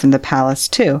both gone from the palace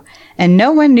too, and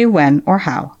no one knew when or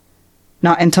how.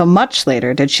 Not until much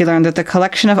later did she learn that the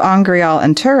collection of Angreal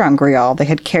and Terangreal they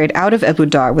had carried out of Ebou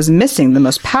Dar was missing the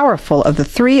most powerful of the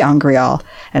 3 Angreal,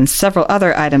 and several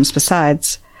other items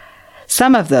besides.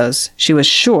 Some of those, she was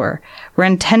sure, were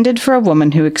intended for a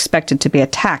woman who expected to be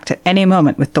attacked at any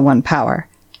moment with the one power,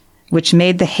 which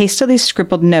made the hastily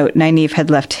scribbled note Nynaeve had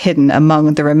left hidden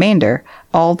among the remainder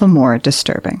all the more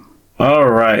disturbing. All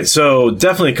right, so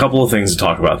definitely a couple of things to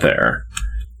talk about there.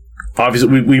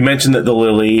 Obviously, we mentioned that the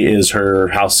lily is her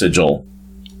house sigil.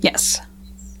 Yes.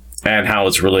 And how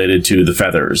it's related to the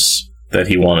feathers that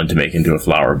he wanted to make into a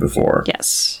flower before.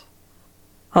 Yes.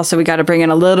 Also, we got to bring in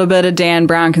a little bit of Dan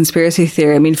Brown conspiracy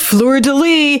theory. I mean,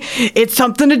 fleur-de-lis, it's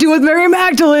something to do with Mary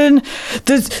Magdalene.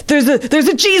 There's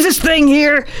a Jesus thing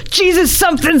here. Jesus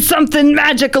something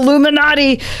magic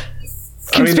Illuminati.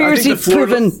 Conspiracy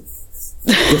proven.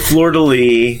 The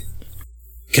fleur-de-lis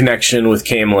connection with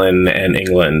Caemlyn and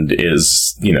England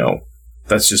is,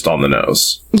 that's just on the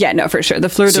nose. Yeah, no, for sure. The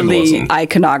fleur-de-lis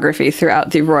iconography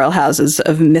throughout the royal houses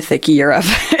of mythic Europe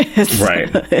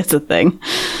it's a thing.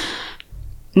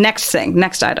 Next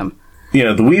item.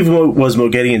 The weave was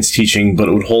Moghedien's teaching, but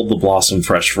it would hold the blossom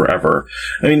fresh forever.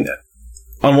 I mean,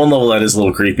 on one level, that is a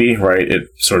little creepy, right?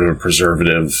 It's sort of a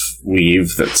preservative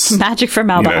weave that's... Magic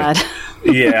formaldehyde.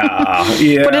 Yeah.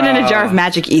 Put it in a jar of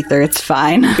magic ether. It's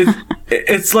fine.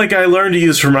 It's like I learned to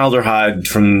use formaldehyde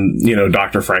from,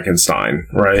 Dr. Frankenstein,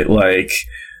 right? Like...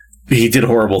 He did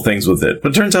horrible things with it,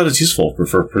 but it turns out it's useful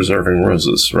for preserving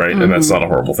roses, right? Mm-hmm. And that's not a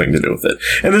horrible thing to do with it.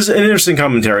 And there's an interesting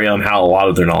commentary on how a lot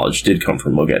of their knowledge did come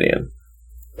from Moghedien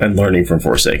and learning from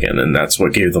Forsaken, and that's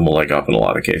what gave them a leg up in a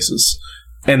lot of cases.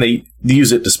 And they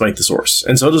use it despite the source,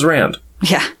 and so does Rand.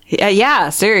 Yeah,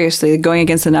 seriously, going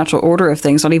against the natural order of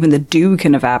things, not even the dew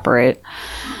can evaporate.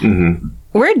 Mm-hmm.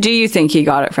 Where do you think he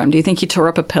got it from? Do you think he tore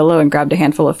up a pillow and grabbed a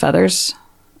handful of feathers?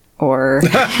 Or...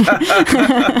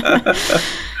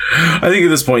 I think at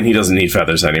this point he doesn't need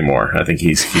feathers anymore. I think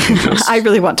he can just... I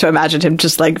really want to imagine him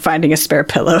just finding a spare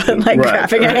pillow and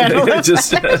grabbing a handle.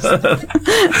 just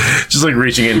like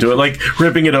reaching into it, like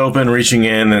ripping it open, reaching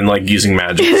in, and using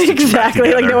magic. Exactly,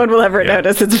 no one will ever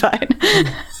notice. It's fine.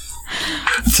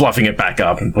 Fluffing it back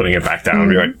up and putting it back down, and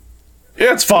be like,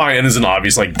 yeah, it's fine. And there's an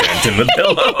obvious dent in the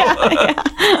pillow.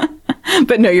 Yeah.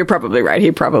 But no, you're probably right.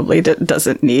 He probably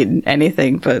doesn't need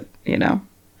anything but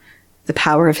the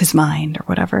power of his mind or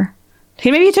whatever.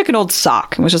 Maybe he took an old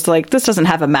sock and was just like, this doesn't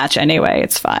have a match anyway.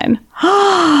 It's fine.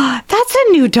 That's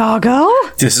a new doggo.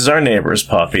 This is our neighbor's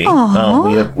puppy.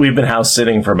 We've been house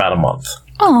sitting for about a month.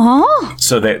 Aww.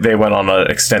 So they went on an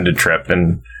extended trip,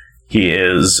 and he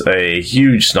is a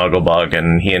huge snuggle bug,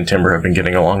 and he and Timber have been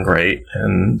getting along great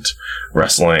and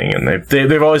wrestling, and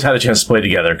they've always had a chance to play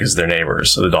together because they're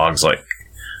neighbors. So the dog's like,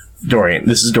 Dorian.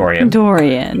 This is Dorian.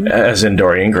 Dorian. As in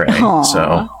Dorian Gray. Aww.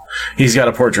 So... He's got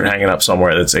a portrait hanging up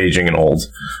somewhere that's aging and old.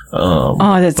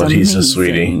 That's but amazing. He's a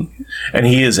sweetie. And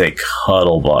he is a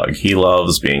cuddle bug. He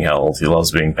loves being held. He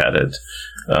loves being petted.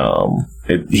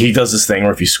 He does this thing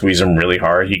where if you squeeze him really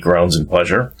hard, he groans in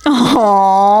pleasure.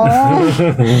 Aww.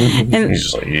 And he's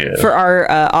just like, yeah. For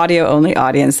our audio-only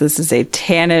audience, this is a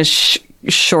tannish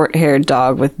short-haired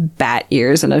dog with bat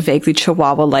ears and a vaguely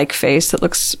Chihuahua-like face that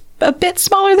looks a bit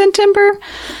smaller than Timber.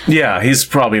 Yeah, he's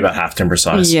probably about half Timber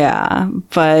size. Yeah,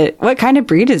 but what kind of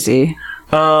breed is he?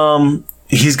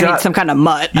 He's got some kind of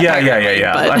mutt.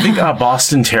 Yeah. But... I think a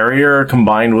Boston Terrier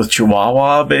combined with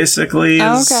Chihuahua basically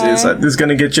is going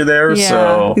to get you there. Yeah,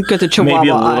 so he's got the Chihuahua maybe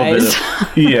a little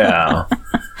eyes.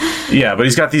 Yeah, but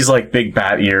he's got these like big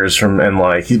bat ears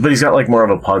but he's got like more of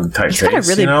a pug type face. He's got a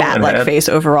really bat-like face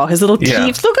overall. His little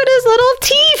teeth. Look at his little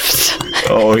teeth.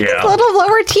 Oh yeah. His little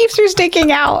lower teeth are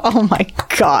sticking out. Oh my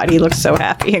god, he looks so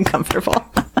happy and comfortable.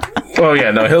 Oh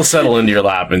yeah, no, he'll settle into your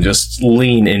lap and just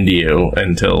lean into you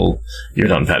until you're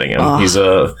done petting him. Oh. He's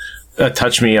a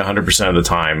touch me 100% of the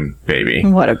time baby.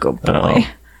 What a good boy.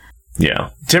 Yeah.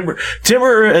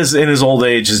 Timber as in his old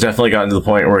age has definitely gotten to the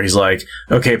point where he's like,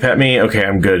 okay, pet me. Okay,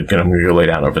 I'm good. I'm going to go lay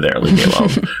down over there. Leave me alone.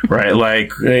 Right?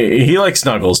 Like, he likes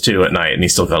snuggles too at night and he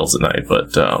still cuddles at night,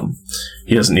 but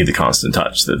he doesn't need the constant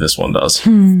touch that this one does.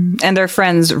 And they're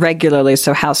friends regularly,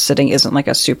 so house sitting isn't like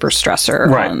a super stressor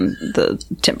on the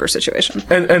Timber situation.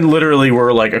 And literally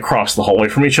we're like across the hallway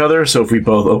from each other, so if we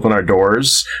both open our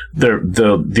doors,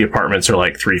 the apartments are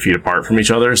like 3 feet apart from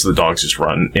each other, so the dogs just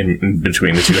run in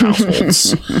between the two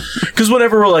households. Because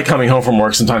whenever we're like coming home from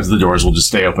work, sometimes the doors will just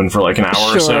stay open for like an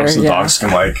hour or so the dogs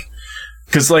can like...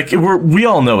 Because, like, we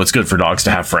all know it's good for dogs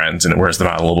to have friends, and it wears them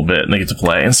out a little bit, and they get to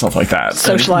play and stuff like that.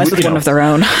 Socialize with one of their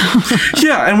own.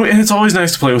 Yeah, and it's always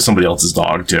nice to play with somebody else's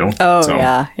dog, too. Oh, so.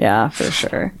 Yeah, for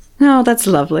sure. No, that's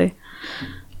lovely.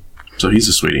 So he's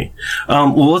a sweetie.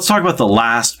 Well, let's talk about the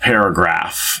last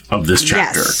paragraph of this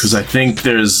chapter, because I think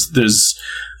there's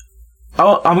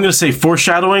I'm going to say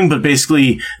foreshadowing, but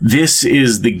basically this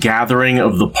is the gathering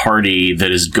of the party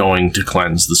that is going to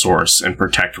cleanse the source and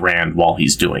protect Rand while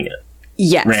he's doing it.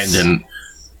 Yes.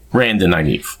 Rand and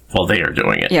Nynaeve while they are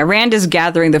doing it. Yeah, Rand is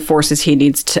gathering the forces he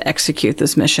needs to execute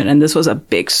this mission, and this was a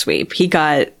big sweep. He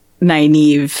got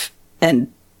Nynaeve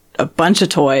and a bunch of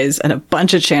toys and a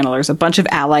bunch of channelers, a bunch of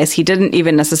allies he didn't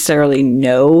even necessarily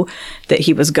know that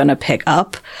he was going to pick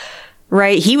up,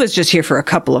 right? He was just here for a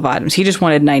couple of items. He just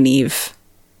wanted Nynaeve,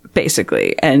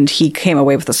 basically, and he came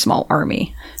away with a small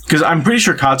army. Because I'm pretty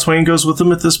sure Codswain goes with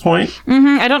him at this point.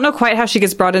 Mm-hmm. I don't know quite how she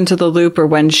gets brought into the loop or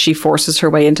when she forces her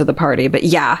way into the party, but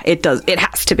yeah, it does. It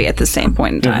has to be at the same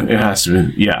point in time. It has to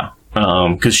be, yeah.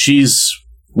 Because she's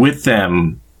with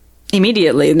them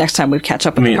immediately next time we catch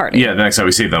up with the party. Yeah, the next time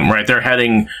we see them, right? They're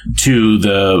heading to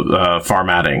the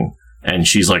farmatting, and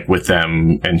she's like with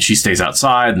them, and she stays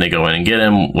outside, and they go in and get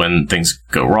him when things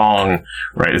go wrong,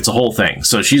 right? It's a whole thing.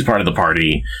 So she's part of the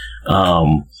party.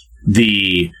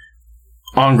 The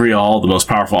Angreal, the most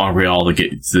powerful Angreal that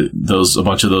gets a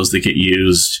bunch of those that get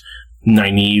used.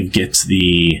 Nynaeve gets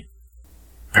the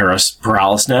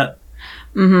Paralis net.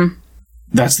 Mm-hmm.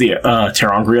 That's the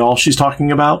ter'angreal she's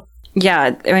talking about.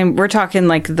 Yeah, I mean, we're talking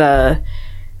like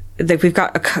we've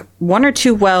got one or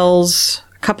two wells,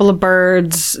 a couple of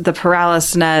birds, the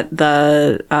Paralis net,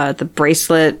 the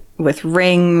bracelet with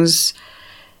rings.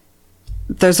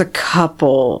 There's a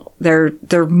couple.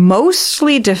 They're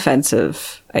mostly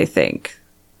defensive, I think.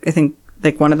 I think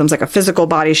like one of them's like a physical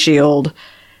body shield.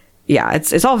 Yeah,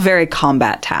 it's all very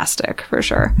combat-tastic for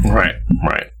sure. Right.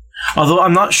 Although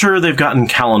I'm not sure they've gotten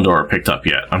Kalendor picked up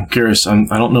yet. I'm curious. I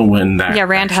don't know when that. Yeah,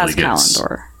 Rand has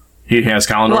Kalendor. He has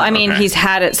Kalendor? Well, I mean, he's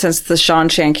had it since the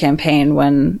Seanchan campaign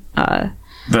when...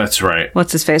 That's right.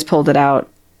 What's-his-face pulled it out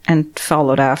and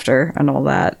followed after and all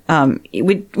that.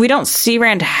 We don't see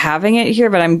Rand having it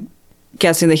here, but I'm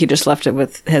guessing that he just left it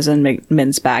with his and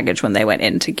Min's baggage when they went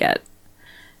in to get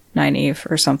Nynaeve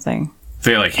or something. I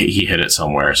feel like he hid it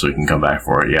somewhere so he can come back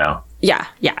for it, yeah. Yeah,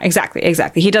 exactly.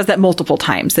 He does that multiple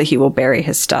times, that he will bury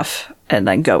his stuff and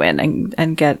then go in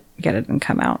and get it and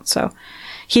come out. So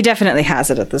he definitely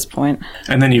has it at this point.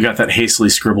 And then you got that hastily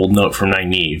scribbled note from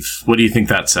Nynaeve. What do you think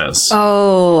that says?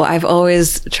 Oh, I've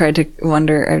always tried to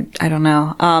wonder. I don't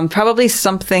know. Probably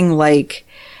something like,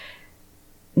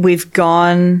 we've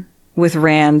gone with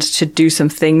Rand to do some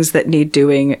things that need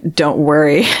doing. Don't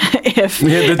worry if...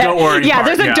 Yeah, the don't worry part,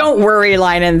 there's a don't worry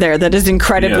line in there that is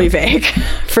incredibly vague,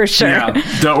 for sure. Yeah,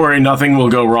 don't worry, nothing will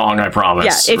go wrong, I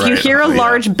promise. Yeah, if you hear a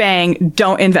large bang,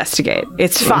 don't investigate.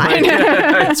 It's fine.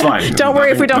 It's fine. Don't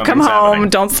worry if we don't come home. Happening.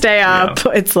 Don't stay up.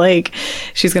 Yeah. It's like,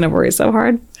 she's going to worry so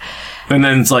hard. And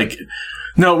then it's like...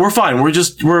 No, we're fine. We're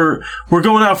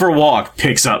going out for a walk.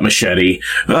 Picks up machete.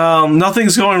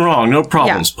 Nothing's going wrong. No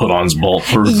problems. Put on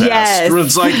bulletproof vest. Yes.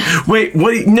 It's like, wait,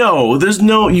 what?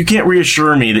 No, you can't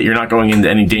reassure me that you're not going into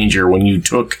any danger when you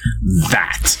took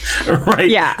that, right?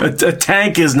 Yeah. A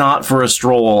tank is not for a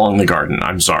stroll along the garden.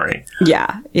 I'm sorry.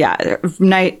 Yeah.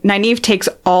 Nynaeve takes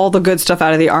all the good stuff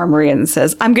out of the armory and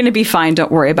says, I'm going to be fine.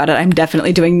 Don't worry about it. I'm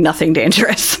definitely doing nothing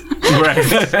dangerous. Right.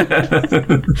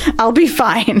 I'll be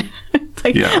fine.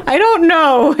 I don't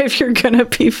know if you're going to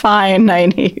be fine,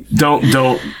 Nynaeve.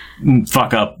 Don't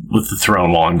fuck up with the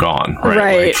throne while I'm gone.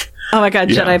 Right. Oh my God,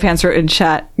 Jedi Pants wrote in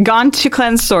chat. Gone to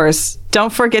cleanse source.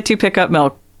 Don't forget to pick up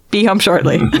milk. Be home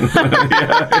shortly.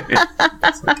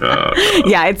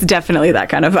 It's definitely that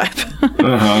kind of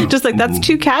vibe. Just like, that's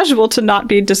too casual to not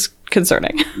be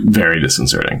disconcerting. Very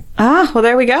disconcerting. Well,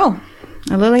 there we go.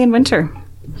 A lily in winter.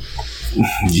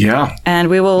 Yeah. And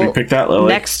we will pick that lily.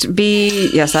 Next be...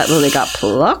 Yes, that lily got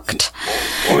plucked.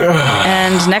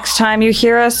 And next time you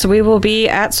hear us, we will be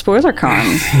at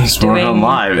SpoilerCon. SpoilerCon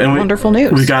Live. And wonderful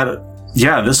news. We got...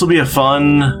 Yeah, this will be a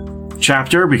fun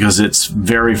chapter because it's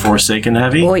very Forsaken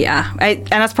heavy. Oh, yeah. And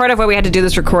that's part of why we had to do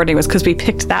this recording, was because we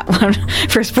picked that one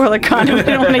for SpoilerCon and we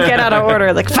didn't want to get out of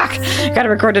order. Like, fuck, gotta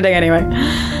record today anyway.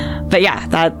 But yeah,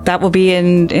 that will be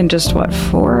in just,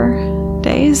 4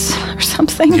 days or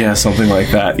something? Yeah, something like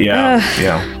that. Yeah.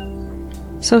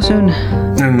 So soon.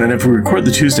 And then if we record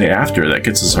the Tuesday after, that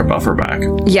gets us our buffer back.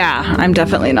 Yeah, I'm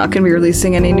definitely not going to be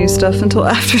releasing any new stuff until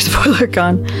after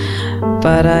SpoilerCon.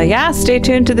 But stay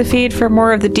tuned to the feed for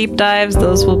more of the deep dives.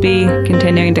 Those will be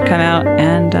continuing to come out.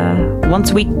 And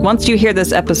once you hear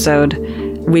this episode,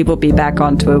 we will be back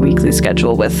onto a weekly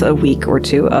schedule with a week or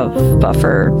two of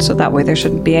buffer. So that way there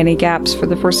shouldn't be any gaps for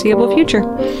the foreseeable future.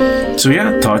 So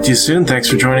talk to you soon. Thanks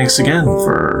for joining us again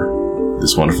for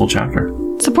this wonderful chapter.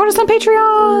 Support us on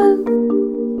Patreon!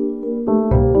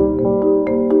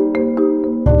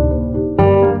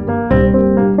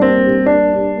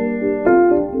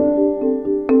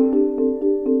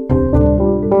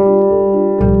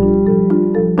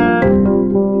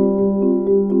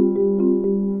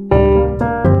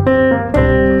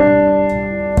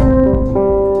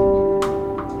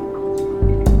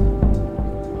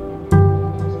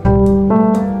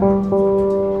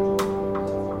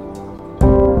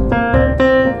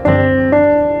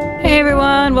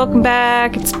 Welcome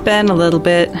back. It's been a little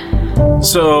bit.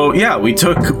 So, we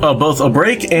took both a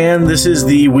break, and this is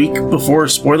the week before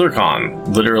SpoilerCon.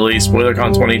 Literally,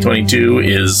 SpoilerCon 2022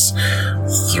 is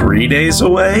 3 days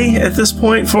away at this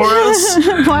point for us.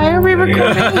 Why are we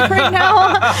recording right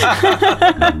now?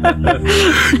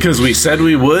 Because we said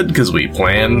we would, because we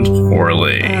planned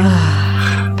poorly.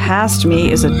 Past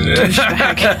me is a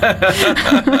douchebag.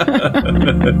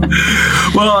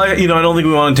 Well, I don't think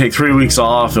we want to take 3 weeks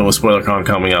off, and with SpoilerCon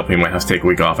coming up, we might have to take a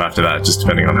week off after that, just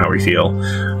depending on how we feel.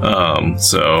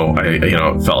 So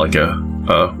it felt like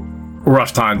a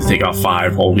rough time to take off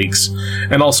 5 whole weeks,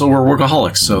 and also we're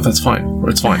workaholics, so that's fine.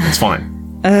 It's fine.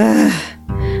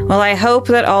 Well, I hope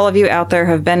that all of you out there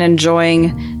have been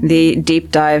enjoying the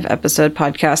deep dive episode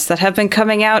podcasts that have been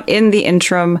coming out in the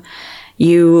interim.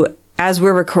 As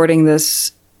we're recording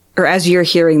this, or as you're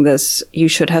hearing this, you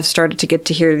should have started to get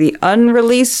to hear the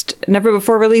unreleased, never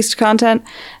before released content.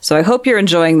 So I hope you're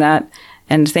enjoying that.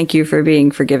 And thank you for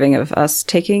being forgiving of us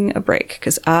taking a break,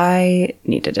 because I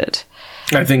needed it.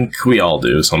 I think we all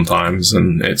do sometimes,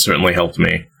 and it certainly helped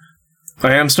me.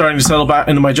 I am starting to settle back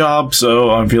into my job,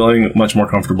 so I'm feeling much more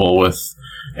comfortable with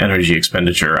energy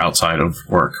expenditure outside of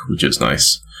work, which is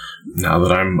nice. Now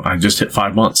that I just hit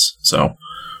 5 months, so.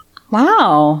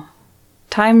 Wow.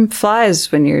 Time flies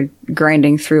when you're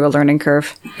grinding through a learning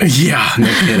curve. Yeah,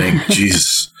 no kidding.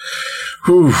 Jesus.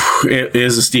 Whew, it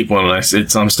is a steep one. I'm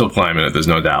still climbing it, there's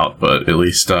no doubt, but at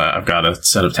least I've got a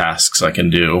set of tasks I can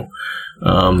do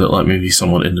that let me be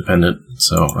somewhat independent,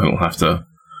 so I don't have to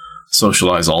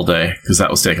socialize all day, because that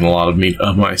was taking a lot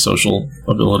of my social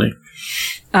ability.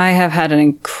 I have had an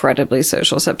incredibly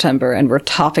social September, and we're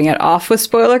topping it off with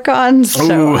SpoilerCon,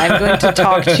 so I'm going to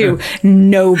talk to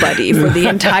nobody for the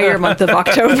entire month of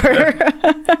October.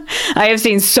 I have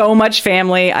seen so much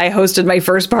family. I hosted my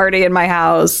first party in my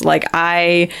house.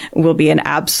 I will be an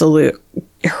absolute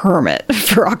hermit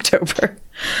for October.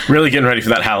 Really getting ready for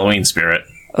that Halloween spirit.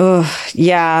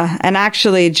 Yeah. And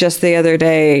actually, just the other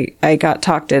day, I got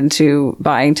talked into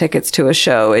buying tickets to a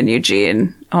show in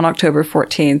Eugene on October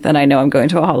 14th, and I know I'm going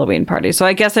to a Halloween party. So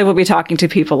I guess I will be talking to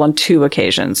people on 2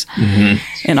 occasions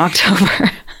in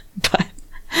October. But,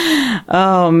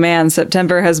 oh man,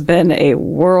 September has been a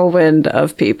whirlwind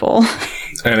of people.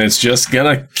 And it's just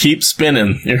gonna keep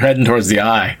spinning. You're heading towards the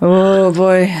eye. Oh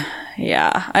boy.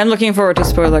 Yeah, I'm looking forward to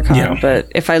SpoilerCon, but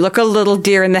if I look a little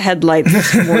deer in the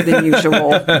headlights more than usual,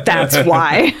 that's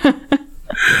why.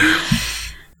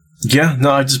 Yeah,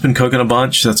 no, I've just been cooking a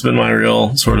bunch. That's been my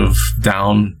real sort of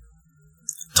down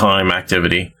time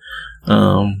activity.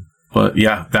 But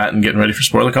yeah, that and getting ready for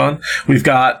SpoilerCon.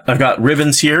 I've got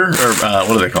ribbons here, or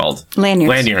what are they called?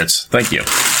 Lanyards. Thank you.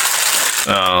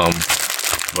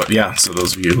 But yeah, so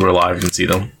those of you who are live can see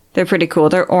them. They're pretty cool.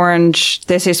 They're orange.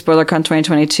 They say SpoilerCon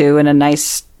 2022 in a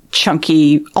nice,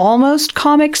 chunky, almost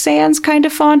Comic Sans kind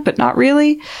of font, but not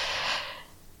really.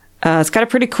 It's got a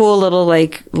pretty cool little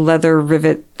like leather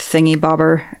rivet thingy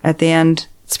bobber at the end.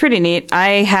 It's pretty neat.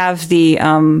 I have the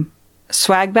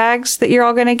swag bags that you're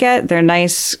all going to get. They're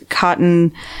nice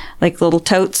cotton, like little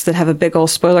totes that have a big old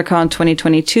SpoilerCon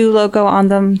 2022 logo on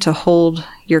them to hold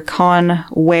your con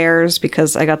wares,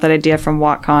 because I got that idea from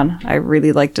WatCon. I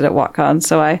really liked it at WatCon,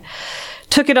 so I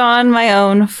took it on my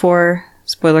own for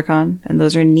SpoilerCon, and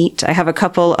those are neat. I have a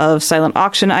couple of silent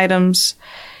auction items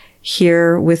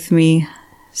here with me.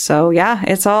 So yeah,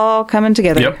 it's all coming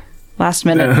together. Yep. Last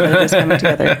minute, but it is coming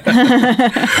together.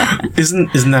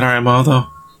 Isn't that our MO though?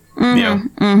 Mm-hmm, yeah.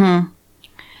 Mm-hmm.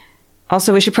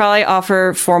 Also, we should probably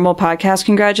offer formal podcast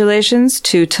congratulations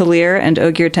to Talir and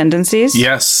Ogier Tendencies.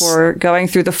 Yes. For going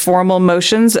through the formal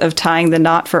motions of tying the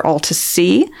knot for all to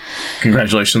see.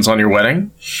 Congratulations on your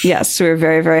wedding. Yes, we were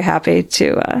very, very happy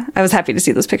to. I was happy to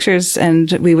see those pictures,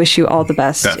 and we wish you all the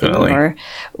best in your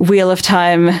Wheel of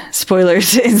Time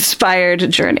spoilers inspired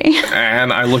journey.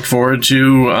 And I look forward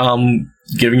to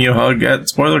giving you a hug at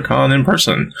SpoilerCon in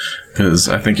person, because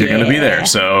I think you're going to be there.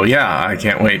 So yeah, I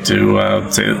can't wait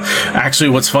to say that.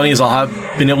 Actually, what's funny is I'll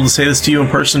have been able to say this to you in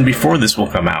person before this will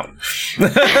come out.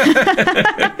 That's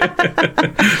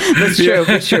true.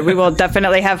 That's true. We will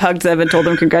definitely have hugged them and told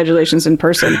them congratulations in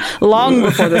person long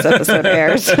before this episode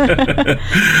airs.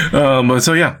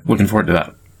 So yeah, looking forward to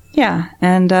that. Yeah.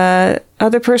 And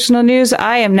other personal news,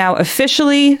 I am now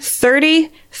officially 30,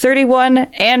 31,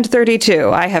 and 32.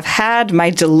 I have had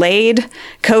my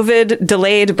COVID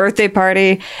delayed birthday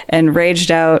party and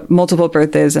raged out multiple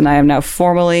birthdays, and I am now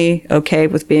formally okay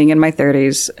with being in my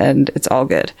 30s, and it's all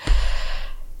good.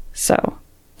 So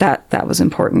that was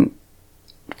important,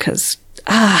 because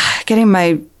getting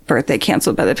my birthday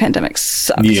canceled by the pandemic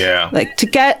sucked. Yeah. Like, to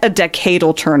get a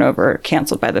decadal turnover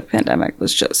canceled by the pandemic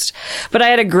was just... But I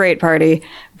had a great party,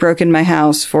 broke in my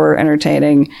house for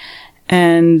entertaining,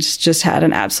 and just had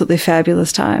an absolutely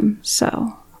fabulous time.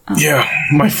 So... yeah,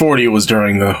 my 40 was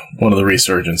during one of the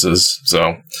resurgences,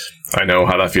 so I know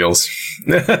how that feels.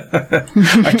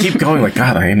 I keep going like,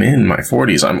 God, I am in my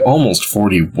 40s. I'm almost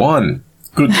 41.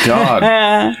 Good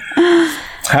God.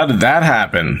 How did that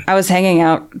happen? I was hanging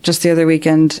out just the other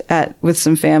weekend with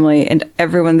some family, and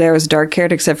everyone there was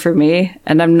dark-haired except for me,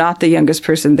 and I'm not the youngest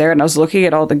person there, and I was looking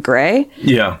at all the gray.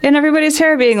 Yeah. And everybody's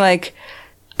hair being like,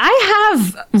 I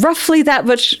have roughly that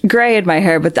much gray in my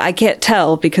hair, but I can't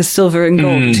tell because silver and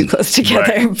gold are too close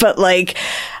together. Right. But like,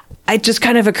 it just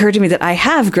kind of occurred to me that I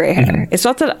have gray hair. Mm-hmm. It's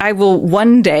not that I will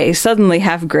one day suddenly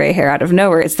have gray hair out of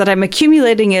nowhere. It's that I'm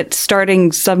accumulating it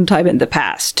starting sometime in the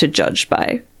past, to judge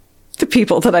by the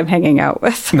people that I'm hanging out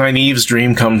with. Nynaeve's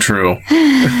dream come true.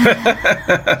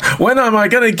 When am I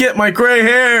going to get my gray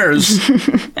hairs?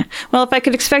 Well, if I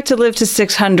could expect to live to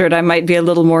 600, I might be a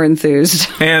little more enthused.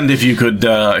 And if you could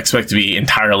expect to be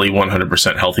entirely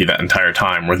 100% healthy that entire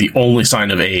time, where the only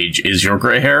sign of age is your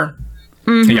gray hair.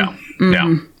 Mm-hmm. Yeah. Mm-hmm.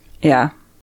 Yeah. Yeah.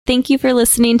 Thank you for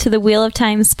listening to the Wheel of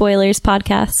Time Spoilers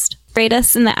podcast. Rate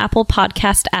us in the Apple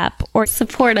Podcast app or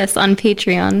support us on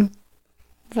Patreon.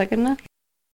 Is that good enough?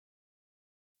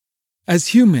 As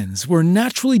humans, we're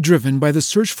naturally driven by the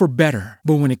search for better.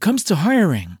 But when it comes to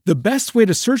hiring, the best way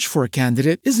to search for a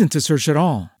candidate isn't to search at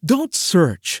all. Don't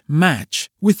search, match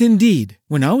with Indeed.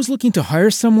 When I was looking to hire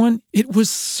someone, it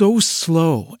was so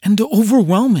slow and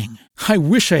overwhelming. I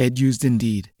wish I had used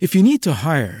Indeed. If you need to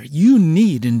hire, you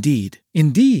need Indeed.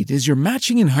 Indeed is your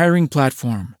matching and hiring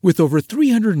platform with over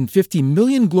 350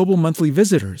 million global monthly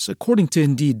visitors, according to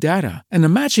Indeed data, and a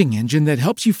matching engine that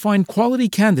helps you find quality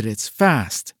candidates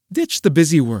fast. Ditch the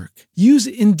busy work. Use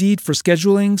Indeed for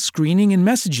scheduling, screening, and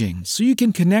messaging so you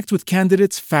can connect with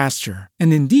candidates faster.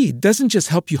 And Indeed doesn't just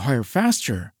help you hire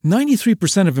faster.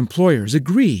 93% of employers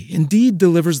agree Indeed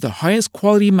delivers the highest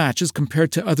quality matches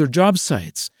compared to other job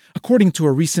sites, according to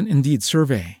a recent Indeed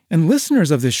survey. And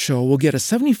listeners of this show will get a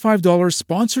 $75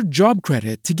 sponsored job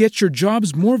credit to get your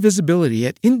jobs more visibility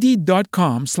at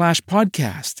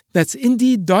Indeed.com/podcast. That's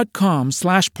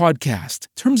Indeed.com/podcast.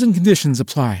 Terms and conditions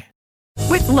apply.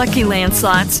 With Lucky Land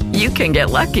Slots, you can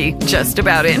get lucky just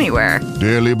about anywhere.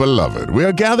 Dearly beloved, we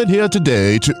are gathered here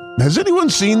today to... Has anyone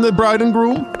seen the bride and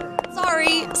groom?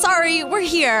 Sorry, we're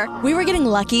here. We were getting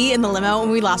lucky in the limo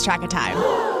and we lost track of time.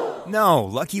 No,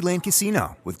 Lucky Land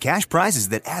Casino, with cash prizes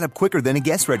that add up quicker than a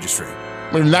guest registry.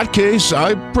 In that case,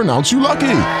 I pronounce you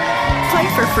lucky.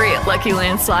 Play for free at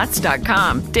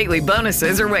LuckyLandSlots.com. Daily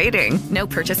bonuses are waiting. No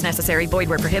purchase necessary. Void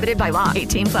where prohibited by law.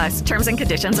 18+. Terms and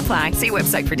conditions apply. See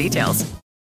website for details.